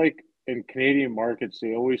feel like in Canadian markets,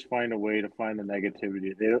 they always find a way to find the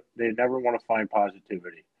negativity. They never want to find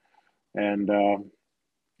positivity. And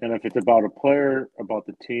if it's about a player, about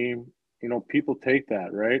the team, you know, people take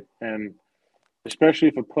that, right? And especially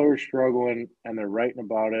if a player's struggling and they're writing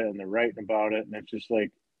about it, and it's just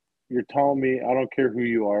like, you're telling me, I don't care who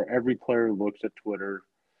you are, every player looks at Twitter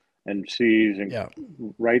and sees and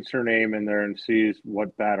writes her name in there and sees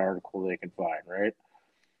what bad article they can find, right?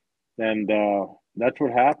 And that's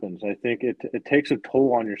what happens. I think it takes a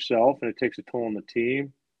toll on yourself, and it takes a toll on the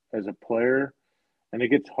team as a player, and it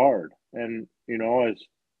gets hard. And, you know, as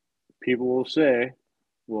people will say,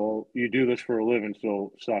 well, you do this for a living,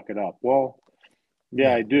 so suck it up. Well,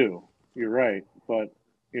 yeah, I do. You're right. But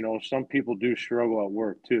you know, some people do struggle at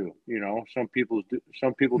work too. You know, some people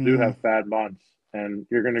do have bad months, and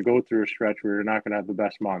you're going to go through a stretch where you're not going to have the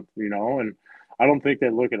best month. You know, and I don't think they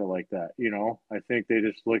look at it like that. You know, I think they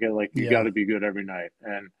just look at it like you got to be good every night.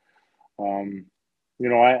 And you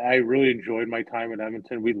know, I really enjoyed my time at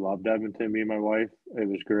Edmonton. We loved Edmonton, me and my wife. It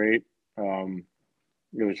was great.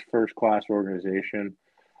 It was first class organization.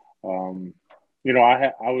 You know,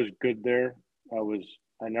 I was good there.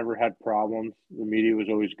 I never had problems. The media was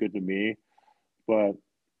always good to me. But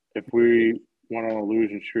if we went on a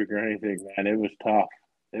losing streak or anything, man, it was tough.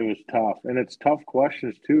 It was tough. And it's tough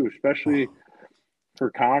questions too, especially for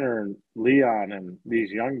Connor and Leon and these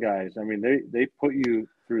young guys. I mean, they put you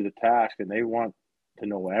through the task and they want to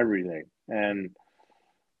know everything. And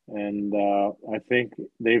I think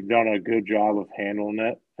they've done a good job of handling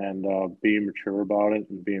it and being mature about it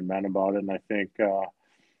and being men about it. And I think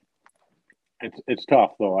it's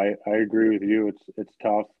tough though. I agree with you. It's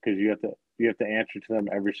tough because you have to answer to them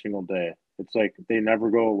every single day. It's like they never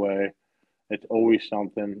go away. It's always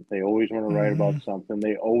something. They always want to write about something.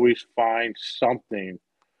 They always find something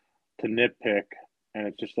to nitpick, and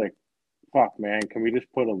it's just like, fuck, man, can we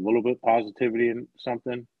just put a little bit positivity in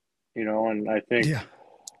something, you know? And I think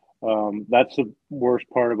that's the worst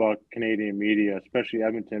part about Canadian media, especially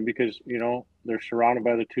Edmonton, because, you know, they're surrounded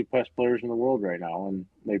by the two best players in the world right now, and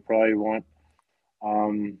they probably want,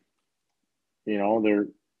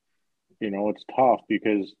 you know, it's tough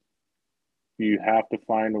because you have to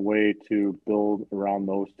find a way to build around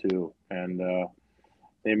those two, and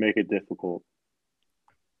they make it difficult.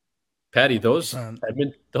 Patty, those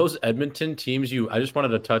Edmonton teams, I just wanted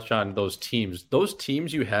to touch on those teams. Those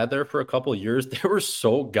teams you had there for a couple of years, they were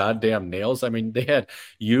so goddamn nails. I mean, they had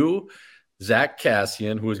you, Zach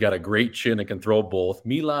Kassian, who's got a great chin and can throw both,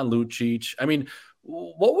 Milan Lucic. I mean,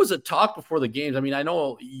 what was the talk before the games? I mean, I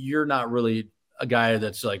know you're not really a guy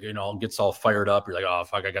that's like, you know, gets all fired up. You're like, oh,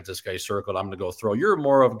 fuck, I got this guy circled. I'm going to go throw. You're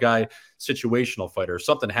more of a guy, situational fighter. If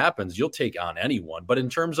something happens, you'll take on anyone. But in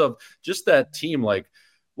terms of just that team, like,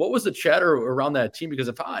 what was the chatter around that team? Because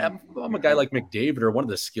if I'm a guy like McDavid or one of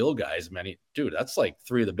the skill guys, man, dude, that's like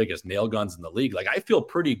three of the biggest nail guns in the league. Like, I feel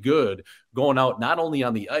pretty good going out, not only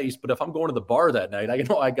on the ice, but if I'm going to the bar that night, I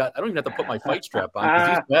don't even have to put my fight strap on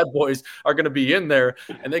because these bad boys are going to be in there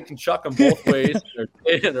and they can chuck them both ways.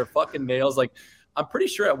 They're fucking nails. Like, I'm pretty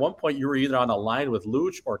sure at one point you were either on a line with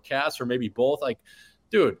Luch or Cass or maybe both. Like,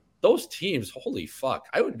 dude, those teams, holy fuck,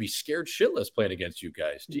 I would be scared shitless playing against you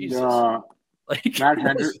guys. Jesus. Like, Matt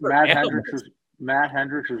Hendricks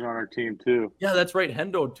was on our team too. Yeah, that's right,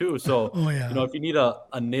 Hendo too. So, you know, if you need a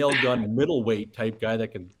nail gun middleweight type guy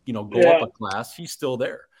that can, you know, go up a class, he's still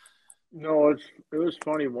there. No, it was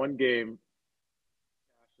funny. One game,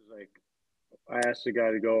 like, I asked the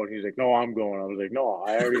guy to go, and he's like, "No, I'm going." I was like, "No,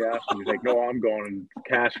 I already asked him." He's like, "No, I'm going." And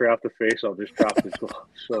Cass right off the face, I'll just drop his glove.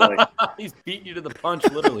 So like, he's beating you to the punch,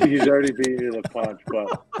 literally. He's already beating you to the punch,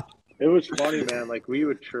 but it was funny, man. Like, we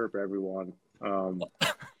would chirp everyone.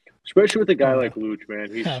 Especially with a guy like Luch,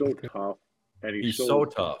 man. He's so tough, and he's so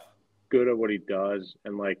tough, good at what he does,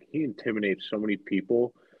 and like, he intimidates so many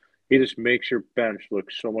people. He just makes your bench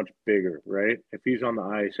look so much bigger, right? If he's on the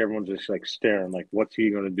ice, everyone's just like staring, like, what's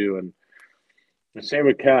he going to do? And the same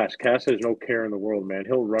with Cass. Cass has no care in the world, man.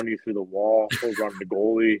 He'll run you through the wall. He'll run the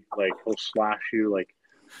goalie. Like, he'll slash you. Like,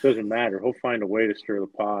 it doesn't matter. He'll find a way to stir the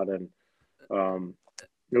pot. And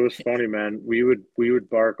it was funny, man. We would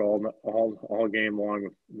bark all game long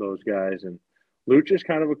with those guys. And Luch is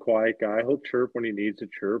kind of a quiet guy. He'll chirp when he needs to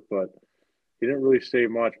chirp, but he didn't really say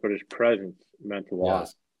much. But his presence meant a lot.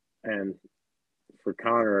 Yes. And for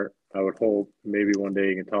Connor, I would hope maybe one day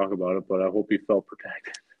you can talk about it, but I hope he felt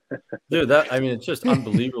protected. Dude, it's just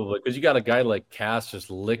unbelievable because you got a guy like Cass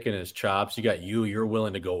just licking his chops. You got you're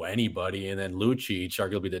willing to go anybody. And then Lucic,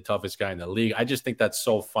 arguably the toughest guy in the league. I just think that's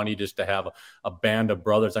so funny just to have a band of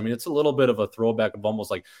brothers. I mean, it's a little bit of a throwback of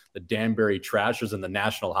almost like the Danbury Trashers in the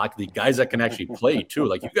National Hockey League, guys that can actually play too.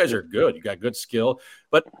 Like, you guys are good. You got good skill.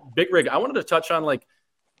 But Big Rig, I wanted to touch on, like,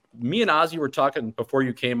 me and Ozzy were talking before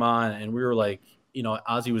you came on, and we were like, you know,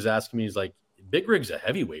 Ozzy was asking me, he's like, Big Rig's a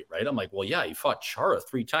heavyweight, right? I'm like, well, yeah, he fought Chara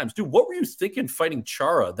 3 times. Dude, what were you thinking fighting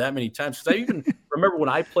Chara that many times? Because I even remember when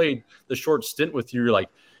I played the short stint with you, you're like,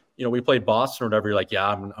 you know, we played Boston or whatever. You're like, yeah,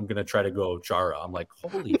 I'm going to try to go Chara. I'm like,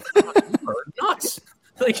 holy fuck, you are nuts.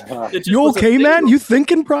 Like, you okay, man? You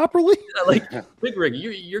thinking properly? Yeah, like, Big Rig,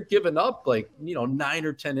 you're giving up, like, you know, 9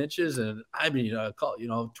 or 10 inches. And I mean, you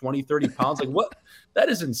know, 20, 30 pounds. Like, what? That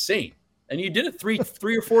is insane. And you did it three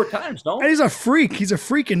or 4 times, no? And he's a freak. He's a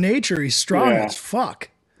freak in nature. He's strong as fuck.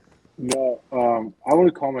 No, I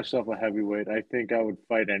wouldn't call myself a heavyweight. I think I would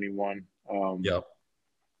fight anyone.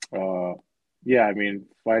 yeah, I mean,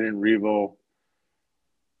 fighting Revo,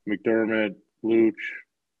 McDermott, Luch,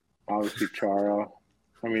 obviously Chara.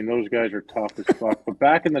 I mean, those guys are tough as fuck. But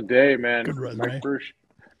back in the day, man, Good resume.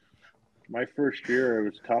 my first year, it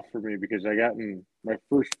was tough for me because I got in my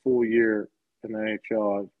first full year in the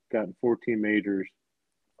NHL. I got in 14 majors,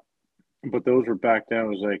 but those were back then. It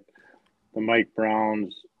was like the Mike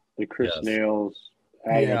Browns, the Chris Yes. Nails,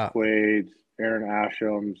 Adam Yeah. McQuaid's, Aaron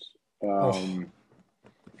Ashams, Oh,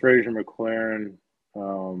 Fraser McLaren,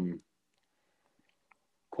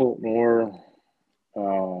 Colt Moore.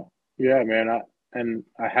 Yeah, man.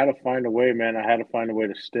 I had to find a way, man. I had to find a way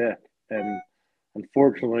to stick, and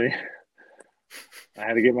unfortunately, I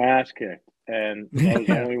had to get my ass kicked, and that was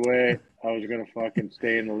the yeah. only way I was gonna fucking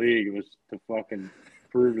stay in the league. It was to fucking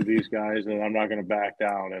prove to these guys that I'm not gonna back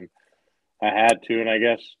down, and I had to. And I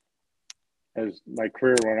guess as my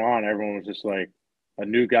career went on, everyone was just like, a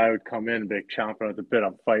new guy would come in, big chomping at the bit.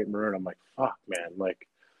 I'm fighting Maroon. I'm like, fuck, man, like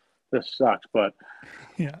this sucks. But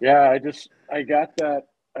Yeah. yeah, I got that.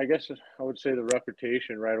 I guess I would say the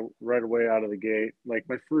reputation right away out of the gate. Like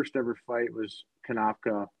my first ever fight was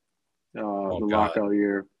Kanopka, Oh the God. lockout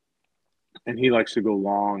year, and he likes to go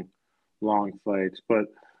long fights. But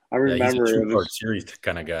I Yeah, he's a remember it two-part was, series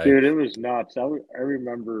kind of guy. dude, it was nuts. I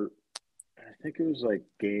remember, I think it was like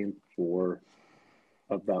game 4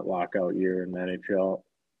 of that lockout year in the NHL,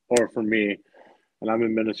 or for me, and I'm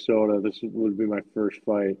in Minnesota. Would be my first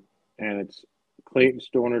fight, and it's Clayton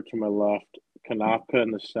Stoner to my left, Kanopka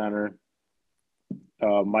in the center,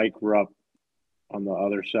 Mike Rupp on the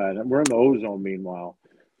other side. And we're in the ozone meanwhile,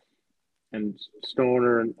 and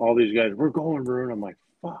Stoner and all these guys, we're going Maroon. I'm like,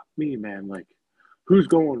 fuck me, man. Like, who's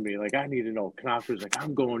going to me? Like, I need to know. Kanopka's like,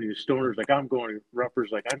 I'm going to you. Stoner's like, I'm going to you.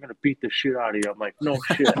 Rupper's like, I'm going to beat the shit out of you. I'm like, no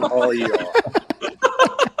shit, all y'all.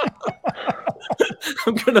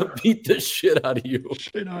 I'm gonna beat the shit out of you.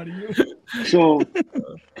 Shit out of you. So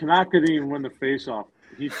Kanaka didn't even win the face-off.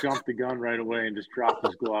 He jumped the gun right away and just dropped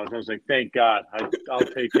his gloves. I was like, thank God. I'll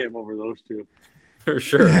take him over those two. For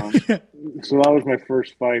sure. So that was my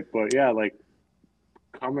first fight. But yeah, like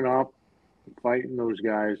coming up, fighting those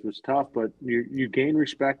guys was tough. But you gain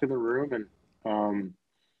respect in the room, and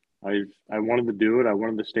I wanted to do it. I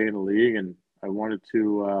wanted to stay in the league, and I wanted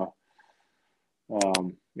to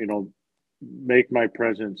you know, make my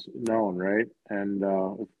presence known, right? And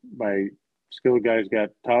if my skilled guys got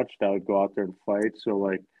touched, I would go out there and fight. So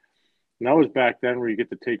like, and that was back then where you get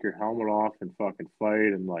to take your helmet off and fucking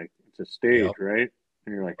fight, and like it's a stage, Yep. right?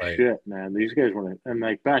 And you're like, Right. shit, man, these guys want to, and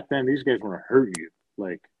like back then, these guys want to hurt you,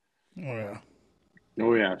 like, Oh yeah.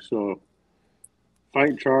 oh yeah. So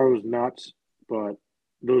fighting Char was nuts, but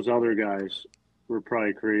those other guys were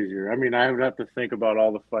probably crazier. I mean, I would have to think about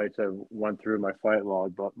all the fights I went through in my fight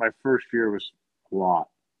log, but my first year was a lot,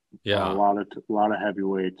 Yeah. a lot of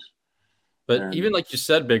heavyweights. But even And like you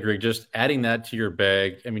said, Big Rig, just adding that to your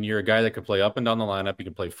bag. I mean, you're a guy that can play up and down the lineup. You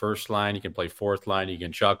can play first line. You can play fourth line. You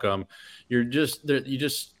can chuck them. You're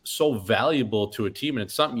just so valuable to a team, and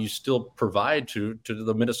it's something you still provide to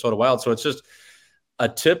the Minnesota Wild. So it's just a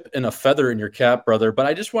tip and a feather in your cap, brother. But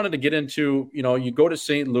I just wanted to get into, you go to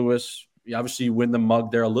St. Louis. You obviously win the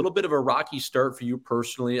mug there. A little bit of a rocky start for you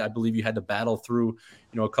personally. I believe you had to battle through,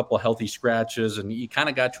 a couple of healthy scratches, and you kind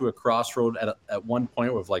of got to a crossroad at one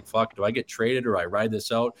point with like, fuck, do I get traded or I ride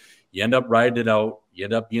this out? You end up riding it out. You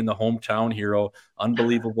end up being the hometown hero.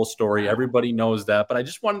 Unbelievable story. Everybody knows that. But I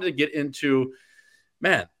just wanted to get into,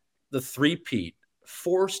 man, the three-peat.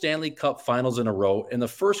 4 Stanley Cup finals in a row. And the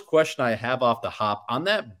first question I have off the hop on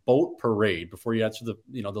that boat parade, before you answer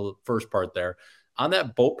the first part there, on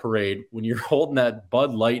that boat parade, when you're holding that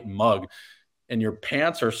Bud Light mug and your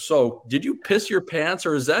pants are soaked, did you piss your pants,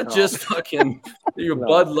 or is that no, just fucking your no,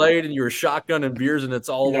 Bud Light and your shotgun and beers and it's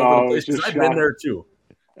all no, over the I place? was Because just I've been shot. there too.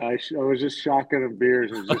 I was just shotgunning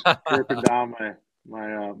beers. It was just dripping down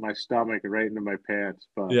my stomach and right into my pants.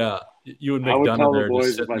 But Yeah, you and I would McDonough tell the there just boys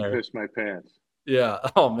if sitting I there. pissed my pants. Yeah.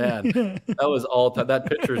 Oh man, that was all time. That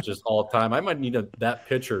picture is just all time. I might need that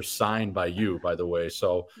picture signed by you, by the way.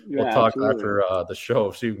 So we'll Yeah, talk absolutely. after the show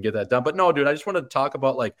so you can get that done. But no, dude, I just wanted to talk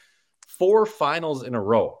about like 4 finals in a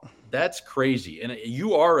row. That's crazy. And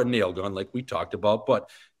you are a nail gun, like we talked about. But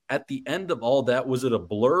at the end of all that, was it a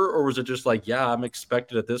blur, or was it just like, yeah, I'm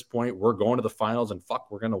expected at this point. We're going to the finals, and fuck,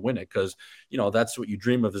 we're going to win it because that's what you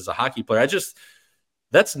dream of as a hockey player.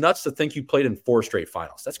 That's nuts to think you played in 4 straight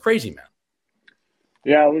finals. That's crazy, man.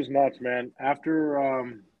 Yeah, it was nuts, man. After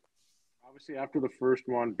obviously after the first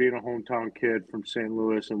one, being a hometown kid from St.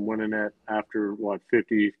 Louis and winning it after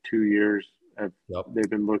 52 years, Yep. they've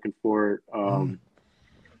been looking for it.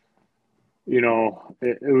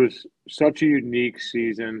 It was such a unique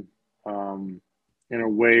season, in a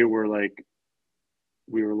way where like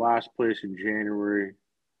we were last place in January.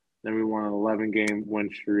 Then we won an 11-game win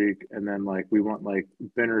streak, and then like we went like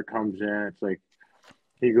Benner comes in. It's like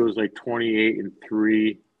he goes like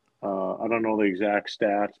 28-3. I don't know the exact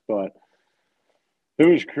stats, but it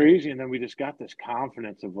was crazy. And then we just got this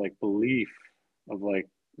confidence of like belief of like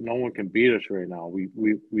no one can beat us right now.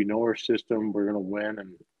 We know our system. We're gonna win.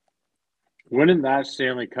 And winning that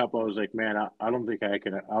Stanley Cup, I was like, man, I don't think I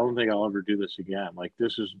can. I don't think I'll ever do this again. Like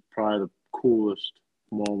this is probably the coolest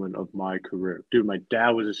moment of my career, dude. My dad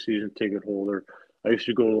was a season ticket holder. I used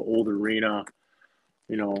to go to the old arena.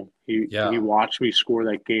 You know, he watched me score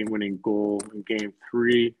that game-winning goal in Game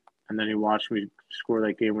 3, and then he watched me score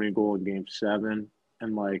that game-winning goal in Game 7,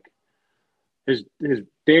 and like his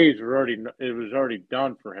days were already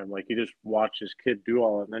done for him. Like he just watched his kid do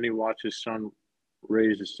all it, and then he watched his son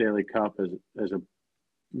raise the Stanley Cup as a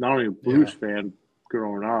not only a Blues fan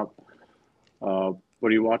growing up,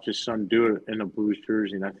 but he watched his son do it in a Blues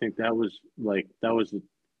jersey, and I think that was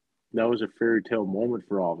a fairy tale moment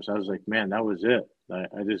for all of us. I was like, man, that was it.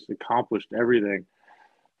 I just accomplished everything.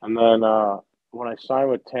 And then when I signed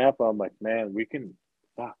with Tampa, I'm like, man, they can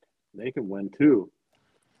win too.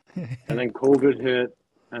 And then COVID hit,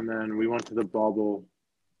 and then we went to the bubble.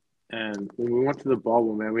 And when we went to the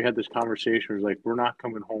bubble, man, we had this conversation. It was like, we're not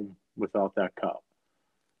coming home without that cup.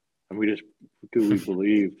 And we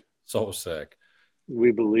believed. So sick.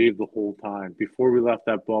 We believed the whole time. Before we left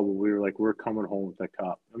that bubble, we were like, we're coming home with that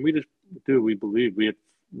cup. And we believed.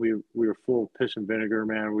 We were full of piss and vinegar,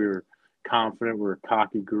 man. We were confident. We were a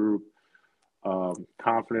cocky group.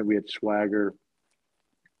 Confident. We had swagger.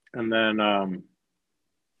 And then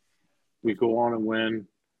we go on and win.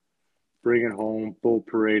 Bring it home, bull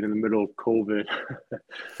parade in the middle of COVID.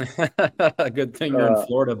 Good thing you're in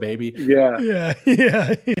Florida, baby. Yeah.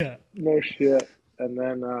 No shit. And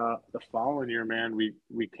then the following year, man,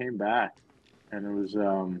 we came back, and it was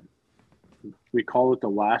we called it the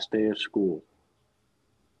last day of school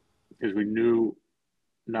because we knew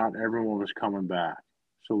not everyone was coming back.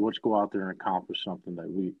 So let's go out there and accomplish something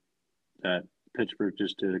that Pittsburgh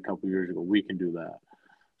just did a couple years ago. We can do that.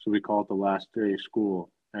 So we call it the last day of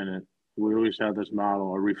school, and we always had this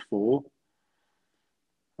model: Are we full?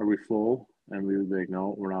 Are we full? And we would be like,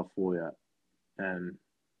 no, we're not full yet. And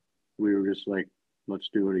we were just like, let's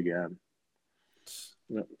do it again.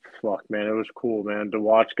 Fuck, man, it was cool, man, to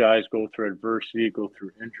watch guys go through adversity, go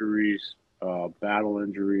through injuries, battle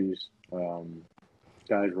injuries.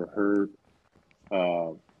 Guys were hurt.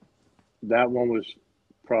 That one was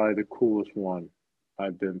probably the coolest one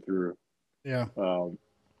I've been through. Yeah.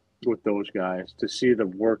 With those guys, to see the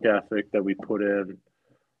work ethic that we put in,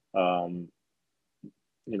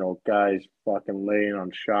 guys fucking laying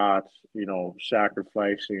on shots,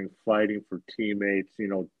 sacrificing, fighting for teammates,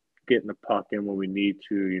 getting the puck in when we need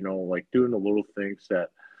to, like doing the little things that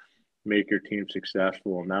make your team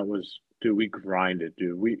successful. And that was, dude, we grinded,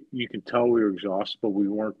 dude. You can tell we were exhausted, but we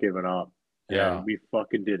weren't giving up. Yeah. And we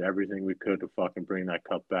fucking did everything we could to fucking bring that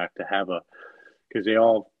cup back, because they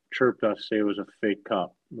all chirped us, say it was a fake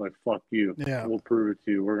cup. Like, fuck you. Yeah. We'll prove it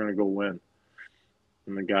to you. We're going to go win.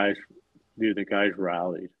 And the guys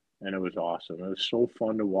rallied, and it was awesome. It was so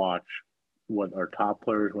fun to watch what our top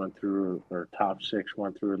players went through, our top six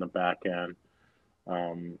went through in the back end.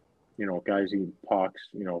 Guys eating pucks,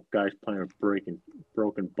 guys playing with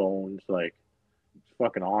broken bones. Like, it's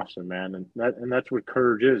fucking awesome, man. And that's what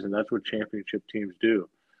courage is, and that's what championship teams do.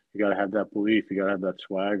 You got to have that belief. You got to have that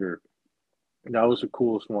swagger. That was the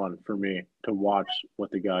coolest one for me, to watch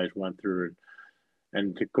what the guys went through,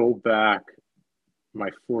 and to go back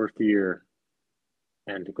my fourth year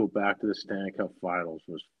and to go back to the Stanley Cup Finals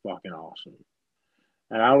was fucking awesome.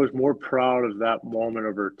 And I was more proud of that moment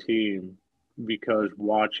of our team because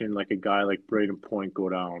watching like a guy like Braden Point go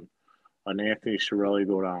down, an Anthony Cirelli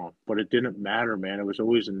go down, but it didn't matter, man. It was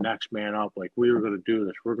always the next man up. Like, we were going to do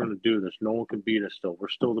this. We're going to do this. No one can beat us still. We're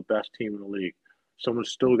still the best team in the league.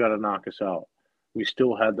 Someone's still got to knock us out. We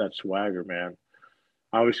still had that swagger, man.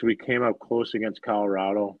 Obviously, we came up close against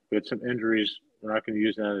Colorado. We had some injuries. We're not going to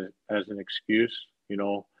use that as an excuse.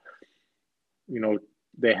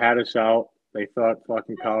 They had us out. They thought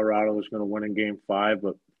fucking Colorado was going to win in Game 5,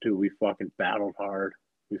 but, dude, we fucking battled hard.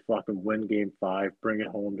 We fucking win Game 5, bring it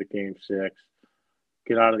home to Game 6,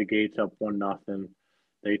 get out of the gates up 1-0.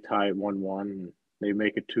 They tie it 1-1, and they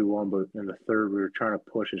make it 2-1. But in the third, we were trying to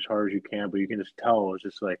push as hard as you can, but you can just tell it was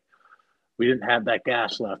just like we didn't have that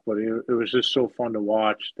gas left. But it was just so fun to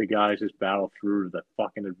watch the guys just battle through the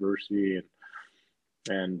fucking adversity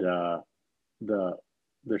and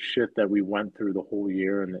the shit that we went through the whole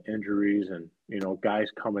year, and the injuries, and guys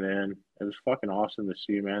coming in. It was fucking awesome to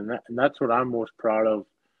see, man. And that's what I'm most proud of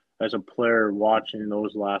as a player watching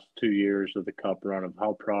those last 2 years of the Cup run, of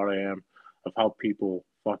how proud I am of how people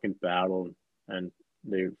fucking battled and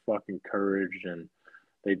they fucking couraged and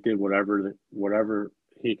they did whatever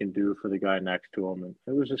he can do for the guy next to him. And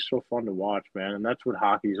it was just so fun to watch, man. And that's what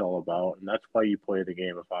hockey's all about. And that's why you play the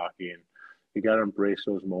game of hockey. And you got to embrace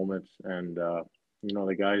those moments. And,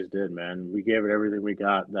 the guys did, man. We gave it everything we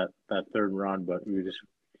got that third run, but you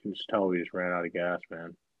can just tell we just ran out of gas,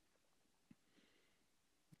 man.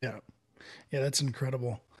 Yeah. Yeah, that's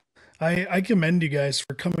incredible. I commend you guys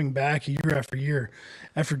for coming back year after year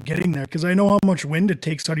after getting there, because I know how much wind it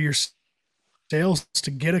takes out of your sails to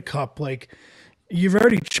get a cup. Like, you've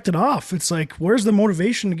already checked it off. It's like, where's the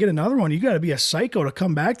motivation to get another one? You got to be a psycho to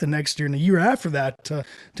come back the next year and the year after that to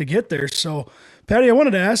get there. So, Patty, I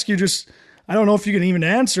wanted to ask you, just, I don't know if you can even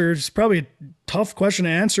answer. It's probably a tough question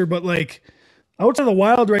to answer, but like, outside of the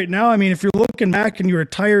Wild right now, I mean, if you're looking back and you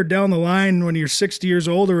retire down the line when you're 60 years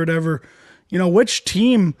old or whatever, which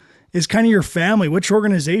team is kind of your family? Which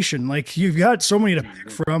organization? Like, you've got so many to pick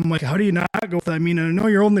from. Like, how do you not go with that? I mean, I know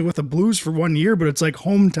you're only with the Blues for 1 year, but it's like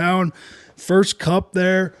hometown, first cup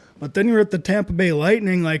there. But then you're at the Tampa Bay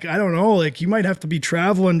Lightning. Like, I don't know, like, you might have to be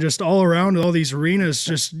traveling just all around all these arenas,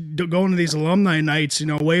 just going to these alumni nights,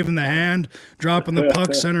 waving the hand, dropping the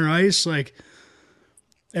puck center ice. Like,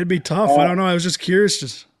 it'd be tough. I don't know. I was just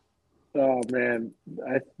curious. Oh, man.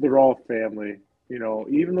 They're all family.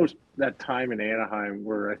 Even that time in Anaheim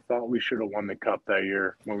where I thought we should have won the cup that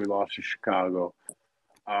year when we lost to Chicago.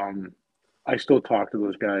 I still talk to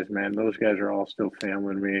those guys, man. Those guys are all still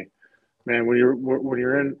family to me. Man, when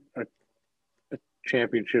you're in a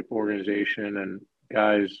championship organization and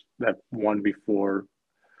guys that won before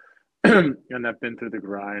and that been through the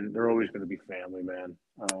grind, they're always going to be family, man.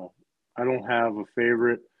 I don't have a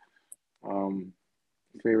favorite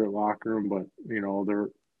locker room, but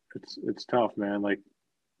it's tough, man. Like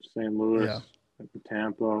St. Louis, and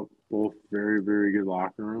Tampa, both very, very good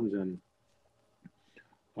locker rooms, and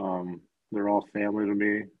they're all family to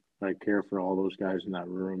me. I care for all those guys in that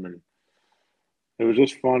room, and it was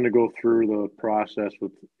just fun to go through the process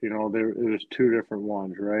with, it was two different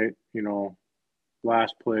ones, right?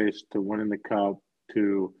 Last place to winning the cup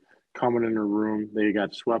to coming in the room. They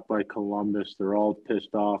got swept by Columbus. They're all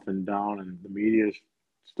pissed off and down, and the media's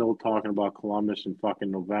still talking about Columbus in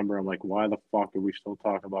fucking November. I'm like, why the fuck are we still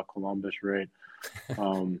talking about Columbus, right?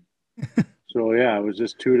 So yeah, it was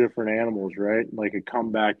just two different animals, right? Like a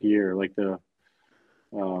comeback year, like the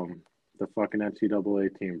fucking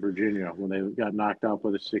NCAA team, Virginia, when they got knocked out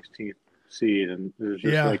by the 16th seed, and it was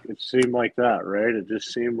just like, it seemed like that, right? It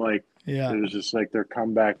just seemed like it was just like their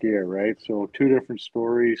comeback year, right? So two different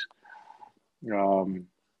stories,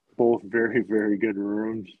 both very, very good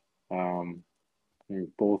rooms. And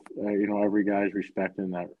both, every guy's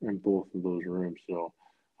respecting that in both of those rooms. So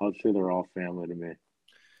I'd say they're all family to me.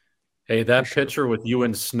 Hey, that picture with you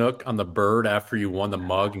and Snook on the bird after you won the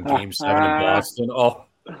mug in Game 7 in Boston. Oh,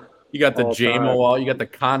 you got the JMO wall, you got the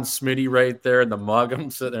Con Smitty right there, and the mug. I'm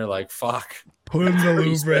sitting there like, fuck. Put in the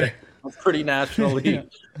Louvre. Pretty National League.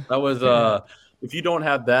 That was if you don't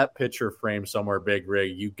have that picture frame somewhere, Big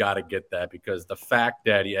Rig, you got to get that, because the Fact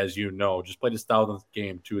Daddy, as you know, just played his 1,000th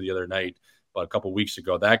game too the other night, but a couple weeks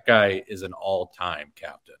ago. That guy is an all-time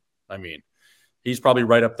captain. I mean, he's probably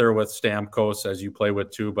right up there with Stamkos, as you play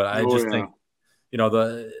with too. But I think,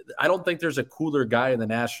 I don't think there's a cooler guy in the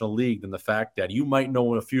National League than the Fact Daddy. You might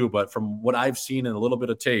know a few, but from what I've seen and a little bit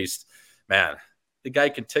of taste, man, the guy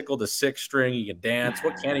can tickle the sixth string. He can dance.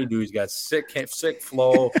 What can he do? He's got sick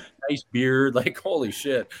flow, nice beard. Like, holy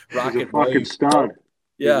shit. Rocket he's a fucking stud.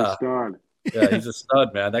 Yeah. He's a stud. Yeah, he's a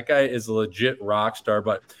stud, man. That guy is a legit rock star.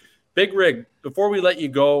 But Big Rig, before we let you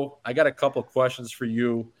go, I got a couple questions for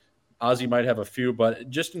you. Ozzy might have a few, but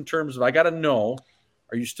just in terms of, I got to know,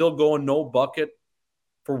 are you still going no bucket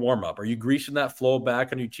for warm-up? Are you greasing that flow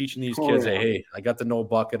back? And are you teaching these kids, hey, I got the no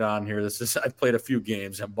bucket on here. I played a few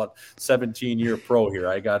games. I'm about 17-year pro here.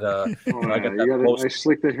 I got I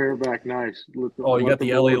slick the hair back nice. You got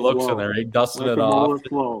the LA looks in there. Dusting it off.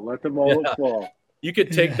 Let the mullet flow. You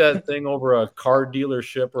could take that thing over a car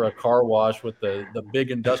dealership or a car wash with the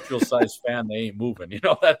big industrial-sized fan. They ain't moving.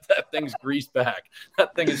 That thing's greased back.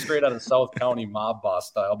 That thing is straight out of South County mob boss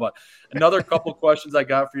style. But another couple questions I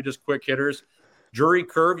got for you, just quick hitters. Jury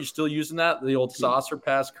curve, you still using that? The old saucer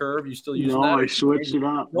pass curve, you still using that? No, I switched it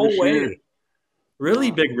up. No way. Year.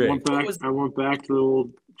 Really, Big Rig? I went back to the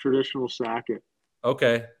old traditional sacket.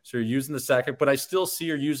 Okay, so you're using the sacket, but I still see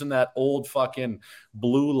you're using that old fucking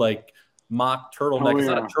blue, like, mock turtleneck. It's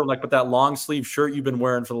not a turtleneck, but that long sleeve shirt you've been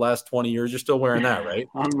wearing for the last 20 years. You're still wearing that, right?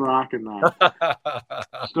 I'm rocking that.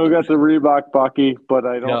 Still got the Reebok Bucky, but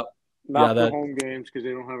I don't. Not for home games because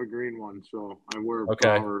they don't have a green one, so I wear a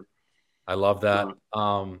flower. I love that.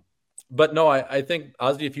 But no, I think,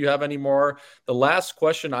 Ozzy, if you have any more, the last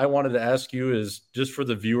question I wanted to ask you is just for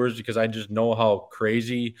the viewers, because I just know how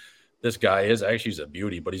crazy this guy is. Actually, he's a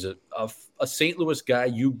beauty, but he's a St. Louis guy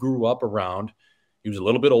you grew up around. He was a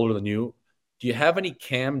little bit older than you. Do you have any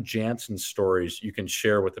Cam Jansen stories you can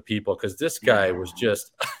share with the people? Because this guy was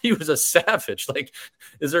just, he was a savage. Like,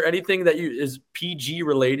 is there anything that is PG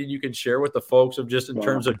related you can share with the folks of just in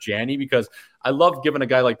terms of Janny? Because I love giving a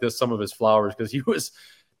guy like this some of his flowers, because he was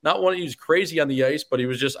not one, he was crazy on the ice, but he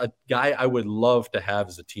was just a guy I would love to have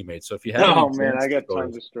as a teammate. So if you have I got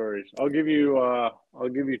tons of stories. I'll give you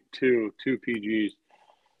two PGs.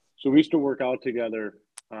 So we used to work out together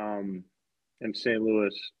in St.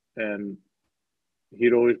 Louis, and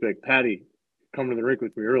he'd always be like, Patty, come to the rink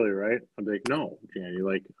with me early, right? I'd be like, no, Janny,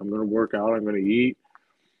 like, I'm going to work out. I'm going to eat.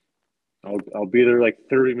 I'll be there like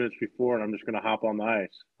 30 minutes before, and I'm just going to hop on the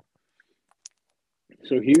ice.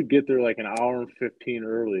 So he would get there like an hour and 15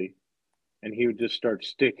 early, and he would just start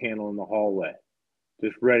stick handling the hallway.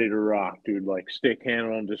 Just ready to rock, dude. Like, stick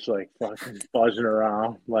handling, just like fucking buzzing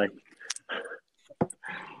around. Like,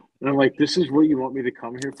 and I'm like, this is what you want me to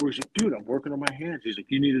come here for? He's like, dude, I'm working on my hands. He's like,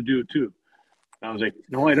 you need to do it too. I was like,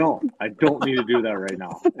 no, I don't. I don't need to do that right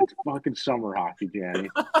now. It's fucking summer hockey, Janny.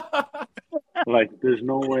 Like, there's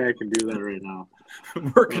no way I can do that right now.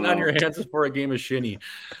 Working on your hands before a game of shinny.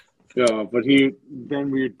 Yeah, but then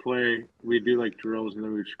we'd do like drills, and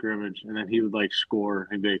then we'd scrimmage, and then he would like score.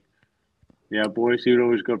 He'd be like, yeah, boys, he would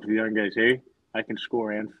always go up to the young guys, hey, I can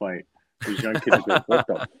score and fight. These young kids would be like, what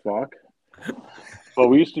the fuck? But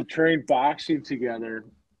we used to train boxing together,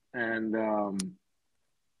 and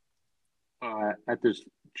at this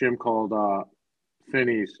gym called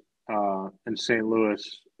Finney's in St. Louis.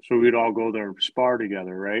 So we'd all go there and spar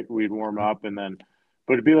together, right? We'd warm up, but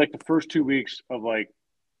it'd be like the first 2 weeks of like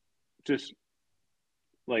just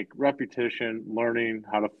like repetition, learning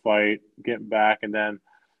how to fight, getting back, and then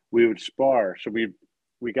we would spar. So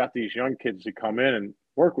we got these young kids to come in and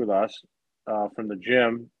work with us from the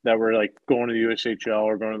gym that were like going to the USHL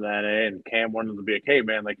or going to the NA, and Cam wanted to be like, hey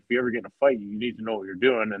man, like if you ever get in a fight, you need to know what you're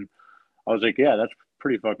doing. And I was like, yeah, that's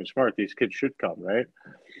pretty fucking smart. These kids should come, right?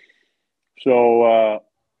 So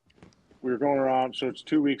we were going around. So it's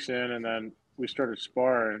 2 weeks in, and then we started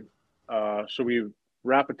sparring. So we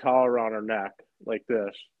wrap a towel around our neck like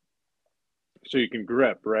this, so you can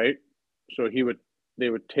grip, right? So they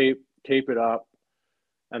would tape it up,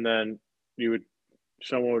 and then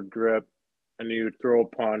someone would grip, and you would throw a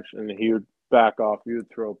punch, and he would back off. You would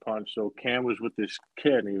throw a punch. So Cam was with this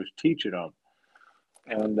kid, and he was teaching him.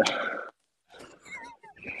 And I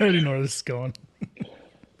already know where this is going.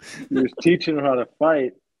 He was teaching him how to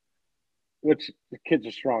fight, which the kid's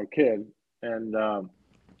a strong kid. And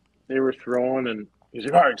they were throwing, and he's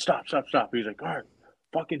like, all right, stop. He's like, all right,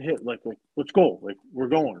 fucking hit. Like let's go. Like, we're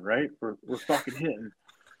going, right? We're fucking hitting.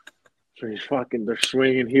 So they're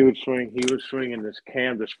swinging. He would swing, and this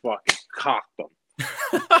Cam just fucking cocked him.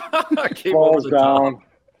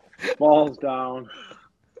 Falls down.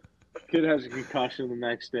 Kid has a concussion the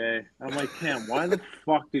next day. I'm like, Cam, why the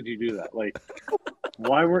fuck did you do that? Like,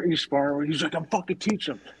 why weren't you sparring? He's like, I'm fucking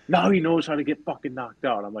teaching him. Now he knows how to get fucking knocked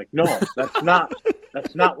out. I'm like, no, that's not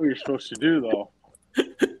what you're supposed to do, though.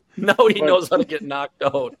 Now he knows how to get knocked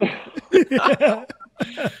out. But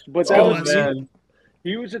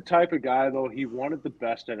he was the type of guy, though. He wanted the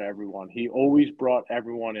best in everyone. He always brought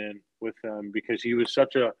everyone in with him because he was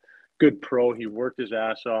such a good pro. He worked his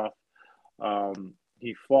ass off.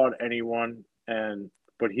 He fought anyone,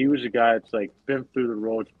 but he was a guy that's like been through the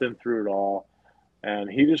roads, been through it all, and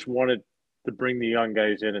he just wanted to bring the young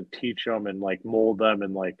guys in and teach them and like mold them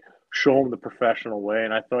and like show them the professional way.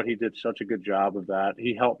 And I thought he did such a good job of that.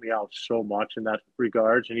 He helped me out so much in that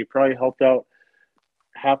regards, and he probably helped out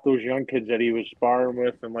half those young kids that he was sparring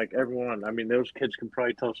with, and like everyone. I mean, those kids can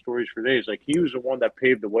probably tell stories for days. Like, he was the one that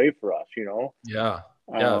paved the way for us, you know? Yeah,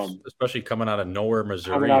 especially coming out of nowhere,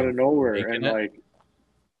 Missouri. Coming out of nowhere and like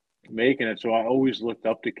making it. So I always looked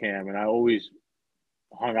up to Cam, and I always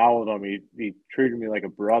hung out with him. He treated me like a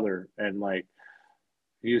brother, and like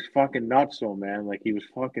he was fucking nuts though, man. Like, he was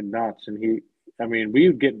fucking nuts. And we'd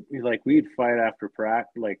fight after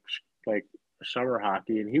practice, like summer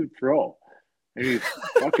hockey, and he would throw, and he'd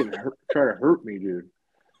fucking try to hurt me, dude.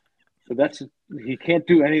 But he can't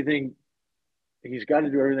do anything. He's got to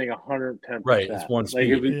do everything 110%. Right, it's one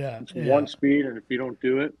speed. It's one speed, and if you don't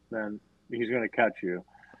do it, then he's going to catch you.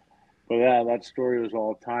 But yeah, that story was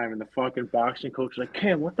all the time. And the fucking boxing coach was like,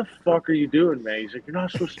 Cam, what the fuck are you doing, man? He's like, you're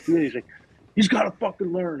not supposed to do it. He's like, he's got to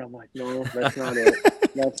fucking learn. I'm like, no, that's not it.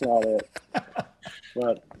 That's not it.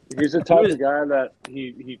 But he's the type of guy that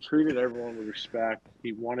he treated everyone with respect.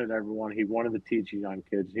 He wanted everyone. He wanted to teach young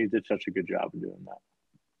kids. He did such a good job of doing that.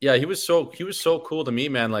 Yeah, he was so cool to me,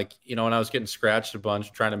 man. Like, when I was getting scratched a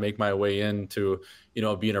bunch, trying to make my way into,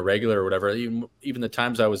 being a regular or whatever. Even the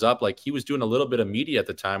times I was up, like he was doing a little bit of media at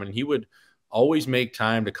the time, and he would always make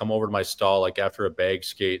time to come over to my stall, like after a bag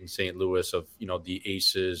skate in St. Louis of, the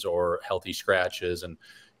aces or healthy scratches, and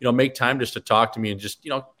make time just to talk to me and just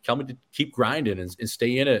tell me to keep grinding and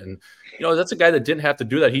stay in it. And that's a guy that didn't have to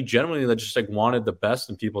do that. He genuinely just like wanted the best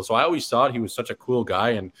in people. So I always thought he was such a cool guy.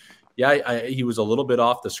 And yeah, he was a little bit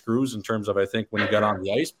off the screws in terms of, I think, when he got on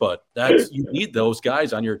the ice, but you need those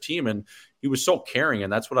guys on your team. And he was so caring,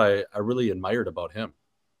 and that's what I really admired about him.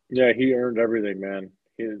 Yeah, he earned everything, man.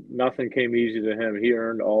 Nothing came easy to him. He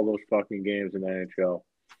earned all those fucking games in the NHL.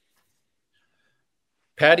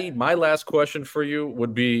 Patty, my last question for you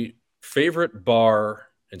would be favorite bar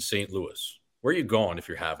in St. Louis. Where are you going if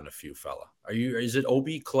you're having a few, fella? Is it OB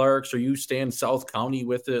Clark's? Are you staying South County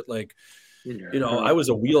with it? Like, I was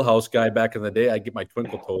a wheelhouse guy back in the day. I get my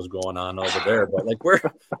twinkle toes going on over there. But like, where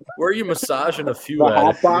are you massaging a few the at?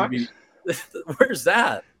 Hot box? Where's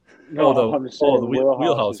that? No, the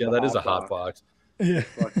wheelhouse. Yeah, that is a hot box. Yeah.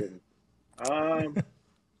 Fucking,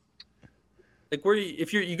 like,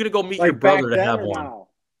 if you're gonna go meet like your brother to have or one. now?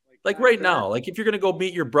 Like right now, like if you're gonna go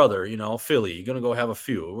meet your brother, Philly, you're gonna go have a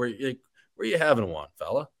few. Where are you having one,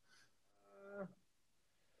 fella?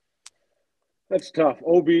 That's tough.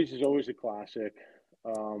 OB's is always a classic.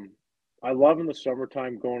 I love in the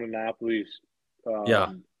summertime going to Napoli's.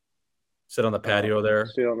 Yeah. Sit on the patio there.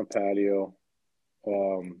 Sit on the patio.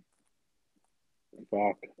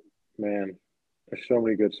 Fuck, man. There's so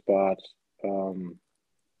many good spots. I'm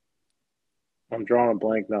drawing a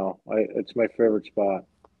blank now. It's my favorite spot.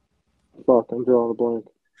 Fuck, I'm drawing a blank.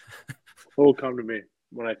 It will come to me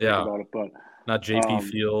when I think about it, but not JP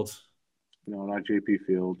Fields. No, not JP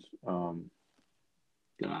Fields.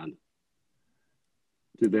 God,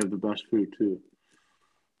 dude, they have the best food too.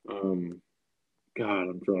 God,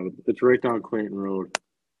 I'm drawing. It's right down Clayton Road.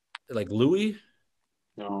 Like Louis?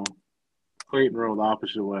 No, Clayton Road, the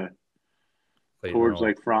opposite way, Clayton towards Road.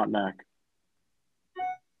 like Frontenac.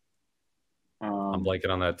 I'm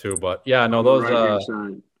blanking on that too, but yeah, no, those. Right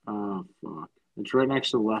side. Oh fuck! It's right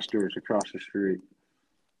next to Lester's, across the street.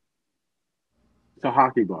 It's a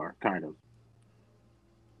hockey bar, kind of.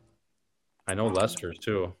 I know Lester's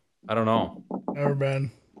too. I don't know. Never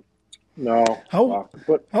been. No. How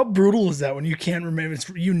brutal is that when you can't remember?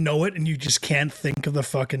 You know it, and you just can't think of the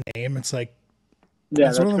fucking name. It's like, yeah,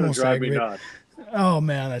 that's one of the most aggravating. Oh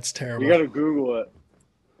man, that's terrible. You got to Google it.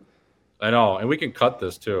 I know, and we can cut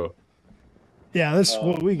this too. Yeah,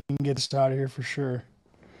 we can get us out of here for sure.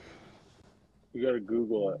 You got to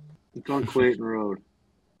Google it. It's on Clayton Road.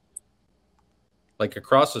 Like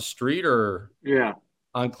across the street, or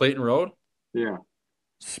on Clayton Road? Yeah.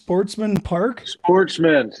 Sportsman Park?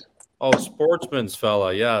 Sportsman's. Oh, Sportsman's,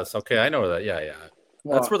 fella. Yes. Okay, I know that. Yeah.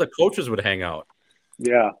 That's where the coaches would hang out.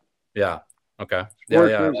 Yeah. Yeah. Okay.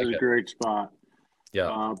 Sportsman's is a great spot.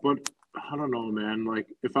 Yeah. But I don't know, man. Like,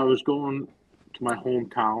 if I was going to my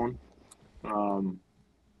hometown,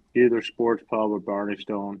 either Sports Pub or Barney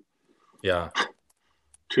Stone. Yeah.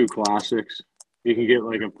 Two classics. You can get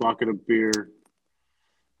like a bucket of beer,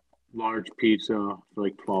 large pizza for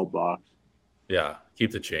like $12. Yeah.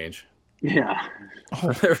 Keep the change. Yeah.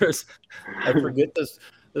 I forget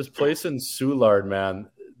this place in Soulard, man.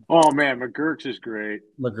 Oh man, McGurk's is great.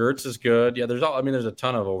 McGurk's is good. Yeah, there's a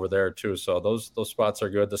ton of over there too. So those spots are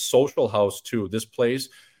good. The Social House too. This place,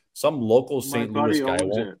 some local St. Louis guy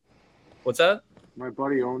owns it. What's that? My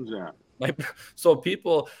buddy owns that. So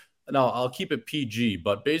people, no, I'll keep it PG,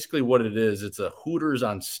 but basically what it is, it's a Hooters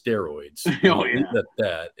on steroids. Oh yeah.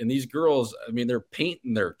 That. And these girls, I mean, they're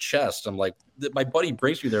painting their chest. I'm like, my buddy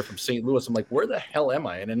brings me there from St. Louis. I'm like, where the hell am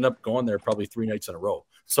I? And ended up going there probably 3 nights in a row.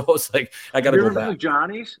 So it's like, I got to go back. Been to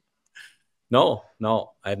Johnny's? No,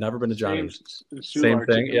 I had never been to Johnny's. Same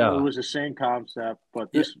thing, yeah. It was the same concept,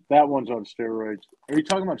 but that one's on steroids. Are you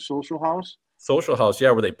talking about Social House? Social House,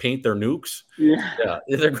 yeah, where they paint their nukes. Yeah.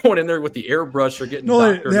 They're going in there with the airbrush. They're getting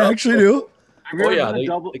they actually do. Have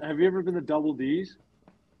you ever been to Double D's?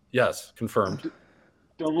 Yes, confirmed.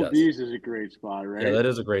 Double D's is a great spot, right? Yeah, that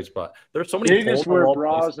is a great spot. There's so many. They just wear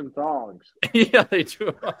bras and thongs. Yeah, they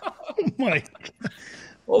do. Oh my God.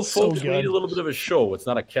 Well, folks, we need a little bit of a show. It's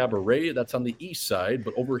not a cabaret. That's on the east side,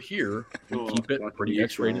 but over here we keep it pretty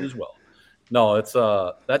X-rated as well. No, it's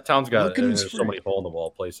that town's got there's so many hole in the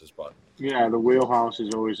wall places, but yeah, the wheelhouse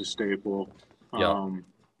is always a staple. Yeah.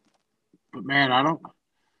 But man, if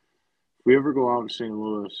we ever go out in St.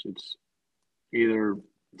 Louis, it's either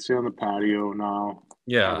Sit on the patio now.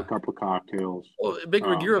 Yeah. Have a couple of cocktails. Well, Big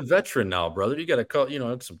Rig, you're a veteran now, brother. You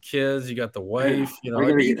got some kids. You got the wife. I know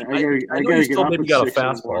you still maybe got a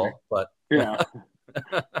fastball, but yeah,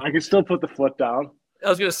 I can still put the foot down. I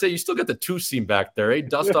was gonna say you still got the two seam back there, eh?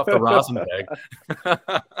 Dust off the rosin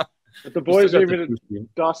bag. If the boys even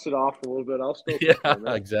dust it off a little bit, I'll still.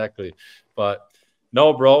 Exactly. But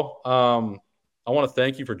no, bro. I want to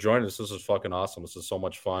thank you for joining us. This is fucking awesome. This is so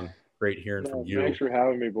much fun. Great hearing from you. Thanks for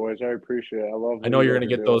having me, boys. I appreciate it. I know you're going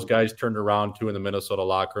to get those guys turned around too in the Minnesota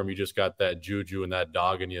locker room. You just got that juju and that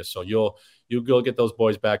dog in you, so you'll go get those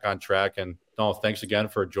boys back on track. And no, thanks again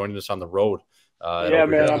for joining us on the road. Yeah,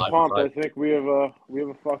 man, I'm pumped. I think we have a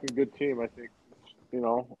fucking good team. I think,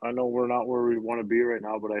 I know we're not where we want to be right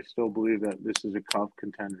now, but I still believe that this is a cup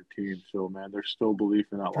contender team. So, man, there's still belief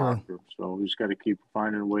in that locker room. So we just got to keep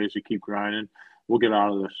finding ways to keep grinding. We'll get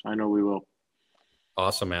out of this. I know we will.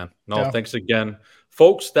 Awesome, man. No, thanks again.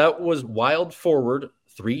 Folks, that was Wild Forward,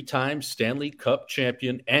 3-time Stanley Cup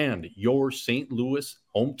champion and your St. Louis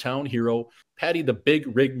hometown hero, Patty the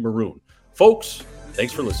Big Rig Maroon. Folks,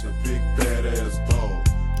 thanks for listening. Big badass ball,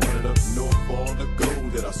 running up north on the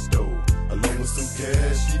gold that I stole, along with some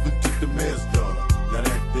cash, even took the man's dog.